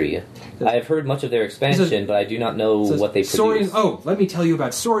industry? I have heard much of their expansion, but I do not know what they produce. Let me tell you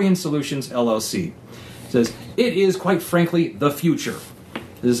about Saurian Solutions LLC. It says, it is, quite frankly, the future.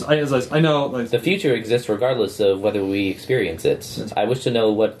 I know... The future exists regardless of whether we experience it. I wish to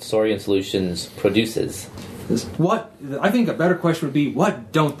know what Saurian Solutions produces. I think a better question would be,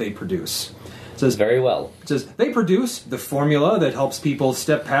 what don't they produce? It says, very well. It says, they produce the formula that helps people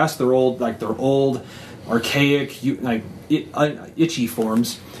step past their old, archaic, itchy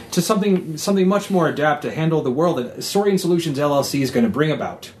forms to something much more adapt to handle the world that Saurian Solutions LLC is going to bring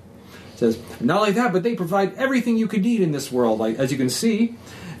about. It says, not like that, but they provide everything you could need in this world. Like, as you can see,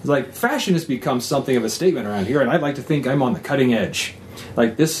 it's like fashion has become something of a statement around here, and I'd like to think I'm on the cutting edge.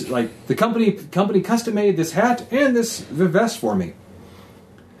 Like this, like the company custom made this hat and this vest for me.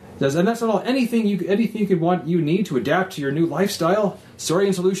 It says, and that's not all. Anything you could need to adapt to your new lifestyle,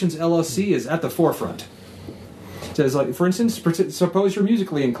 Saurian Solutions LLC is at the forefront. It says, like, for instance, suppose you're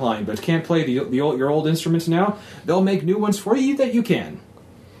musically inclined but can't play your old instruments now. They'll make new ones for you that you can.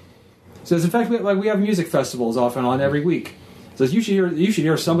 It says, in fact, we have music festivals off and on every week. It says, you should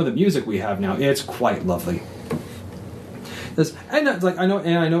hear some of the music we have now. It's quite lovely. It says, and I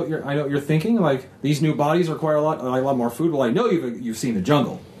know what you're thinking. Like, these new bodies require a lot more food. Well, I know you've seen the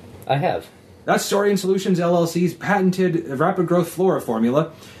jungle. I have. That's Saurian Solutions LLC's patented rapid growth flora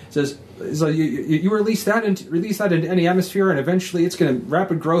formula. It says, so you release that into any atmosphere, and eventually it's going to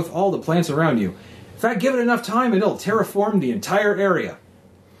rapid growth all the plants around you. In fact, give it enough time, and it'll terraform the entire area.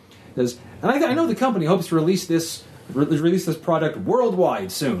 It says, And I know the company hopes to release this product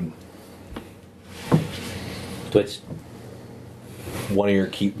worldwide soon. Twitch. One ear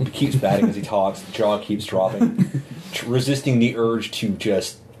keeps batting as he talks. The jaw keeps dropping, resisting the urge to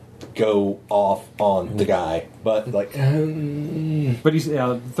just go off on the guy. But like, But he's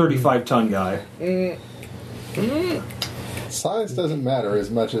a 35-ton guy. Size doesn't matter as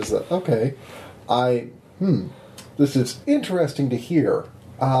much as this is interesting to hear.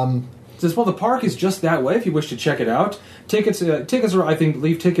 Says, well, the park is just that way if you wish to check it out. Tickets are, I think,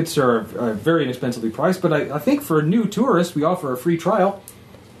 leave tickets are very inexpensively priced, but I think for new tourists we offer a free trial.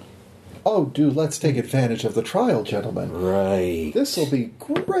 Oh, let's take advantage of the trial, gentlemen. right. This will be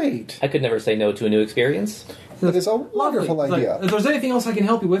great. I could never say no to a new experience. It is a wonderful Lovely. idea. Like, if there's anything else I can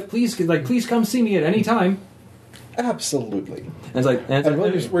help you with, please come see me at any time. Absolutely. And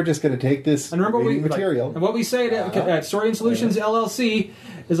We're just going to take this and remember reading material. and what we say at Sorian Solutions LLC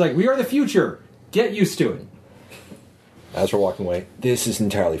is like, we are the future. Get used to it. As we're walking away, this is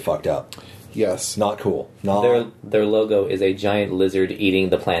entirely fucked up. Yes. Not cool. Not. Their logo is a giant lizard eating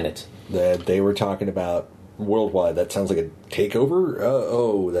the planet. They were talking about worldwide. That sounds like a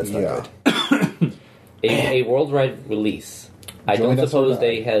takeover. That's not Yeah. good. A worldwide release. I Join don't us or suppose die.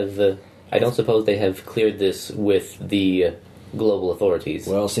 they have. I don't suppose they have cleared this with the global authorities.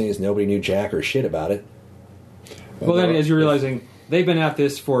 Well, seeing as nobody knew jack or shit about it. Well, then, as you're realizing, they've been at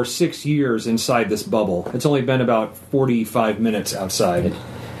this for 6 years inside this bubble. It's only been about 45 minutes outside.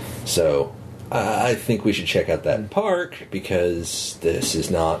 So, I think we should check out that park because this is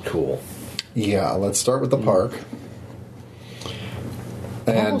not cool. Yeah, let's start with the park. It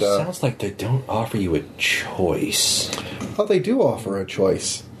And almost sounds like they don't offer you a choice. they do offer a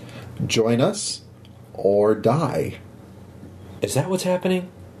choice. Join us or die. Is that what's happening?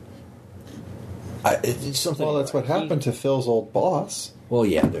 It's something. Well, that's what happened to Phil's old boss. Well,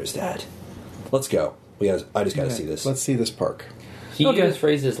 yeah, there's that. Let's go. I just got to see this. Let's see this park. He Okay. uses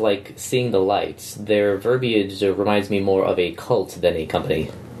phrases like "seeing the lights." Their verbiage reminds me more of a cult than a company.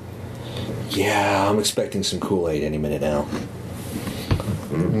 Yeah, I'm expecting some Kool-Aid any minute now.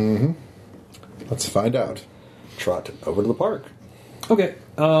 Let's find out. Trot over to the park. Okay.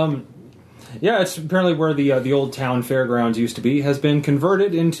 Yeah, it's apparently where the old town fairgrounds used to be has been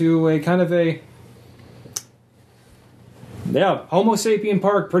converted into a kind of a Homo sapien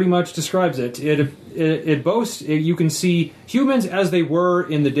Park pretty much describes it. It boasts you can see humans as they were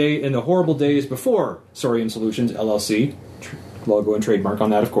in the horrible days before Sorian Solutions LLC. Logo and trademark on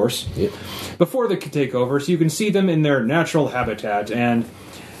that, of course. Yep. Before the takeover, so you can see them in their natural habitat. And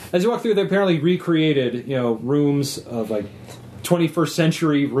as you walk through, they apparently recreated, rooms of like 21st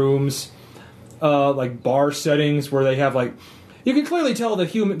century rooms, like bar settings where they have like, you can clearly tell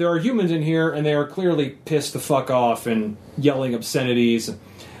that there are humans in here, and they are clearly pissed the fuck off and yelling obscenities.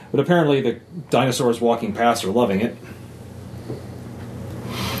 But apparently, the dinosaurs walking past are loving it.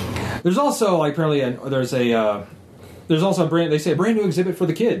 There's also like, apparently there's also a brand new exhibit for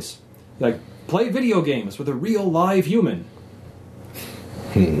the kids, like play video games with a real live human.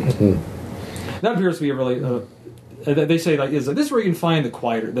 That appears to be a really. They say like, this is where you can find the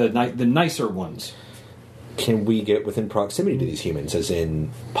quieter, the nicer ones. Can we get within proximity to these humans, as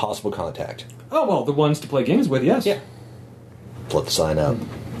in possible contact? Oh well, the ones to play games with, yes. Yeah. Let's sign up.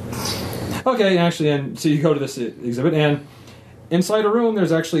 Okay, actually, and so you go to this exhibit, and inside a room,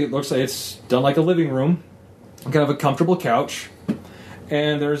 there's actually, it looks like it's done like a living room, kind of a comfortable couch,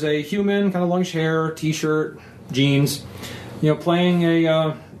 and there's a human, kind of longish hair, t-shirt, jeans, playing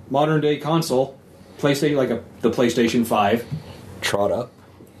a modern day console, PlayStation, like the PlayStation 5. Trot up.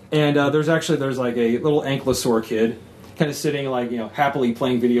 And there's like a little ankylosaur kid, kind of sitting like happily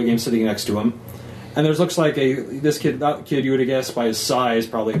playing video games, sitting next to him. And there's looks like that kid you would have guessed by his size,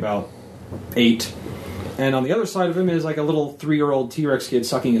 probably about 8. And on the other side of him is like a little 3-year-old T-Rex kid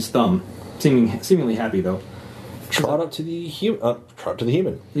sucking his thumb, seemingly happy though. Trot up to the human. Trot to the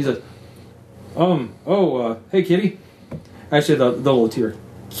human. He says, hey kitty. Actually, the little T-Rex,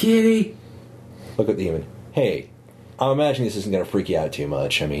 kitty. Look at the human. Hey, I'm imagining this isn't going to freak you out too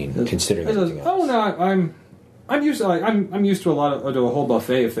much. I mean, considering He says, everything else. oh no, I'm used to I'm used to a whole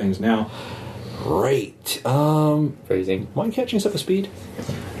buffet of things now. Great. Phrasing. Mind catching us up to speed?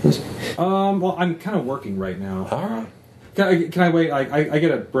 Well, I'm kind of working right now. All right. Can I wait? I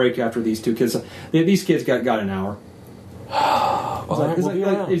get a break after these two kids. These kids got an hour.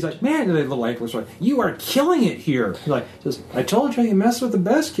 He's like, man, the little ankles like, you are killing it here. He's like, I told you mess with the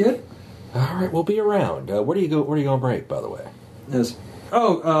best, kid. All right, we'll be around. Where do you go? Where do you go on break, by the way? I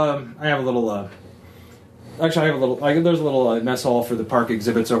have a little. Actually, I have a little. There's a little mess hall for the park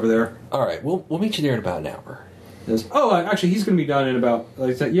exhibits over there. All right, we'll meet you there in about an hour. Actually, he's going to be done in about,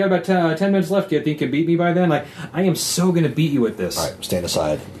 like I said, you got about 10 minutes left. Do you think you can beat me by then? Like, I am so going to beat you with this. All right, stand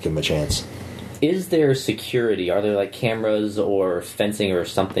aside. Give him a chance. Is there security? Are there like cameras or fencing or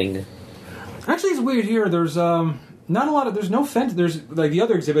something? Actually, it's weird here. There's not a lot of. There's no fence. There's like the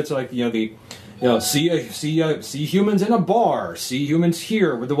other exhibits, are like see humans in a bar. See humans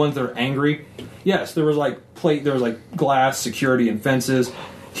here with the ones that are angry. Yes, there was like There was like glass, security, and fences.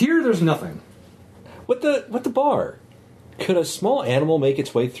 Here, there's nothing. With the bar, could a small animal make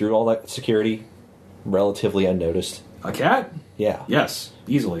its way through all that security relatively unnoticed? A cat? Yeah. Yes,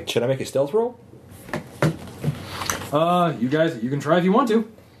 easily. Should I make a stealth roll? You guys, you can try if you want to.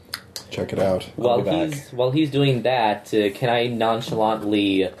 Check it out. While he's doing that, can I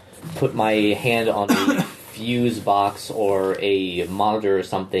nonchalantly put my hand on a fuse box or a monitor or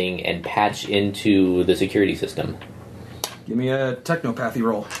something and patch into the security system? Give me a technopathy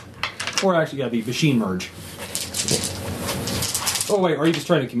roll. Or actually, yeah, the machine merge. Oh wait, are you just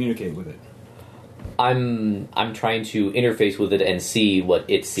trying to communicate with it? I'm trying to interface with it and see what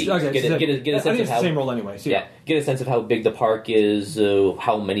it sees. Okay, get a sense I think of it's how the same roll anyway. So yeah, get a sense of how big the park is,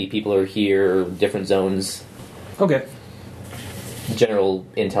 how many people are here, different zones, Okay. general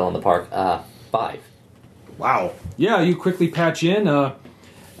intel on the park. 5. Wow. Yeah, you quickly patch in, and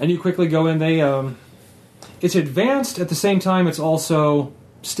you quickly go in. It's advanced at the same time. It's also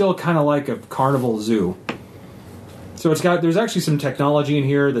still kind of like a carnival zoo. So there's actually some technology in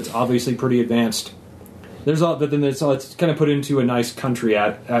here that's obviously pretty advanced. But then it's kind of put into a nice country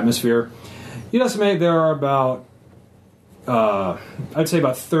atmosphere. You'd estimate there are about, I'd say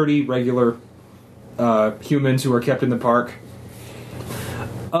about 30 regular humans who are kept in the park.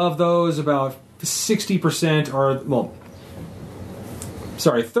 Of those, about 60% are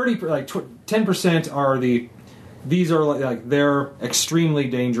 10% are these are like they're extremely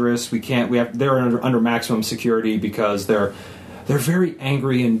dangerous. They're under maximum security because they're very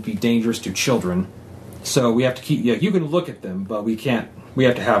angry and be dangerous to children. So we have to keep. Yeah, you can look at them, but we can't. We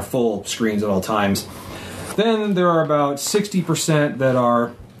have to have full screens at all times. Then there are about 60% that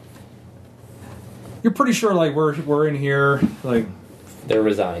are. You're pretty sure, like we're in here, like They're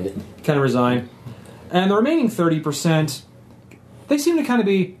resigned. kind of resigned, and the remaining 30%, they seem to kind of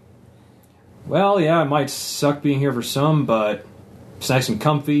be. Well, yeah, it might suck being here for some, but it's nice and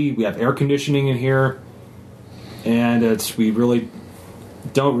comfy. We have air conditioning in here, and we really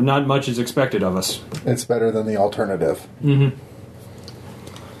don't. Not much is expected of us. It's better than the alternative. Mm-hmm.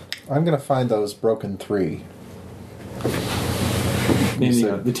 I'm going to find those broken 3. Maybe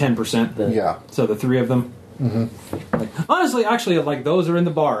So- the 10%. Yeah. So the 3 of them. Mm-hmm. Like, honestly, actually, like those are in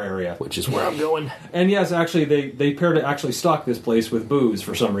the bar area. Which is where I'm going. And yes, actually, they appear to actually stock this place with booze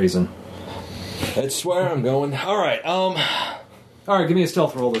for some reason. That's where I'm going. All right. All right, give me a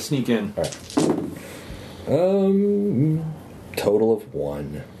stealth roll to sneak in. All right. Total of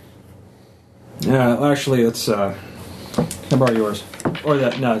 1. Yeah, actually, it's can I borrow yours? Or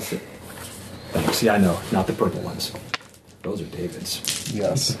that? No, it's it. Thanks. Yeah, I know, not the purple ones. Those are David's.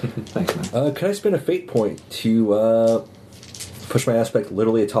 Yes. Thanks, man. Could I spend a fate point to push my aspect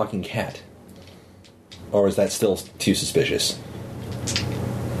literally a talking cat? Or is that still too suspicious?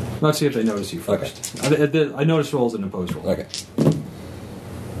 Let's see if they notice you first. Okay. I noticed rolls in opposed roll. Okay.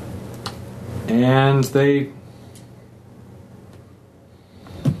 And they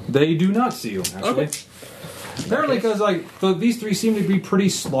do not see you, actually. Okay. Apparently, because these 3 seem to be pretty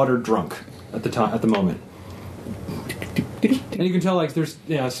slaughtered drunk at the moment. And you can tell there's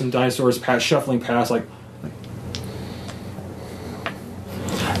some dinosaurs shuffling past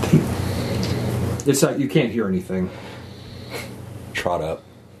it's like you can't hear anything. Trot up.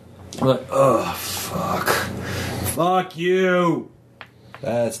 I'm like, oh fuck you.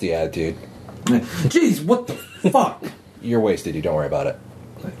 That's the attitude. Jeez, what the fuck? You're wasted, you don't worry about it.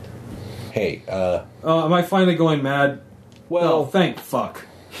 Hey, am I finally going mad? well, Oh, thank fuck.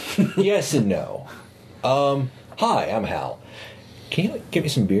 yes and no. Hi, I'm Hal. Can you give me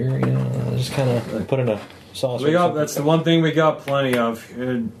some beer? You know, just kind of put in a sauce. That's the one thing we got plenty of.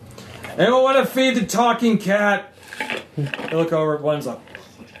 Anyone want to feed the talking cat? I look over at one's like.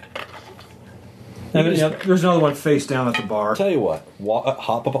 And then, there's another one face down at the bar. Tell you what,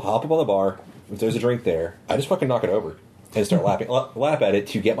 hop up on the bar. If there's a drink there, I just fucking knock it over and start lap at it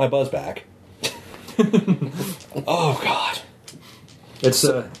to get my buzz back. Oh God, It's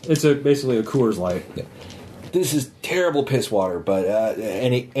basically a Coors Light. yeah. This is terrible piss water, but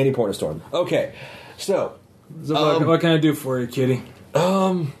any point of storm. Okay, so What can I do for you, kitty?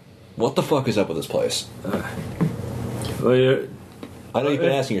 what the fuck is up with this place? Well, I know you've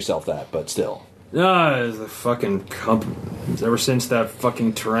been asking yourself that, but still. No, the fucking company. Ever since that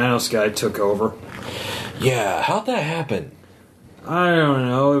fucking Tyrannos guy took over. Yeah, how'd that happen? I don't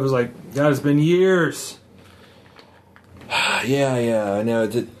know. It was like, God, it's been years. Yeah, I know.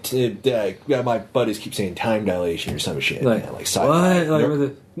 My buddies keep saying time dilation or some shit. Like, like what? sci-fi. Like,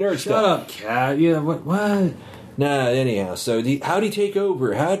 Nerd shut stuff. up, cat. Yeah, what? Nah, anyhow. So, how'd he take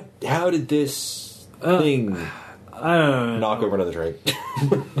over? How did this thing I don't know. knock over another drink?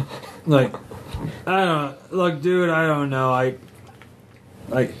 Like, I don't. Look, dude, I don't know. I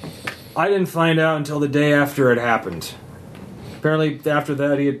didn't find out until the day after it happened. Apparently, after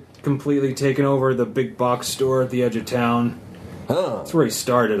that, he had completely taken over the big box store at the edge of town. Huh. That's where he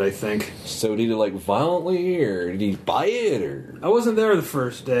started, I think. So did he like violently, or did he buy it, or? I wasn't there the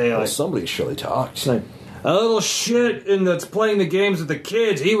first day. Well, Like, somebody surely talked. like a little shit that's playing the games with the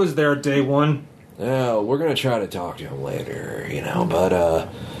kids. He was there day one. Oh, we're gonna try to talk to him later, but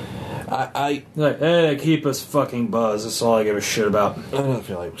I Like, hey, keep us fucking buzzed. That's all I give a shit about. don't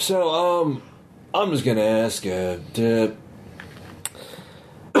feel like. So, I'm just gonna ask,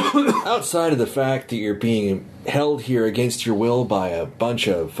 outside of the fact that you're being held here against your will by a bunch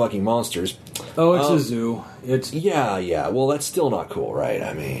of fucking monsters. Oh, it's a zoo. It's Yeah. Well, that's still not cool, right?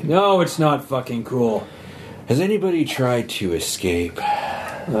 I mean, no, it's not fucking cool. has anybody tried to escape?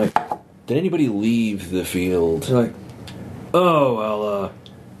 Like, Did anybody leave the field? like, oh well,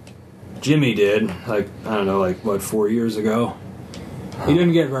 Jimmy did. Like, I don't know, like what, 4 years ago. He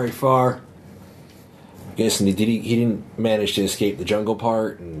didn't get very far. Guessing he didn't manage to escape the jungle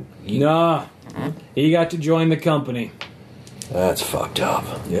part, and Nah, he got to join the company. that's fucked up.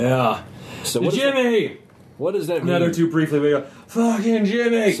 Yeah, So what Jimmy. What does that mean? Another two briefly. We go, fucking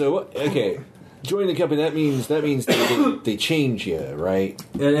Jimmy. So what? Okay, joining the company. That means they change you, right?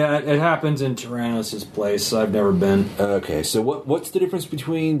 It happens in Tyrannos' place. I've never been. Okay, so what's the difference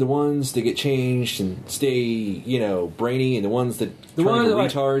between the ones that get changed and stay, brainy, and the ones that The turn into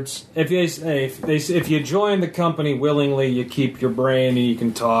ones that, retards? If you join the company willingly, you keep your brain and you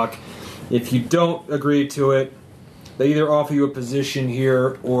can talk. If you don't agree to it, they either offer you a position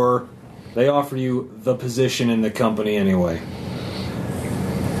here or they offer you the position in the company anyway.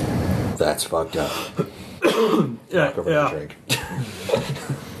 That's fucked up. Yeah, Knock over the drink.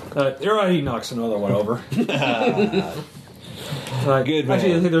 You're right. He knocks another one over. Good man.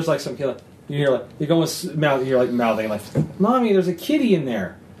 Actually, I think there's like some kid. You hear like you're going mouth. You're like mouthing like, "Mommy, there's a kitty in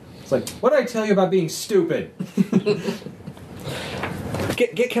there." It's like, what did I tell you about being stupid?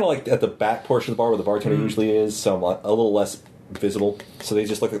 Get kind of like at the back portion of the bar where the bartender usually is, so I'm a little less visible. So they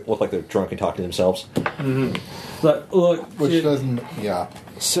just look like they're drunk and talking to themselves. But look, Which kid, doesn't, yeah.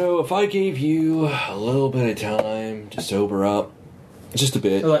 So if I gave you a little bit of time to sober up, just a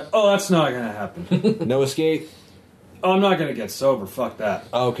bit, they're like, oh, that's not gonna happen. no escape. Oh, I'm not gonna get sober. Fuck that.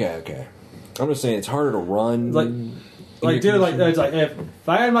 Okay. I'm just saying it's harder to run. Like, dude, like it's like if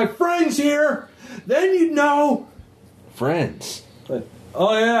I had my friends here, then you'd know. Friends. Like,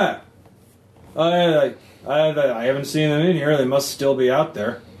 oh yeah, like I haven't seen them in here. They must still be out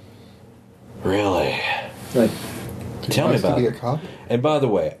there. Really? Like, Tell me Wants to about be a it. cop? And by the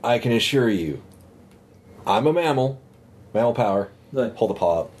way, I can assure you, I'm a mammal. Mammal power. like, Hold the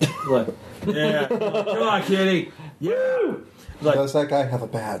paw up. like, yeah. Come on, kitty. Yeah. Like, Does that guy have a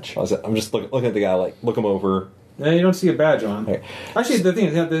badge? I'm just looking at the guy, like, look him over. yeah, you don't see a badge on him. Okay. Actually, the thing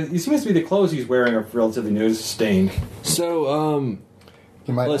is, it seems to be the clothes he's wearing are relatively new, stained. So,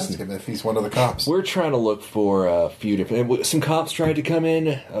 You might Listen. ask him if he's one of the cops. we're trying to look for a few different... Some cops tried to come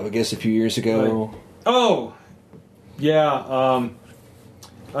in, I guess, a few years ago. Oh, yeah.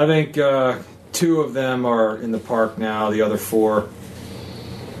 I think 2 of them are in the park now. The other 4,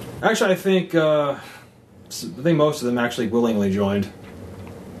 actually, I think most of them actually willingly joined.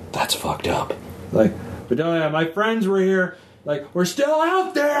 That's fucked up. Like, but my friends were here. Like, we're still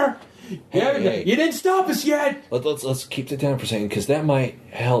out there. Hey. You didn't stop us yet. Let's keep that down for a second, because that might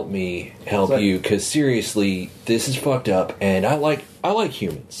help me help It's like- you. Because seriously, this is fucked up, and I like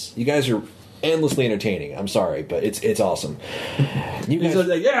humans. You guys are endlessly entertaining. I'm sorry, but it's awesome. You He's guys,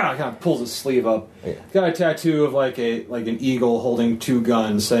 like, yeah, kind of pulls his sleeve up. Yeah. Got a tattoo of like an eagle holding 2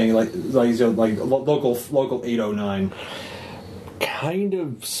 guns, saying like local 809. kind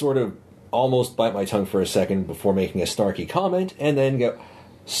of, sort of, almost bite my tongue for a second before making a snarky comment, and then go,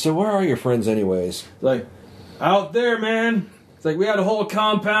 so where are your friends anyways? Like, out there, man. It's like we had a whole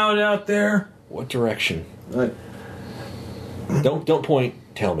compound out there. What direction? Like, Don't point,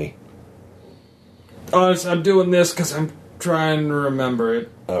 tell me. oh, I'm doing this because I'm trying to remember it.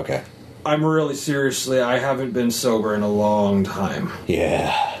 Okay. I'm really seriously, I haven't been sober in a long time.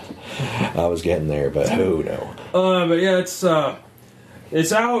 Yeah. I was getting there, but who no. But yeah, it's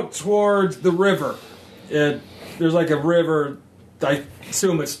It's out towards the river. There's like a river. I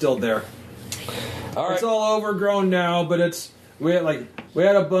assume it's still there. All right. It's all overgrown now, but we had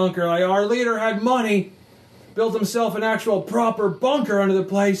a bunker. Like our leader had money, built himself an actual proper bunker under the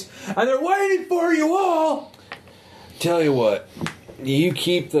place, and they're waiting for you all. Tell you what, you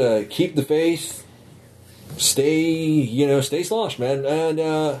keep the faith. Stay sloshed, man,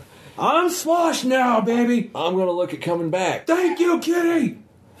 and I'm sloshed now, baby. I'm gonna look at coming back. Thank you, Kitty.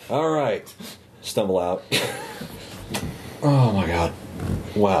 All right, stumble out. Oh my god!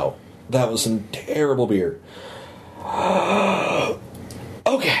 Wow, that was some terrible beer.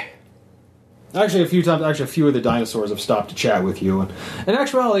 Okay. Actually, a few of the dinosaurs have stopped to chat with you, and in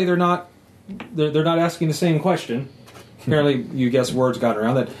actuality, they're not asking the same question. Apparently, you guess words got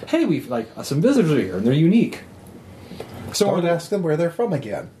around that. Hey, we've some visitors are here, and they're unique. So Don't ask them where they're from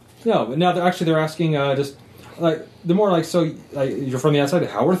again. no, but now they're asking just like the more like so you're from the outside.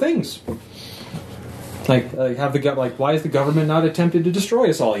 How are things? Like have the why has the government not attempted to destroy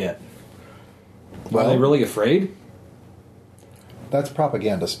us all yet? Well, Are they really afraid? that's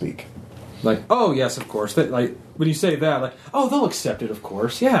propaganda speak. Like, oh yes, of course. That when you say that, like, oh, they'll accept it, of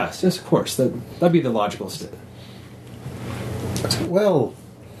course. Yes, of course. That'd be the logical step. Well,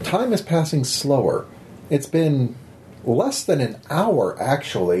 time is passing slower. It's been less than an hour,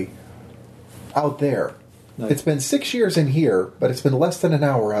 actually, out there. Nice. It's been 6 years in here, but it's been less than an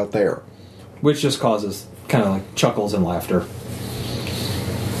hour out there. Which just causes kind of like chuckles and laughter.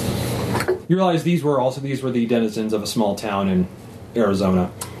 You realize these were the denizens of a small town in Arizona.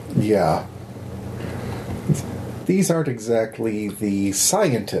 Yeah. These aren't exactly the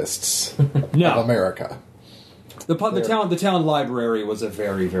scientists No. of America. The town library was a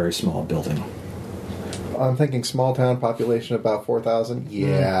very, very small building. I'm thinking small town population about 4,000.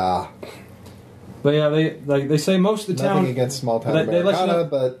 Yeah. But yeah, they say most of the Nothing town. against small town they let you Americana, know-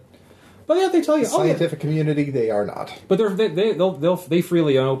 but But yeah, they tell you. the Oh, yeah. scientific community, they are not. But they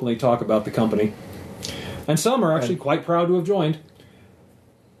freely and openly talk about the company, and some are actually quite proud to have joined.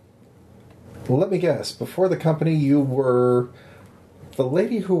 Well, let me guess. Before the company, you were the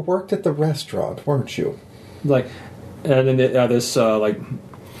lady who worked at the restaurant, weren't you? Like, and then this an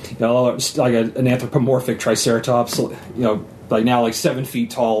anthropomorphic triceratops, like 7 feet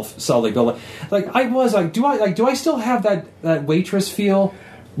tall, solidly built. Like I was like, do I still have that waitress feel?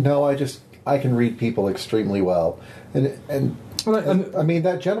 No, I can read people extremely well, and I mean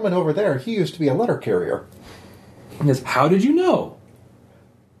that gentleman over there. He used to be a letter carrier. Yes. How did you know?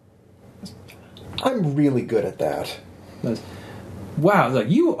 I'm really good at that. Wow, like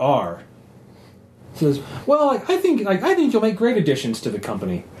you are. Says, well, I think you'll make great additions to the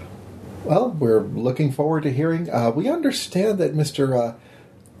company. Well, we're looking forward to hearing. We understand that Mr.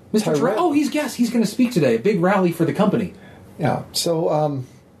 Mr. Oh, he's going to speak today. A big rally for the company. Yeah. So,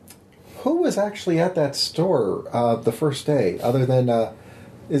 who was actually at that store the first day? Other than,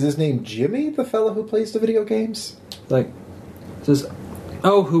 is his name Jimmy, the fellow who plays the video games? Says,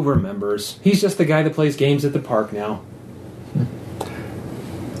 oh, who remembers? He's just the guy that plays games at the park now.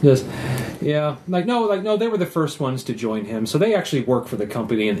 Just, yeah, no, they were the first ones to join him, so they actually work for the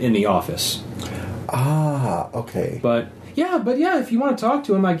company in the office. Ah, okay. But yeah, if you want to talk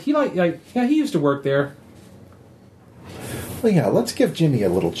to him, he used to work there. Well, yeah, let's give Jimmy a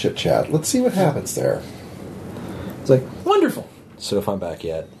little chit chat. Let's see what happens there. It's like wonderful. So if I'm back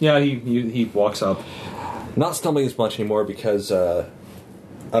yet, Yeah, he walks up. not stumbling as much anymore because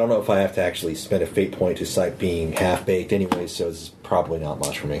I don't know if I have to actually spend a fate point to cite being half baked anyway. So it's probably not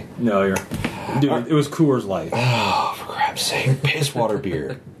much for me. No, dude. It was Coors Light. Oh, for crap's sake! Piss water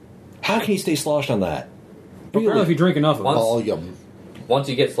beer. How can you stay sloshed on that? Apparently, if you drink enough of it. Volume. Once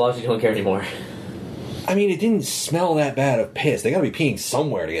you get sloshed, you don't care anymore. I mean, it didn't smell that bad of piss. They got to be peeing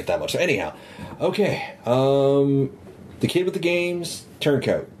somewhere to get that much. So anyhow, okay. The kid with the games,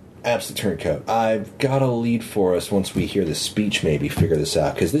 turncoat, absolute turncoat. I've got a lead for us once we hear the speech. Maybe figure this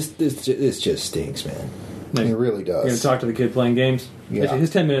out because this just stinks, man. It really You're gonna does. talk to the kid playing games. Yeah. Actually, his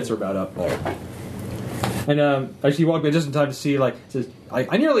 10 minutes are about up. All right. And actually, he walked by just in time to see. Says,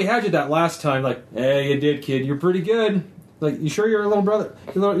 I nearly had you that last time. Hey, you did, kid. You're pretty good. You sure your little brother,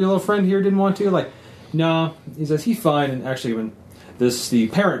 your little friend here didn't want to? No. He says he's fine. And actually, when the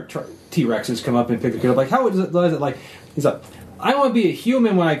parent T-Rexes come up and pick the kid up, how is it? He's like, I want to be a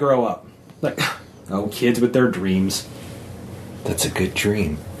human when I grow up. Oh, kids with their dreams. That's a good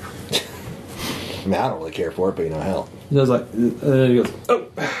dream. I mean, I don't really care for it, but hell. He goes he goes, oh,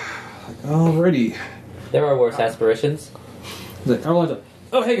 alrighty. There are worse aspirations. Everyone's like,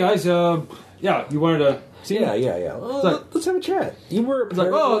 oh, hey guys, yeah, you wanted to see me? Yeah. like- Let's have a chat. You were.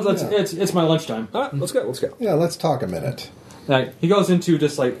 It's it's my lunchtime. Let's go. Yeah, let's talk a minute. He goes into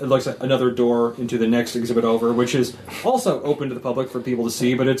just like it looks like another door into the next exhibit over, which is also open to the public for people to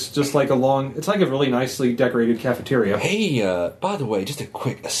see, but it's just like it's like a really nicely decorated cafeteria. Hey, by the way, just a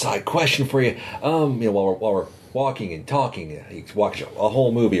quick aside question for you. While we're walking and talking, you could watch a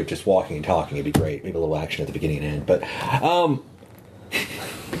whole movie of just walking and talking. It'd be great. Maybe a little action at the beginning and end, but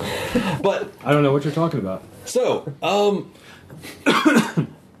I don't know what you're talking about. So,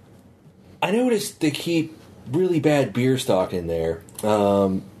 I noticed they keep really bad beer stock in there,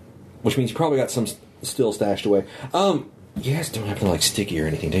 which means you probably got some still stashed away. You guys don't have to like sticky or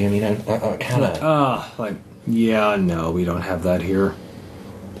anything, do you? I mean, I kind of no, we don't have that here.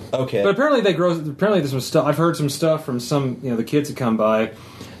 Okay, but apparently there's some stuff. I've heard some stuff from some the kids that come by.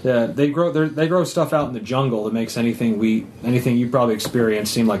 They grow stuff out in the jungle that makes anything you probably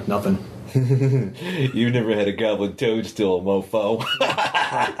experienced seem like nothing. You've never had a goblin toadstool, mofo.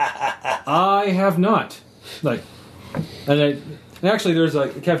 I have not. And actually, there's a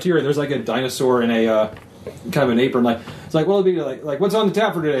cafeteria. There's like a dinosaur in a kind of an apron. It's like, well, it'll be like what's on the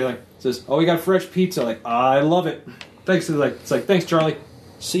tap for today? Like, it says, oh, we got fresh pizza. Like, I love it. Thanks. It's like thanks, Charlie.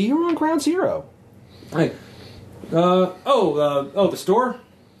 See, you were on Ground Zero. Hey, the store.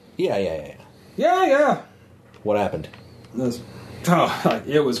 Yeah. What happened?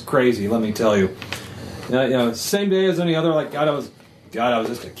 It was crazy. Let me tell you. Same day as any other. Like, I was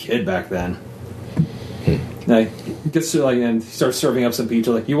just a kid back then. He gets to and he starts serving up some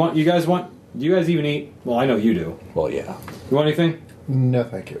pizza. Like, do you guys even eat? Well, I know you do. Well, yeah. You want anything? No,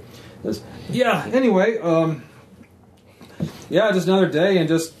 thank you. Yeah. Anyway, just another day, and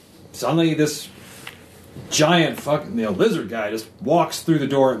just suddenly this giant fucking lizard guy just walks through the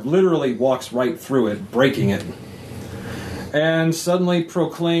door, literally walks right through it, breaking it, and suddenly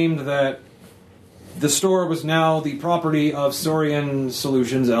proclaimed that the store was now the property of Saurian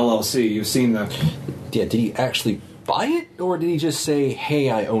Solutions LLC. You've seen the... Yeah, did he actually buy it, or did he just say, hey,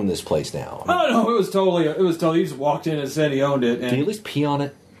 I own this place now? No, it was totally, he just walked in and said he owned it. And did he at least pee on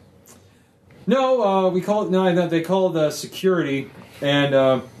it? No, they call the security,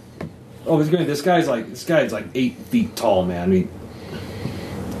 and, this guy's like 8 feet tall, man.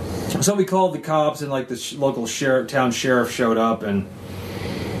 So we called the cops, and like the local town sheriff showed up, and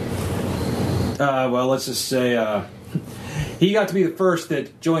let's just say he got to be the first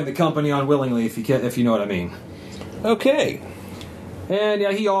that joined the company unwillingly, if you know what I mean. Okay. And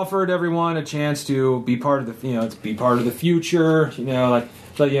yeah, he offered everyone a chance to be part of the future. You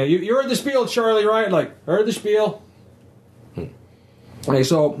heard the spiel, Charlie, right? Like, heard the spiel. Okay,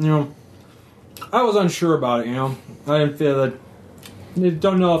 so I was unsure about it. I didn't feel that. I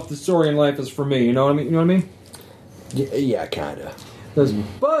don't know if the Saurian life is for me. You know what I mean? Yeah, kinda.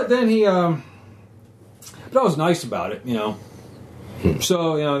 But then he, but I was nice about it.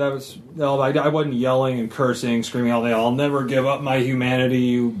 So that was. I wasn't yelling and cursing, screaming all day. I'll never give up my humanity,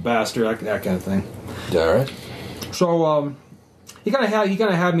 you bastard. That kind of thing. All right. So he kind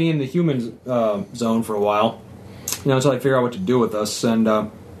of had me in the human zone for a while. Until I figure out what to do with us. And they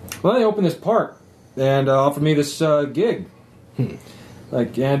opened this park and offered me this gig. I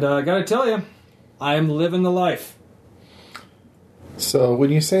gotta tell you, I'm living the life. So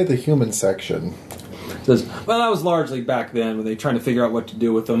when you say the human section, says, well, that was largely back then when they were trying to figure out what to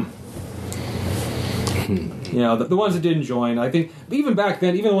do with them. The ones that didn't join, I think, even back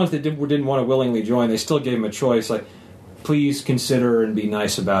then, even the ones that didn't want to willingly join, they still gave them a choice, like, please consider and be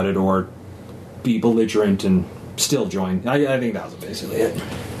nice about it, or be belligerent and still join. I think that was basically it.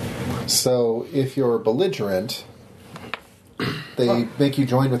 So if you're belligerent, they make you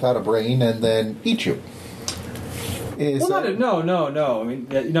join without a brain and then eat you. No. I mean,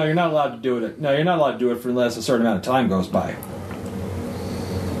 you're not allowed to do it. No, you're not allowed to do it for unless a certain amount of time goes by.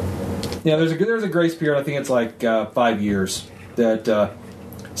 Yeah, there's a grace period. I think it's like 5 years that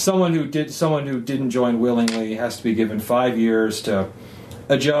someone who didn't join willingly has to be given 5 years to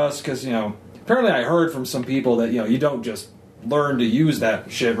adjust. Because apparently I heard from some people that you don't just learn to use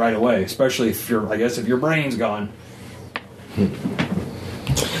that shit right away, especially if your brain's gone.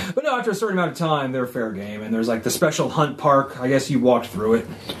 But no, after a certain amount of time, they're fair game, and there's like the special hunt park. I guess you walked through it.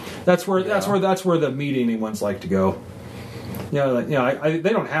 That's where the meat-eating ones like to go. They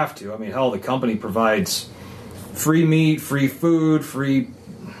don't have to. I mean, hell, the company provides free meat, free food, free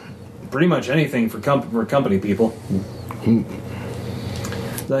pretty much anything for company people.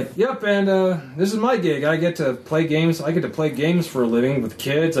 Like, yep, and this is my gig. I get to play games. I get to play games for a living with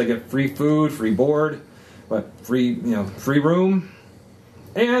kids. I get free food, free board, free room.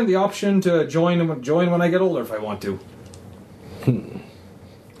 And the option to join when I get older if I want to.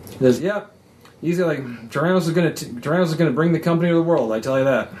 Says, yep. Easy, like Tyrannos is gonna bring the company to the world. I tell you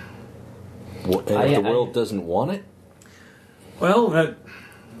that. And if the world doesn't want it, Well,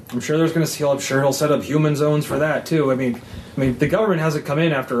 I'm sure there's going to see. I'm sure he'll set up human zones for that too. I mean, the government hasn't come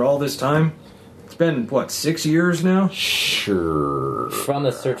in after all this time. It's been what, 6 years now? Sure. From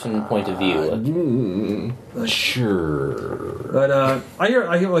a certain point of view. Sure. But I hear.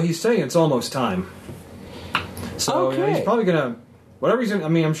 Well, he's saying it's almost time. So Okay. he's probably gonna. Whatever he's.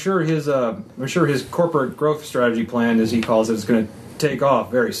 I'm sure his. I'm sure his corporate growth strategy plan, as he calls it, is going to take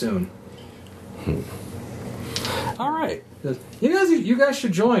off very soon. All right. You guys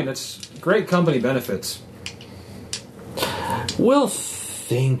should join. It's great company benefits. We'll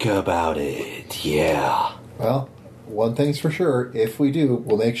think about it. Yeah. Well, one thing's for sure. If we do,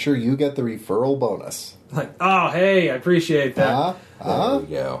 we'll make sure you get the referral bonus. Like, oh, hey, I appreciate that. There we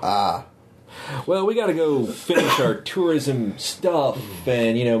go. Well, we got to go finish our tourism stuff,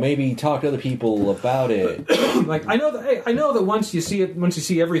 and maybe talk to other people about it. Like, I know that once you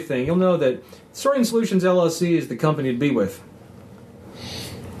see everything, you'll know that Saurian Solutions LLC is the company to be with.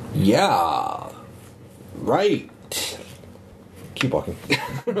 Yeah. Right. Keep walking.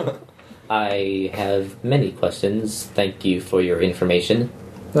 I have many questions. Thank you for your information.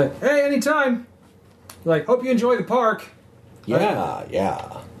 Like, hey, anytime. Like, hope you enjoy the park.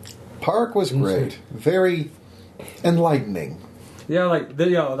 Yeah. Park was great. Very enlightening. Yeah,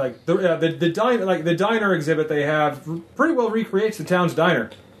 the diner exhibit they have pretty well recreates the town's diner.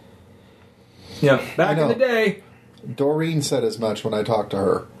 Yeah, back in the day. Doreen said as much when I talked to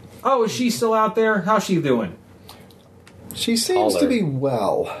her. Oh, is she still out there? How's she doing? She seems to be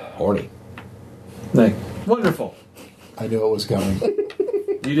well. Horny. Like, wonderful. I knew it was coming.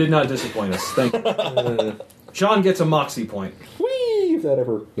 You did not disappoint us. Thank you. Sean gets a moxie point. Whee! If that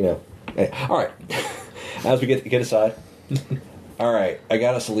ever, Anyway, all right. As we get aside. All right, I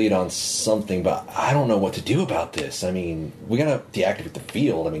got us a lead on something, but I don't know what to do about this. I mean, we got to deactivate the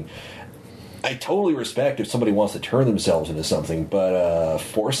field. I mean, I totally respect if somebody wants to turn themselves into something, but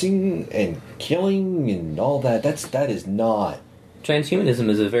forcing and killing and all that is not. Transhumanism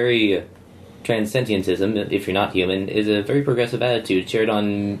is a very... Transcentientism, if you're not human, is a very progressive attitude shared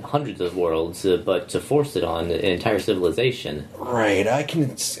on hundreds of worlds, but to force it on an entire civilization. Right, I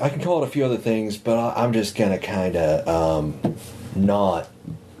can call it a few other things, but I'm just gonna kind of not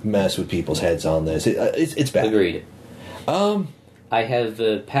mess with people's heads on this. It's bad. Agreed. I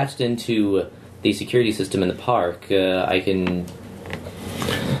have patched into the security system in the park. I can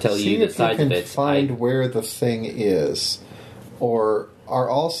tell See you the if you size can of it. find where the thing is. Or are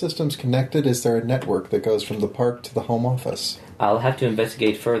all systems connected? Is there a network that goes from the park to the home office? I'll have to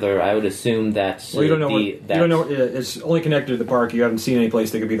investigate further. I would assume that Well, you don't know. It's only connected to the park. You haven't seen any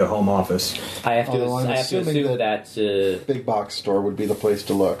place that could be the home office. I have to. Although I'm I have to assuming assume that. Big box store would be the place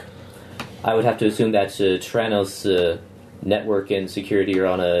to look. I would have to assume that Tranos network and security are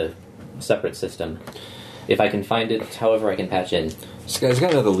on a separate system. If I can find it, however, I can patch in. This guy's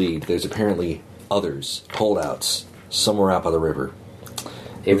got another lead. There's apparently others, holdouts, somewhere out by the river.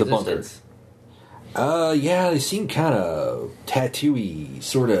 A With a bunker. resistance. Yeah, they seem kind of tattooy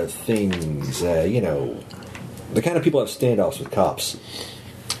sort of things. The kind of people that have standoffs with cops.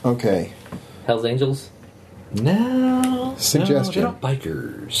 Okay. Hell's Angels? No. Suggestion. No, they're not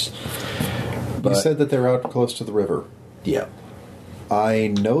bikers. You said that they're out close to the river. Yeah.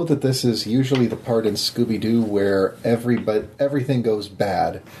 I know that this is usually the part in Scooby-Doo where everything goes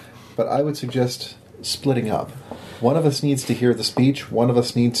bad, but I would suggest splitting up. One of us needs to hear the speech, one of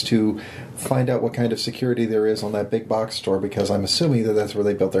us needs to find out what kind of security there is on that big box store, because I'm assuming that that's where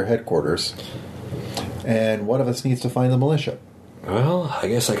they built their headquarters. And one of us needs to find the militia. Well, I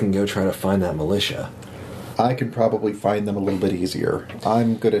guess I can go try to find that militia. I can probably find them a little bit easier.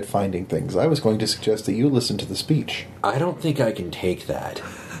 I'm good at finding things. I was going to suggest that you listen to the speech. I don't think I can take that.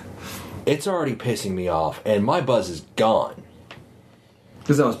 It's already pissing me off, and my buzz is gone.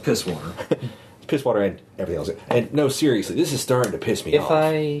 Because that was piss water. Piss water and everything else. And no, seriously, this is starting to piss me If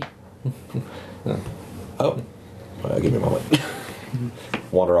off. Give me a moment.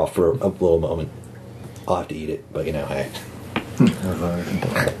 Wander off for a little moment. I'll have to eat it, but hey.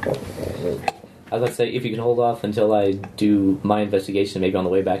 I was going to say, if you can hold off until I do my investigation, maybe on the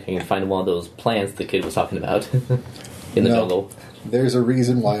way back I can find one of those plants the kid was talking about in the No. jungle. There's a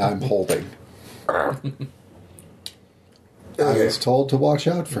reason why I'm holding. I was told to watch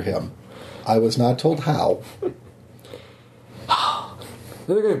out for him. I was not told how.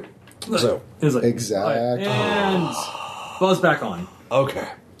 Okay. So, It's like, Exactly. And buzz back on. okay.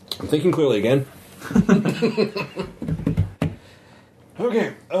 I'm thinking clearly again.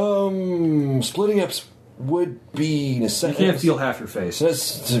 Okay. Splitting up would be You necessary. can't feel half your face.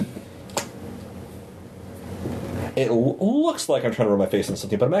 It looks like I'm trying to rub my face into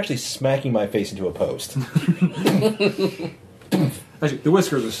something, but I'm actually smacking my face into a post. Actually, the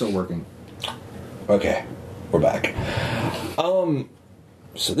whiskers are still working. Okay, we're back.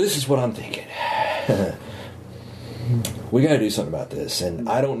 So this is what I'm thinking. We got to do something about this, and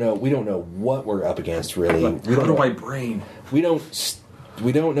I don't know. We don't know what we're up against, really. We How don't do know, I brain? we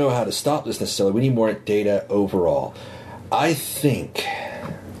don't know how to stop this necessarily. We need more data overall. I think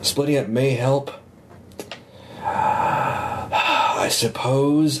splitting it may help. I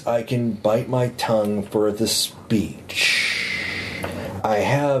suppose I can bite my tongue for the speech. I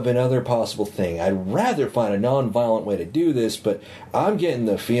have another possible thing. I'd rather find a non-violent way to do this, but I'm getting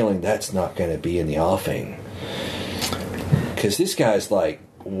the feeling that's not going to be in the offing. Because this guy's like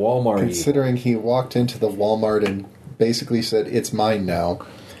Walmart. Considering he walked into the Walmart and basically said, "It's mine now,"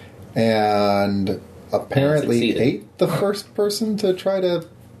 and apparently succeeded. ate the first person to try to...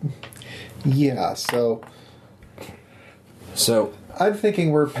 Yeah, so So, I'm thinking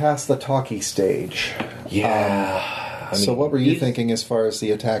we're past the talky stage. yeah. So what were you he's- thinking as far as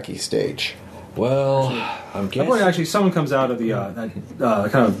the attacky stage? Well, I'm At one guessing. point, actually, someone comes out of the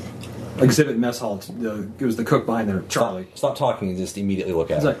kind of exhibit mess hall. It was the cook behind there, Charlie. Stop talking and just immediately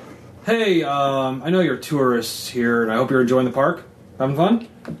look at He's it. like, "Hey, I know you're tourists here, and I hope you're enjoying the park. Having fun?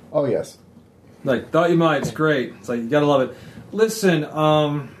 Oh, yes. Like, thought you might. It's great. It's like you gotta love it. Listen,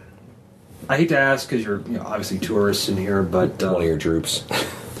 I hate to ask because you're obviously tourists in here, but One of your droops.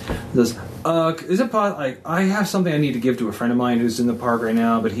 this, is it possible? Like, I have something I need to give to a friend of mine who's in the park right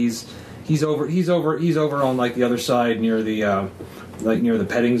now, but he's over on like the other side near the near the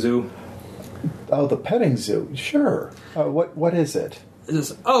petting zoo. Oh, the petting zoo. Sure. What is it? It's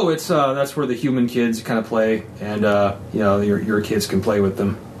that's where the human kids kind of play, and your kids can play with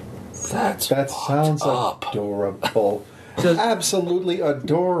them. That's That sounds up. adorable. Just- Absolutely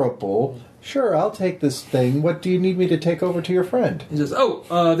adorable. Sure, I'll take this thing. What do you need me to take over to your friend? He says,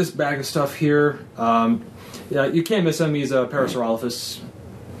 this bag of stuff here. Yeah, you can't miss him. He's a Parasaurolophus.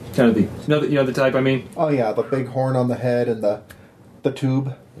 Kind of the type. I mean, Oh yeah, the big horn on the head and the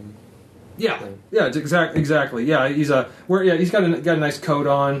tube. yeah, it's exactly. Yeah, he's he's got a nice coat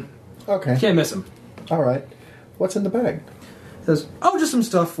on. Okay. Can't miss him. All right. What's in the bag? He says, just some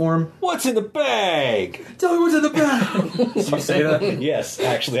stuff for him. What's in the bag? Tell me what's in the bag. Did you say that? Yes,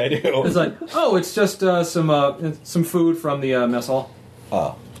 actually, I do. It's like, it's just some food from the mess hall.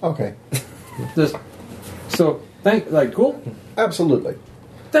 Oh. Okay. Just cool. Absolutely.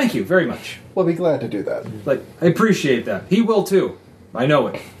 Thank you very much. We'll be glad to do that. Like, I appreciate that. He will too. I know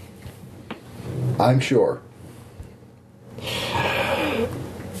it. I'm sure.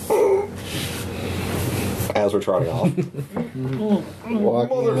 As we're trotting off.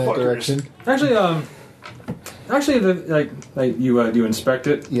 Walking in that direction. Actually, you inspect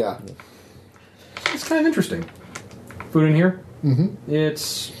it. Yeah. It's kind of interesting. Food in here. Mm-hmm.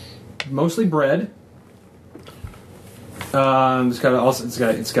 It's mostly bread. It's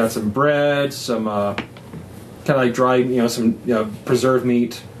got some bread, some kind of like dried, some preserved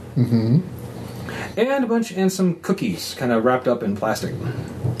meat, Mm-hmm. and some cookies, kind of wrapped up in plastic.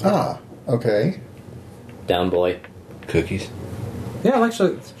 Ah. Okay. Down boy. Cookies? Yeah, like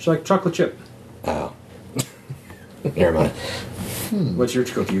chocolate chip. Oh. Never mind. What's your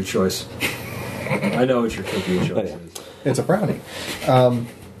cookie of choice? I know what your cookie of choice Yeah. is. It's a brownie.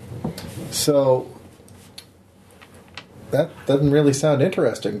 So that doesn't really sound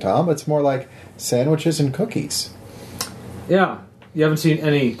interesting, Tom. It's more like sandwiches and cookies. Yeah, you haven't seen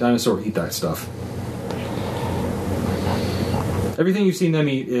any dinosaur eat that stuff. Everything you've seen them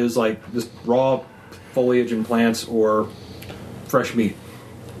eat is like just raw foliage and plants or fresh meat.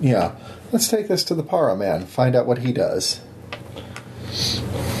 Yeah. Let's take this to the Para Man. Find out what he does.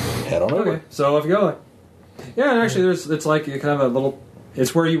 Head on over. Okay, so off you go. Yeah, and actually, it's like kind of a little.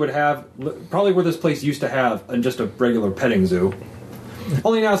 It's where you would have probably where this place used to have just a regular petting zoo.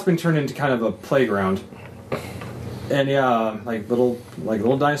 Only now it's been turned into kind of a playground. And yeah, like little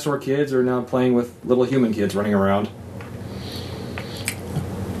dinosaur kids are now playing with little human kids running around.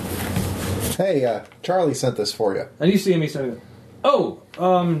 Hey, Charlie sent this for you. And you see him, he's saying,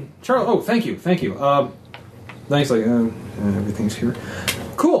 Charlie, thank you. Thanks, like, everything's here.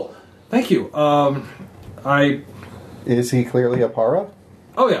 Cool, thank you. Is he clearly a Para?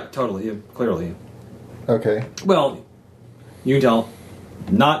 Oh yeah, totally, yeah, clearly. Okay. Well, you can tell,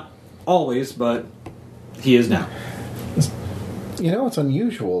 not always, but he is now. It's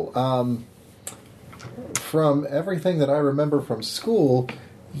unusual. From everything that I remember from school,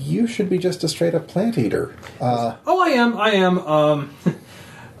 you should be just a straight up plant eater. I am. I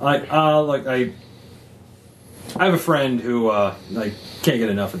have a friend who can't get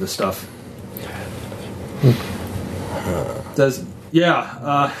enough of this stuff.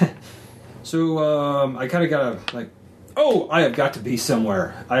 So I kind of gotta Oh, I have got to be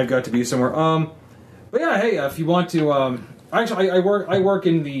somewhere. But yeah, hey, if you want to, actually, I work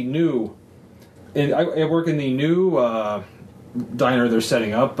in the new, I work in the new diner they're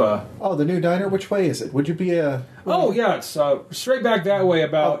setting up. Oh, the new diner. Which way is it? Would you be a? Oh yeah, it's straight back that way,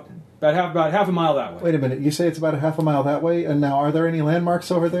 about half a mile that way. Wait a minute. You say it's about a half a mile that way, and now are there any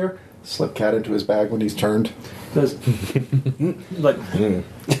landmarks over there? Slip Cat into his bag when he's turned. Says, like,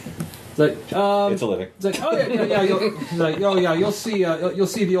 it's like, It's a living. it's like, oh yeah, you'll see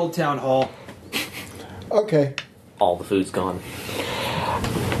the old town hall. Okay. All the food's gone.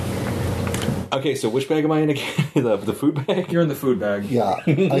 Okay, so which bag am I in again? the food bag? You're in the food bag. Yeah,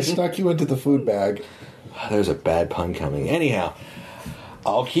 I stuck you into the food bag. There's a bad pun coming. Anyhow,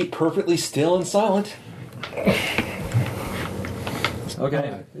 I'll keep perfectly still and silent.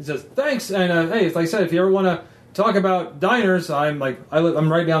 Okay. It says thanks, and hey, like I said, if you ever want to talk about diners, I'm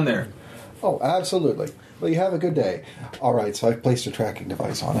right down there. Oh, absolutely. Well, you have a good day. All right, so I've placed a tracking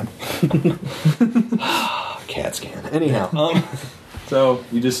device on him. CAT scan. Anyhow, So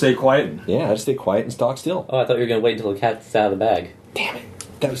you just stay quiet. yeah, I just stay quiet and stock still. Oh, I thought you were going to wait until the cat's out of the bag. Damn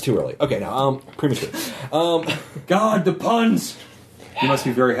it. That was too early. Okay, now, premature. God, the puns. You must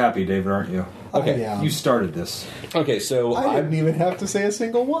be very happy, David, aren't you? Okay. Yeah. You started this. Okay, so I didn't even have to say a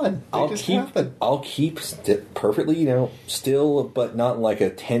single one. They just happened. I'll keep perfectly, still, but not like a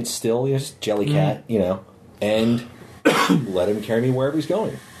tense still, just jelly cat, and let him carry me wherever he's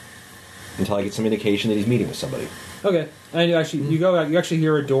going until I get some indication that he's meeting with somebody. Okay, and you go out. You actually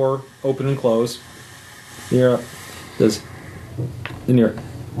hear a door open and close. You're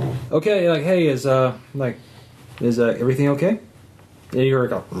okay. Like, hey, is everything okay? And you hear it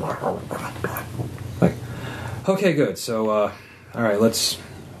go. Like, okay, good. So, all right, let's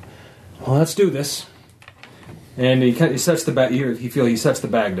do this. And he sets the bag. He sets the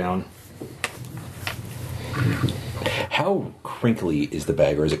bag down. How crinkly is the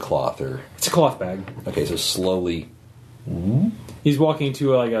bag, or is it cloth? Or It's a cloth bag. okay, so slowly. He's walking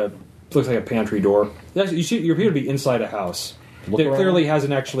to looks like a pantry door. Actually, you appear to be inside a house. Look That around. clearly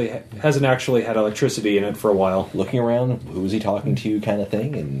hasn't actually had electricity in it for a while. Looking around, who is he talking to, kind of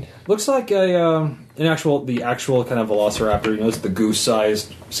thing, and Looks like the actual kind of velociraptor. It's the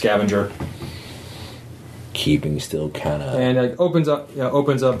goose-sized scavenger, keeping still, kind of. and opens up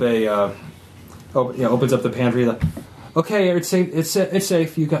the pantry. Like, okay, it's safe. It's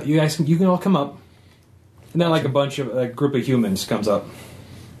safe. You guys can all come up. And then a group of humans comes up,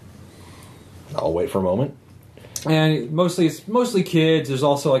 I'll wait for a moment. and it's mostly kids. There's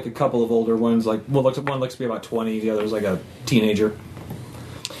also a couple of older ones. One looks to be about 20. The other's like a teenager.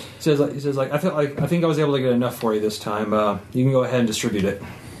 He says I think I was able to get enough for you this time. You can go ahead and distribute it.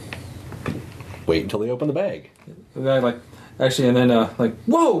 Wait until they open the bag. The guy actually, and then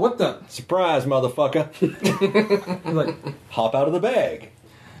whoa, what the? Surprise, motherfucker! Like, Hop out of the bag.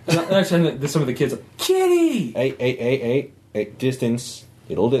 and actually, and some of the kids, Kitty. Hey, distance,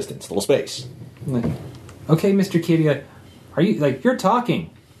 little space. Like, okay, Mr. Kitty, are you you're talking?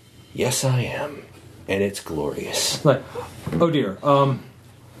 Yes, I am, and it's glorious. Like, oh dear.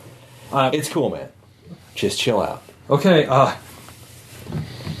 It's cool, man. Just chill out. Okay.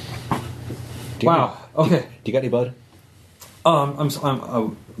 Do you- Wow. Okay. Do you got any bud?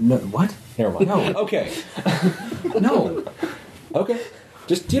 No, what? Never mind. No. Okay. No. Okay.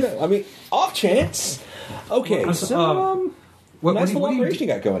 Just off chance. Okay. I'm So, What nice do you- little what do you- operation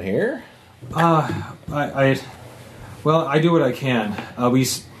you got going here. I do what I can.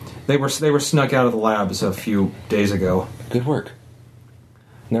 They were snuck out of the labs a few days ago. Good work.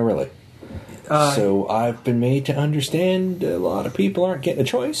 No, really. So I've been made to understand a lot of people aren't getting a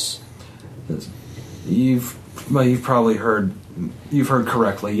choice. You've probably heard. You've heard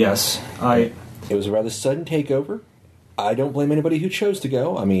correctly. Yes, It was a rather sudden takeover. I don't blame anybody who chose to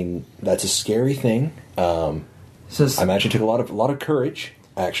go. I mean, that's a scary thing. says. I imagine it took a lot of courage,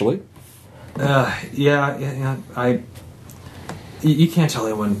 actually. Yeah. You can't tell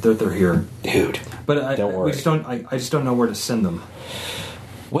anyone that they're here, Dude. but Don't worry. I just don't know where to send them.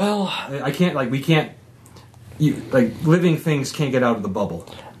 Well, I can't. We can't. Living things can't get out of the bubble.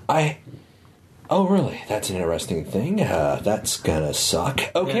 Oh, really? That's an interesting thing. That's gonna suck.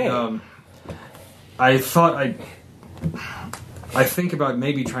 Okay. And, I think about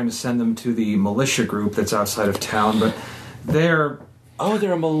maybe trying to send them to the militia group that's outside of town, but they're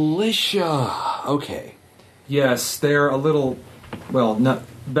they're a militia. Okay. yes, they're a little. Well, not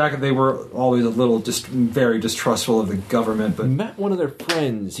back. They were always a little just very distrustful of the government, but Met one of their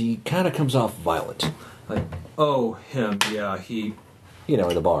friends. He kind of comes off violent. him, yeah, he. In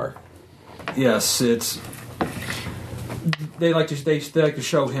the bar. Yes, it's. They like to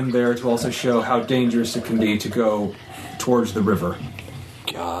show him there to also show how dangerous it can be to go towards the river.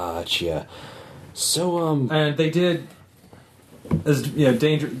 Gotcha. So, And they did, as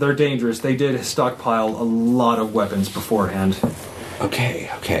they're dangerous. They did stockpile a lot of weapons beforehand.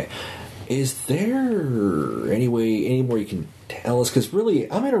 okay. Is there any more you can tell us? Because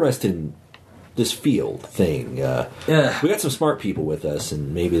really, I'm interested in this field thing. Yeah. We got some smart people with us,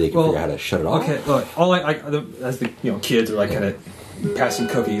 and maybe they can figure out how to shut it off. Okay, look, as the kids are like kind of passing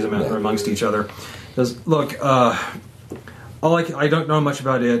cookies amongst each other. Look, I don't know much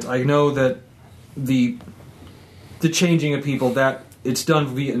about it. I know that the changing of people, that it's done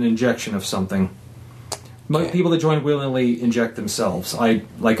via an injection of something. Most people that join willingly inject themselves. I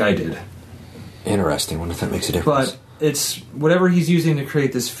did. Interesting. Wonder if that makes a difference. But it's whatever he's using to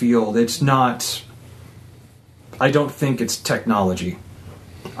create this field. It's not. I don't think it's technology.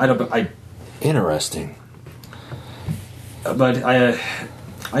 Interesting. But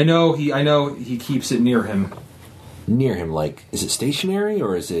I know he keeps it near him. Near him, like, is it stationary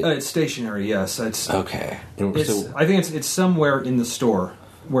or is it? It's stationary. Yes, it's okay. I think it's somewhere in the store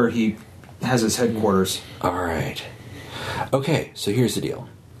where he has his headquarters. All right. Okay, so here's the deal.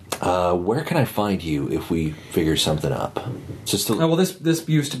 Where can I find you if we figure something up? Well, this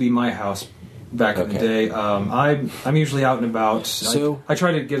used to be my house back in the day. I'm usually out and about. So I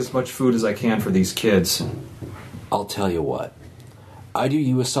try to get as much food as I can for these kids. I'll tell you what. I do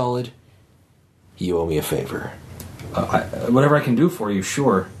you a solid. You owe me a favor. Whatever I can do for you,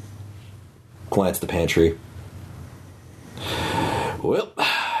 sure. Glance the pantry. Well,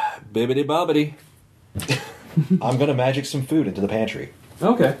 bibbity bobbity. I'm gonna magic some food into the pantry.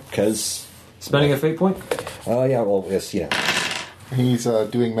 Okay. Because spending a fate point. Yeah. Well, yes. He's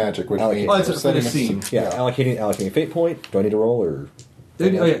doing magic, which means it's for the scene. Yeah, allocating fate point. Do I need to roll or?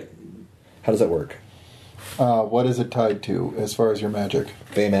 Yeah. How does that work? What is it tied to as far as your magic?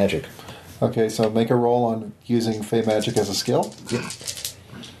 Fey magic. Okay, so make a roll on using Fey magic as a skill. Yep.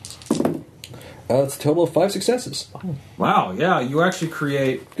 It's a total of 5 successes. Wow, yeah, you actually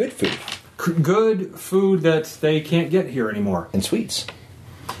create good food. Good food that they can't get here anymore. And sweets.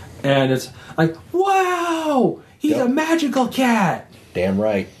 And it's like, wow, he's a magical cat. Damn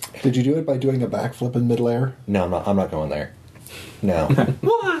right. Did you do it by doing a backflip in midair? No, I'm not going there. No.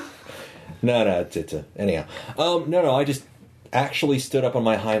 No, it's anyhow. No, I just actually stood up on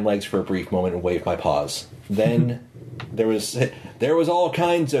my hind legs for a brief moment and waved my paws. Then there was all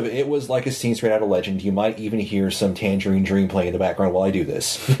kinds of. It was like a scene straight out of Legend. You might even hear some Tangerine Dream playing in the background while I do this.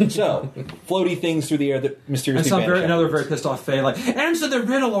 So, floaty things through the air that mysteriously. And another very pissed off Faye, like, answer the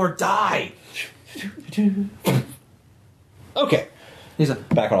riddle or die. Okay, he's like,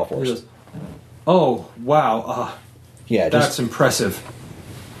 back on all fours. Oh wow, yeah, that's impressive.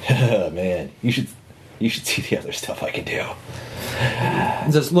 Man, you should see the other stuff I can do.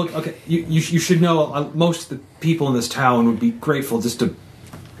 He says, look, okay, you should know most of the people in this town would be grateful just to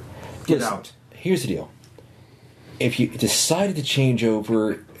get out. Here's the deal. If you decided to change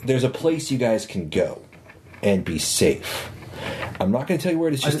over, there's a place you guys can go and be safe. I'm not going to tell you where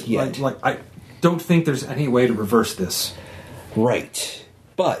it is just yet. I don't think there's any way to reverse this. Right.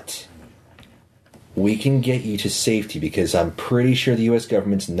 But we can get you to safety because I'm pretty sure the U.S.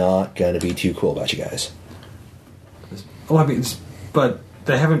 government's not going to be too cool about you guys. Oh, I mean, but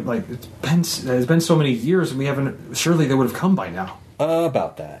they haven't, it's been so many years and we haven't, surely they would have come by now.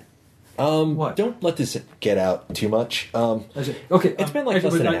 About that. What? Don't let this get out too much. Okay. It's been like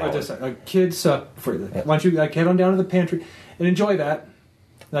less than an hour. Kids, why don't you head on down to the pantry and enjoy that.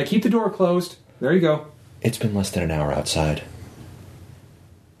 Now keep the door closed. There you go. It's been less than an hour outside.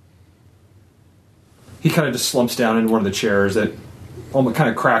 He kind of just slumps down into one of the chairs that almost kind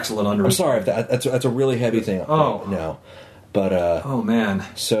of cracks a little under I'm his... sorry, that's a really heavy thing. Oh. No. But, oh, man.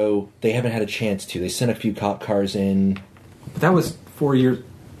 So, they haven't had a chance to. They sent a few cop cars in. But that was 4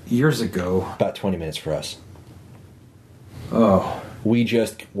 years ago. About 20 minutes for us. Oh. We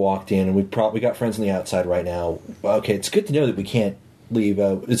just walked in, and we got friends on the outside right now. Okay, it's good to know that we can't leave.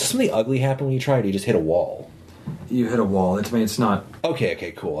 Does something ugly happen when you try it? You just hit a wall. You hit a wall. It's not...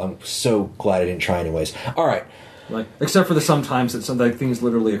 Okay, cool. I'm so glad I didn't try anyways. All right. Except for the sometimes that things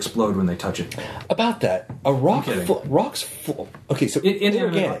literally explode when they touch it. About that, a rock... rocks... Okay, so...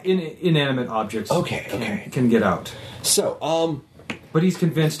 Inanimate objects can get out. So, But he's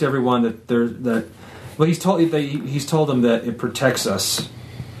convinced everyone that he's told them that it protects us,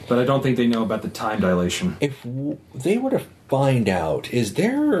 but I don't think they know about the time dilation. If they were to find out, is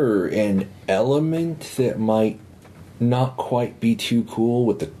there an element that might not quite be too cool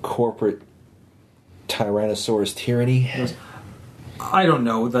with the corporate Tyrannosaurus tyranny? I don't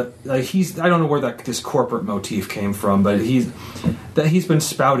know that I don't know where this corporate motif came from, but he's been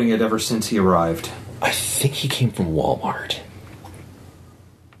spouting it ever since he arrived. I think he came from Walmart.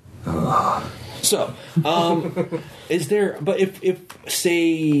 So, is there? But if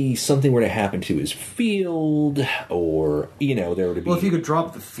say something were to happen to his field, or there were to be. Well, if you could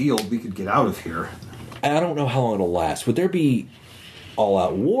drop the field, we could get out of here. I don't know how long it'll last. Would there be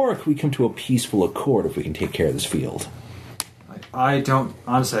all-out war, or could we come to a peaceful accord if we can take care of this field? I don't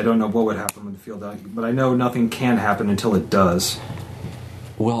know what would happen with the field, but I know nothing can happen until it does.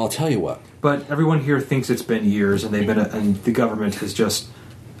 Well, I'll tell you what. But everyone here thinks it's been years, and and the government has just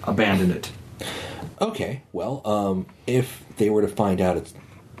abandoned it. Okay, well, if they were to find out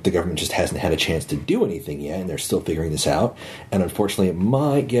the government just hasn't had a chance to do anything yet, and they're still figuring this out, and unfortunately it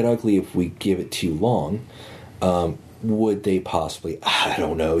might get ugly if we give it too long, would they possibly, I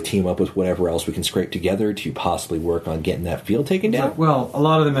don't know, team up with whatever else we can scrape together to possibly work on getting that field taken down? Well, a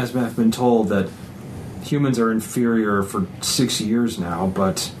lot of them have been told that humans are inferior for 6 years now,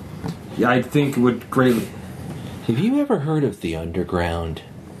 but I think it would greatly... Have you ever heard of the Underground?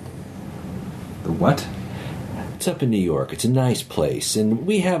 The what? It's up in New York. It's a nice place, and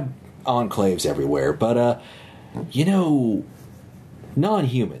we have enclaves everywhere, but,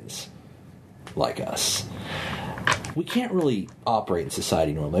 non-humans like us, we can't really operate in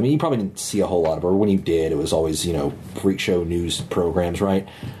society normally. I mean, you probably didn't see a whole lot of it, or when you did, it was always, freak show news programs, right?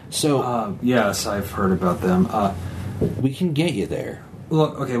 So... yes, I've heard about them. We can get you there.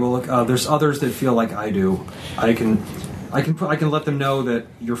 Look, there's others that feel like I do. I can let them know that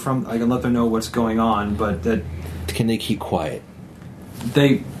you're from... I can let them know what's going on, but that... Can they keep quiet?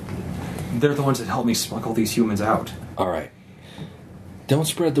 They're the ones that help me smuggle these humans out. All right. Don't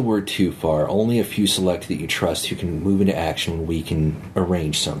spread the word too far. Only a few select that you trust who can move into action when we can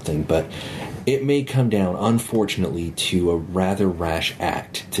arrange something, but it may come down, unfortunately, to a rather rash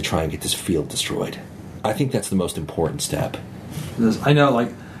act to try and get this field destroyed. I think that's the most important step. I know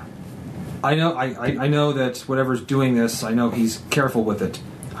that whatever's doing this, I know he's careful with it.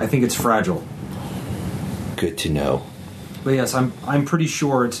 I think it's fragile. Good to know. But yes, I'm pretty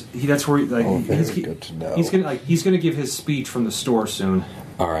sure that's where good to know. He's gonna give his speech from the store soon.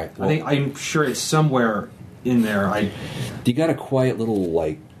 All right. Well, I'm sure it's somewhere in there. Do you got a quiet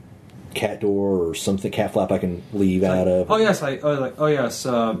little cat door or something, cat flap I can leave out of? Oh yes,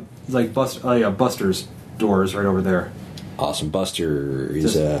 Buster's door is right over there. Awesome. Buster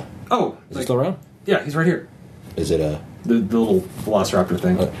is is he still around? Yeah, he's right here. Is it the little Velociraptor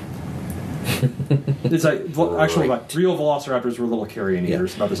thing? It's actually real Velociraptors were little carrion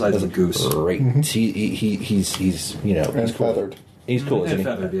eaters, about the size of a goose. Great. He's and cool. feathered. He's cool, isn't he?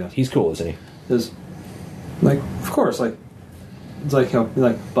 Feathered, yeah. He's cool, isn't he? Of course, it's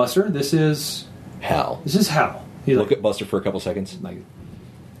like Buster. This is Hal. This is Hal. Look at Buster for a couple seconds.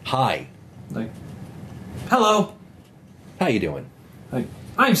 Hi. Hello. How you doing?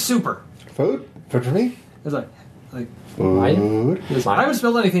 I'm super. Food? Food for me? It's Food? I haven't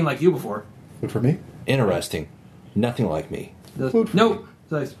spelled anything like you before. Food for me? Interesting. Nothing like me. Food for No,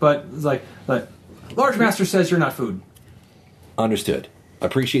 but it's like Large Master says you're not food. Understood.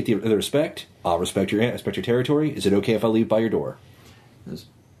 Appreciate the respect. I'll respect your territory. Is it okay if I leave by your door?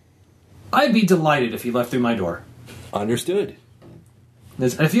 I'd be delighted if you left through my door. Understood.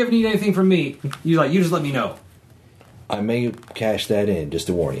 And if you ever need anything from me, you just let me know. I may cash that in just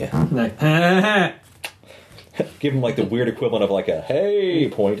to warn you. Give him the weird equivalent of a hey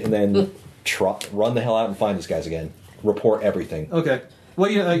point, and then run the hell out and find these guys again. Report everything. Okay. Well,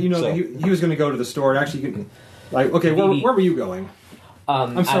 he was going to go to the store. Actually, you can, where were you going?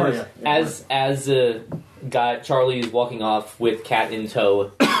 I'm sorry. As Charlie is walking off with Cat in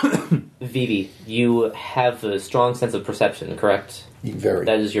tow, Vivi, you have a strong sense of perception, correct? Very.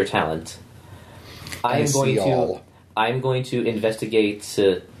 That is your talent. I'm going to investigate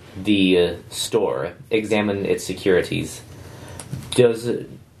the store, examine its securities.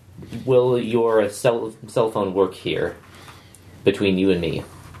 Will your cell phone work here between you and me?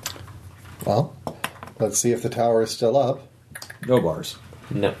 Well, let's see if the tower is still up. No bars.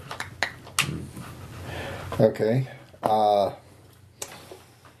 No. Okay.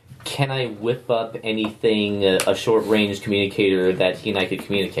 Can I whip up anything, a short-range communicator that he and I could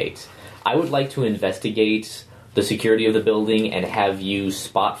communicate? I would like to investigate the security of the building and have you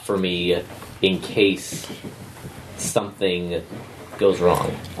spot for me in case something goes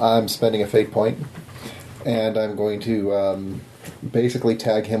wrong. I'm spending a fate point, and I'm going to basically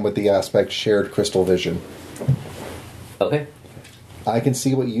tag him with the aspect shared crystal vision. Okay. I can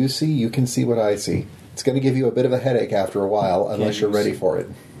see what you see, you can see what I see. It's going to give you a bit of a headache after a while, unless you're ready for it.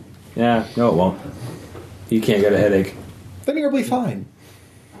 Yeah, no it won't. You can't get a headache. Then you'll be fine.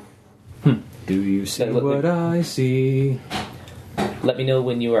 Do you see what I see? Let me know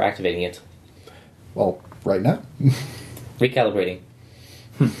when you are activating it. Well, right now. Recalibrating.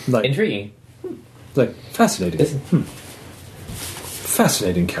 Like, Intriguing. like fascinating. This-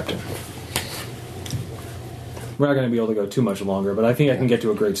 Fascinating, Captain. We're not going to be able to go too much longer, but I think I can get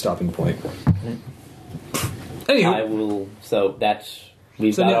to a great stopping point. Anywho, I will. So that's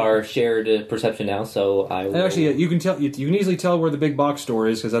we've So got now- our shared perception now. So I will. and actually, you can tell. You can easily tell where the big box store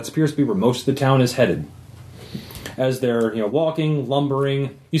is because that appears to be where most of the town is headed. As they're walking,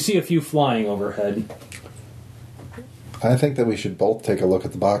 lumbering, you see a few flying overhead. I think that we should both take a look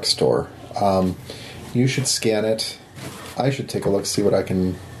at the box store. You should scan it. I should take a look, see what I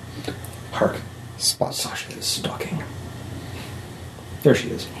can Hark! spot. Sasha is stalking. There she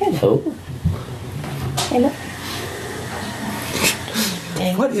is. Hello. Hello.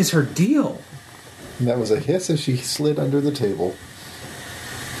 What is her deal? And that was a hiss as she slid under the table.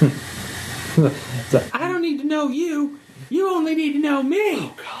 It's like, I don't need to know you. You only need to know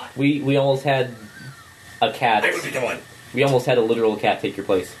me. We almost had a cat. I would be the one. We almost had a literal cat take your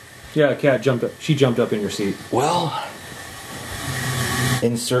place. Yeah, Kat jumped up. She jumped up in your seat. Well,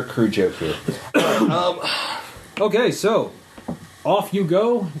 insert crew joke here. Okay, so off you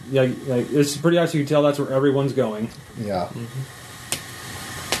go. Yeah, it's pretty obvious. You can tell that's where everyone's going, Yeah.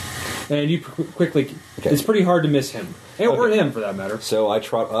 and you quickly. Okay. It's pretty hard to miss him, or Okay. him for that matter. So I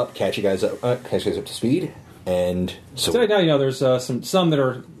trot up, catch you guys up to speed, and so So now there's some that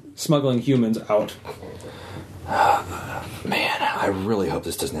are smuggling humans out. man, I really hope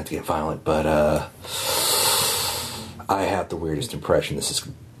this doesn't have to get violent, but I have the weirdest impression this is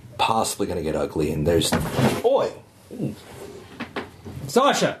possibly going to get ugly, and there's boy.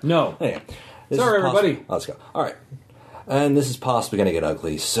 Sasha, no. Anyway, this Sorry, is everybody. Let's go. All right, and this is possibly going to get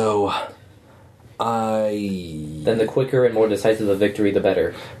ugly, so Then the quicker and more decisive a victory, the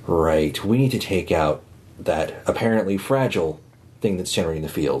better. Right, we need to take out that apparently fragile thing that's generating the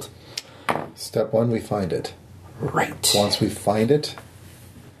field. Step one, we find it. Right. Once we find it,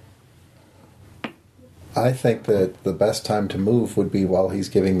 I think that the best time to move would be while he's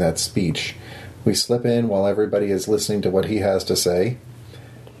giving that speech. We slip in while everybody is listening to what he has to say,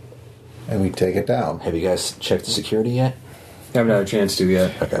 and we take it down. Have you guys checked the security yet? Haven't had a chance to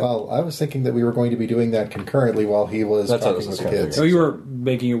yet. Okay. Well, I was thinking that we were going to be doing that concurrently while he was That's what I talking was with the kinda kids. So you were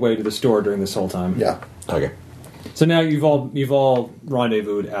making your way to the store during this whole time. Yeah. Okay. So now you've all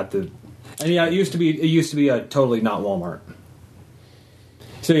rendezvoused at the, and yeah, it used to be a totally not Walmart.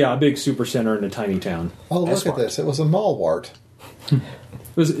 So yeah, a big super center in a tiny town. Oh, look Smart. at this. It was a Malwart.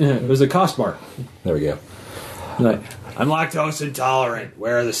 It was a cost mart. There we go. Like, I'm lactose intolerant.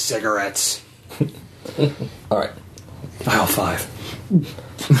 Where are the cigarettes? All right. Aisle 5.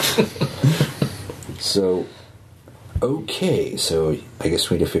 So, okay. So I guess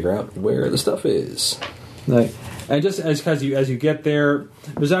we need to figure out where the stuff is. Like, and just as you get there,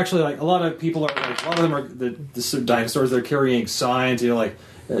 there's actually like a lot of people are like a lot of them are the dinosaurs. They're carrying signs, like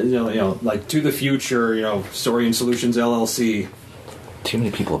like to the future, Saurian Solutions LLC. Too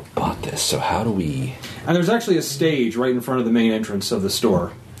many people have bought this. So how do we? And there's actually a stage right in front of the main entrance of the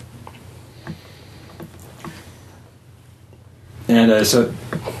store. And so,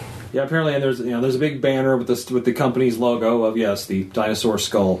 yeah, apparently, and there's a big banner with the company's logo of the dinosaur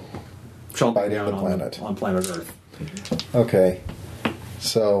skull, chomping Biting down the planet. on planet Earth. Okay.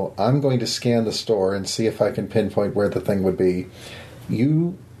 So I'm going to scan the store and see if I can pinpoint where the thing would be.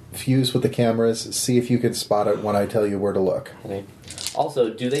 You fuse with the cameras, see if you can spot it when I tell you where to look. Okay. Also,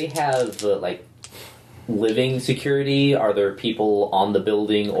 do they have living security? Are there people on the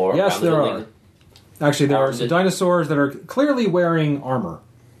building or Yes, around the there building? are. Actually, there are Armed. some dinosaurs that are clearly wearing armor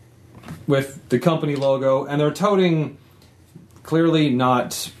with the company logo, and they're toting clearly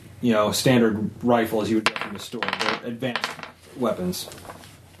not standard rifles you would get from the store. They're advanced weapons.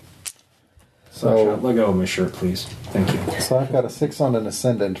 So, Let go of my shirt, please. Thank you. so I've got a 6 on an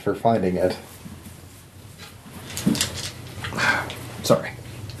ascendant for finding it. Sorry.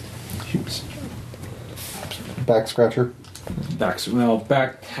 Oops. Back scratcher.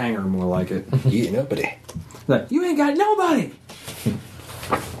 Back hanger, more like it. Yeah, nobody. Like, you ain't got nobody.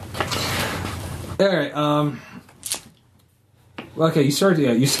 All right. Okay, you start.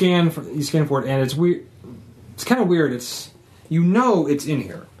 You scan for it, and it's weird. It's kind of weird. It's it's in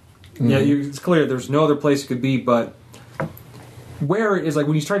here. Mm-hmm. Yeah, it's clear. There's no other place it could be, but where it is, like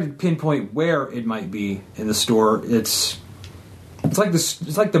when you try to pinpoint where it might be in the store, it's like this.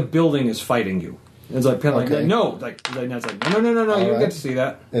 It's like the building is fighting you. It's like Okay. no, it's like no. You don't right. get to see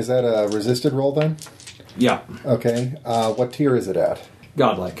that. Is that a resisted roll then? Yeah, Okay. What tier is it at?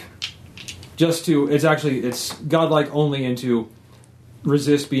 godlike. It's godlike only into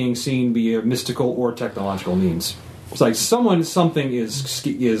resist being seen via mystical or technological means. It's like something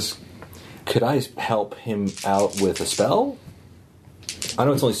is Could I help him out with a spell? I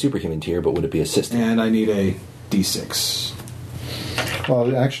know it's only superhuman tier, but would it be assistant? And I need a D6.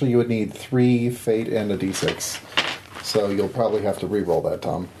 Well, actually, you would need 3 fate and a d6. So you'll probably have to re-roll that,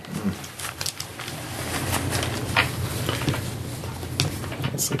 Tom.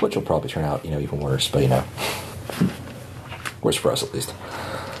 Which will probably turn out, even worse, but worse for us at least.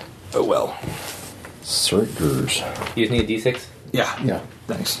 Oh well. Circers. You just need a D6? Yeah. Yeah.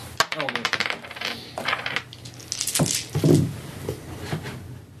 Thanks.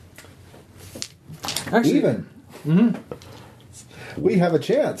 Actually, Even. Mm-hmm. We have a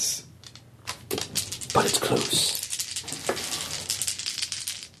chance. But it's close.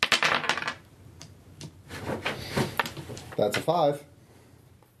 That's a 5.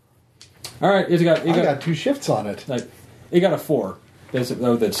 all right, I got 2 shifts on it. like it got a 4.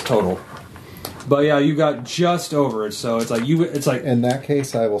 That's total. But yeah, you got just over it, so it's like In that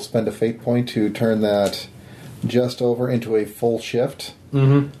case, I will spend a fate point to turn that just over into a full shift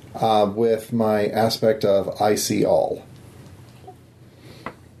with my aspect of I see all.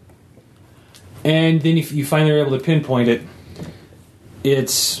 and then if you finally are able to pinpoint it,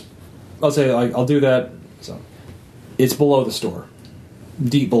 I'll do that. So it's below the store,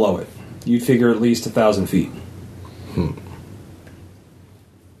 deep below it. You'd figure at least 1,000 feet.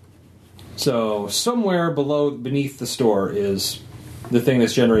 So somewhere beneath the store is the thing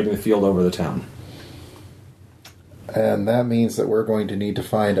that's generating the field over the town. And that means that we're going to need to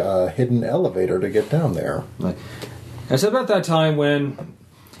find a hidden elevator to get down there. Like, it's about that time when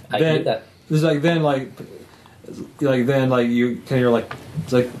I can do that. it's like you can hear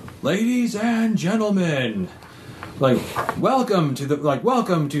it's like, ladies and gentlemen, welcome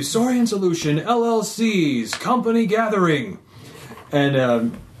to Saurian Solution LLC's company gathering. And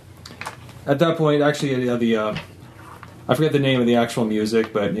at that point, actually, I forget the name of the actual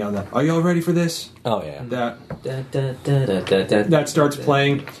music, but are you all ready for this? Oh yeah. That starts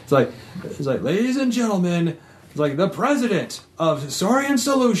playing. It's like, ladies and gentlemen, it's like the president of Saurian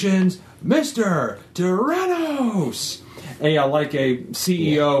Solutions, Mr. Tyrannos. And like a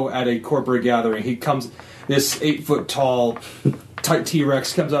CEO at a corporate gathering, he comes. This 8-foot-tall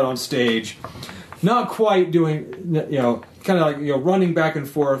T-Rex comes out on stage, not quite doing, kind of like running back and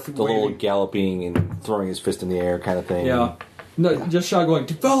forth, The little galloping and throwing his fist in the air kind of thing. Yeah. No, just shot going,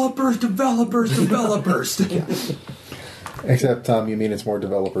 developers. Except, Tom, you mean it's more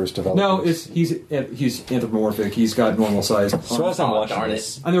developers. No, he's anthropomorphic. He's got normal size. So as I'm Oh, watching darn it.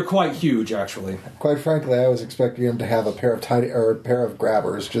 this, And they're quite huge, actually. Quite frankly, I was expecting him to have a pair of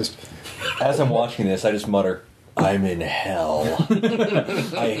grabbers. Just as I'm watching this, I just mutter, "I'm in hell.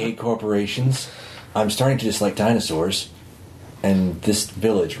 I hate corporations. I'm starting to dislike dinosaurs, and this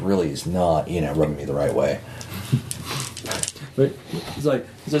village really is not, rubbing me the right way." But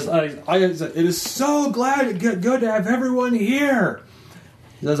it is so good to have everyone here.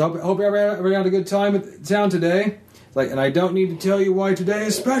 He says, hope everyone had a good time at town today. And I don't need to tell you why today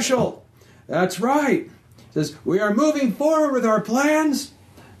is special. That's right. He says, we are moving forward with our plans.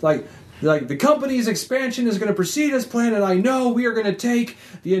 Like the company's expansion is going to proceed as planned, and I know we are going to take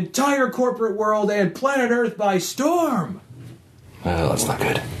the entire corporate world and planet Earth by storm. Well, that's not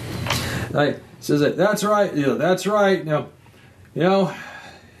good. Says that. That's right. That's right. Now,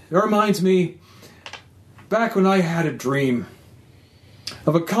 it reminds me back when I had a dream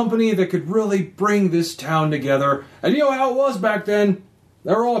of a company that could really bring this town together. And you know how it was back then?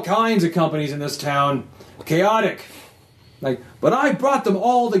 There were all kinds of companies in this town. Chaotic. But I brought them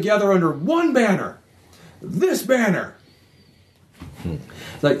all together under one banner. This banner.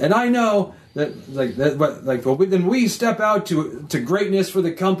 And I know that then we step out to greatness for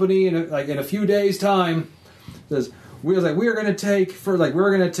the company in a few days' time. We're going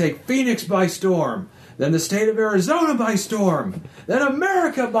to take Phoenix by storm, then the state of Arizona by storm, then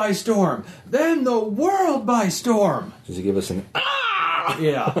America by storm, then the world by storm. Does he give us an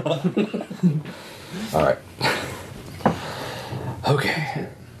Yeah. All right. Okay.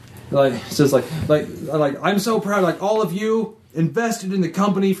 I'm so proud. All of you invested in the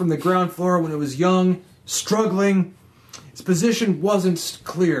company from the ground floor when it was young, struggling. Its position wasn't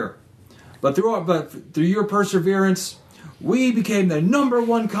clear. But through your perseverance, we became the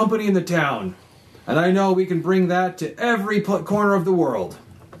 #1 company in the town. And I know we can bring that to every corner of the world.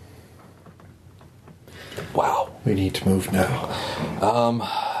 Wow. we need to move now.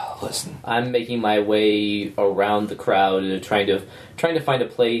 Listen. I'm making my way around the crowd, trying to find a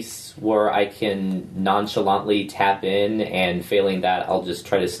place where I can nonchalantly tap in, and failing that, I'll just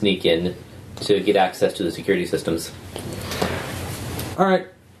try to sneak in to get access to the security systems. All right.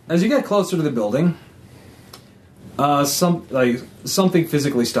 As you get closer to the building, something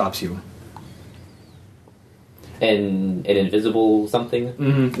physically stops you. an invisible something.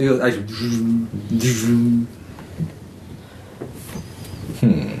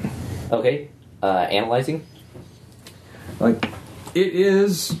 Okay. Analyzing. Like, it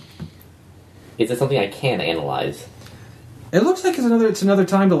is. Is it something I can analyze? It looks like it's another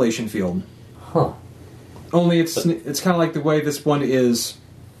time dilation field. Huh. Only it's kind of like the way this one is.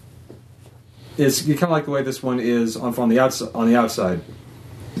 It's kind of like the way this one is on the outside.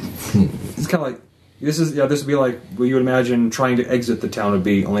 It's kind of like this would be like what you would imagine trying to exit the town would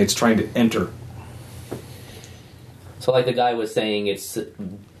be. Only it's trying to enter. So, like the guy was saying, it's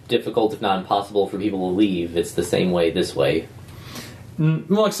difficult, if not impossible, for people to leave. It's the same way this way.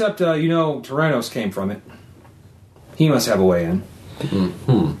 Well, except Tyrannos came from it. He must have a way in.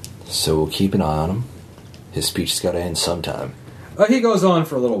 Mm-hmm. So we'll keep an eye on him. His speech has got to end sometime. He goes on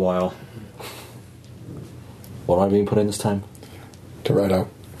for a little while. What am I being put in this time? Toretto.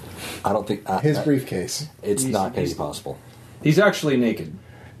 I don't think... His briefcase. It's not going to be possible. He's actually naked.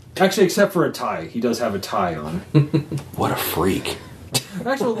 Actually, except for a tie. He does have a tie on. What a freak.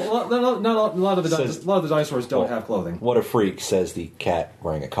 Actually, a lot of the dinosaurs don't have clothing. What a freak, says the cat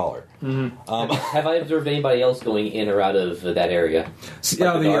wearing a collar. Mm-hmm. Have I observed anybody else going in or out of that area?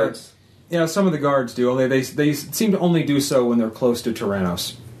 Yeah, the guards? Yeah, some of the guards do. Only they seem to only do so when they're close to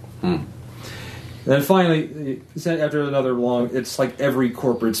Tyrannos. Hmm. Then finally, after another long, it's like every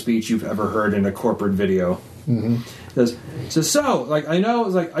corporate speech you've ever heard in a corporate video. Mm-hmm. So, like, I know,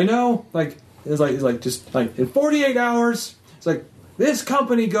 it's like, just, like, in 48 hours, it's like, this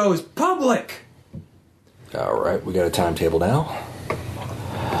company goes public! All right, we got a timetable now.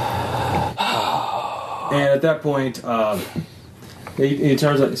 And at that point, he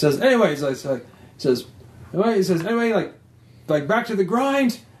turns out, he says, anyway, like, back to the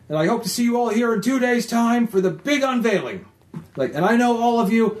grind, and I hope to see you all here in 2 days' time for the big unveiling. Like, and I know all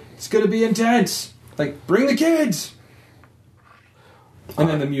of you, it's going to be intense. Like, bring the kids! And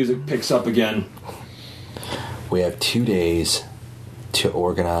then the music picks up again. We have 2 days to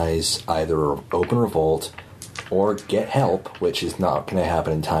organize either open revolt or get help, which is not going to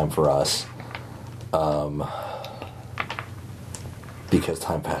happen in time for us. Because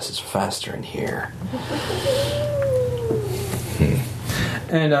time passes faster in here.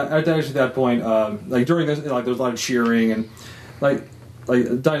 And at that point, like during this, like there's a lot of cheering, and like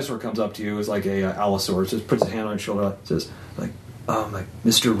a dinosaur comes up to you, is like a Allosaurus, just puts his hand on his shoulder, says like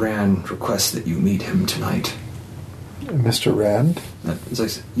Mr. Rand requests that you meet him tonight. Mr. Rand? It's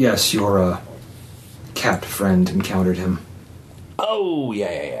like, yes, your cat friend encountered him. Oh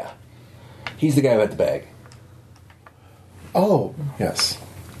yeah. He's the guy who had the bag. Oh yes.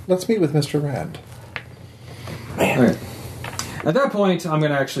 Let's meet with Mr. Rand. Man. Okay. At that point, I'm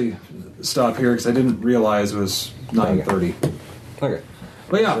going to actually stop here because I didn't realize it was 9:30. Okay.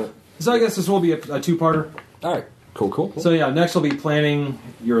 But yeah, so I guess this will be a two-parter. All right. Cool. So yeah, next we'll be planning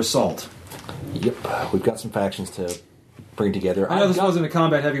your assault. Yep. We've got some factions to bring together. I know this wasn't a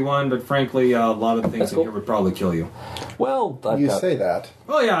combat-heavy one, but frankly, a lot of the things in here would probably kill you. Well, say that.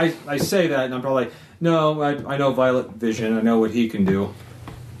 Oh yeah, I say that, and I'm probably like, no, I know Violet Vision. I know what he can do.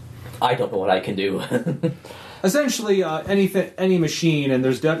 I don't know what I can do. Essentially, any machine, and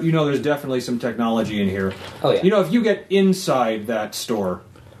there's definitely some technology in here. Oh yeah. You know, if you get inside that store,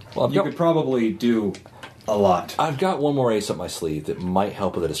 you could probably do a lot. I've got one more ace up my sleeve that might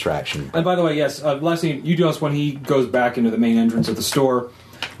help with a distraction. And by the way, yes, last thing you do is when he goes back into the main entrance of the store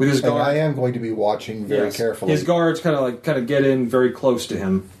with his guard. And I am going to be watching very carefully. His guards kind of get in very close to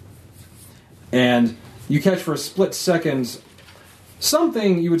him, and you catch for a split second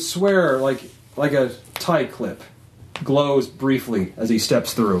something you would swear like a tie clip glows briefly as he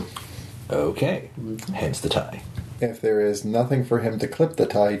steps through. Okay, hence the tie. If there is nothing for him to clip the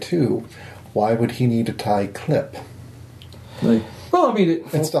tie to, why would he need a tie clip?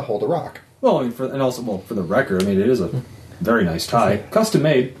 It's to hold a rock. Well, I mean, for the record, I mean, it is a very nice tie, custom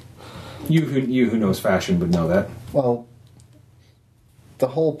made. You who knows fashion would know that. Well, the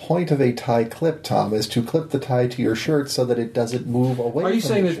whole point of a tie clip, Tom, is to clip the tie to your shirt so that it doesn't move away. Are you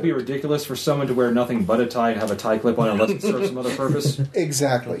saying that it'd be ridiculous for someone to wear nothing but a tie and have a tie clip on unless it serves some other purpose?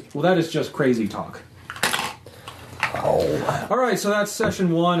 Exactly. Well, that is just crazy talk. Oh. All right, so that's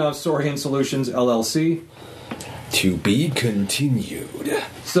session 1 of Saurian Solutions LLC. To be continued.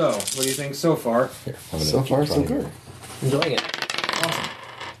 So, what do you think so far? Here, so far, so good. Enjoying it. Awesome.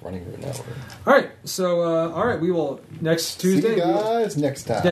 Running through now. All right, so we will next Tuesday. See you guys next time.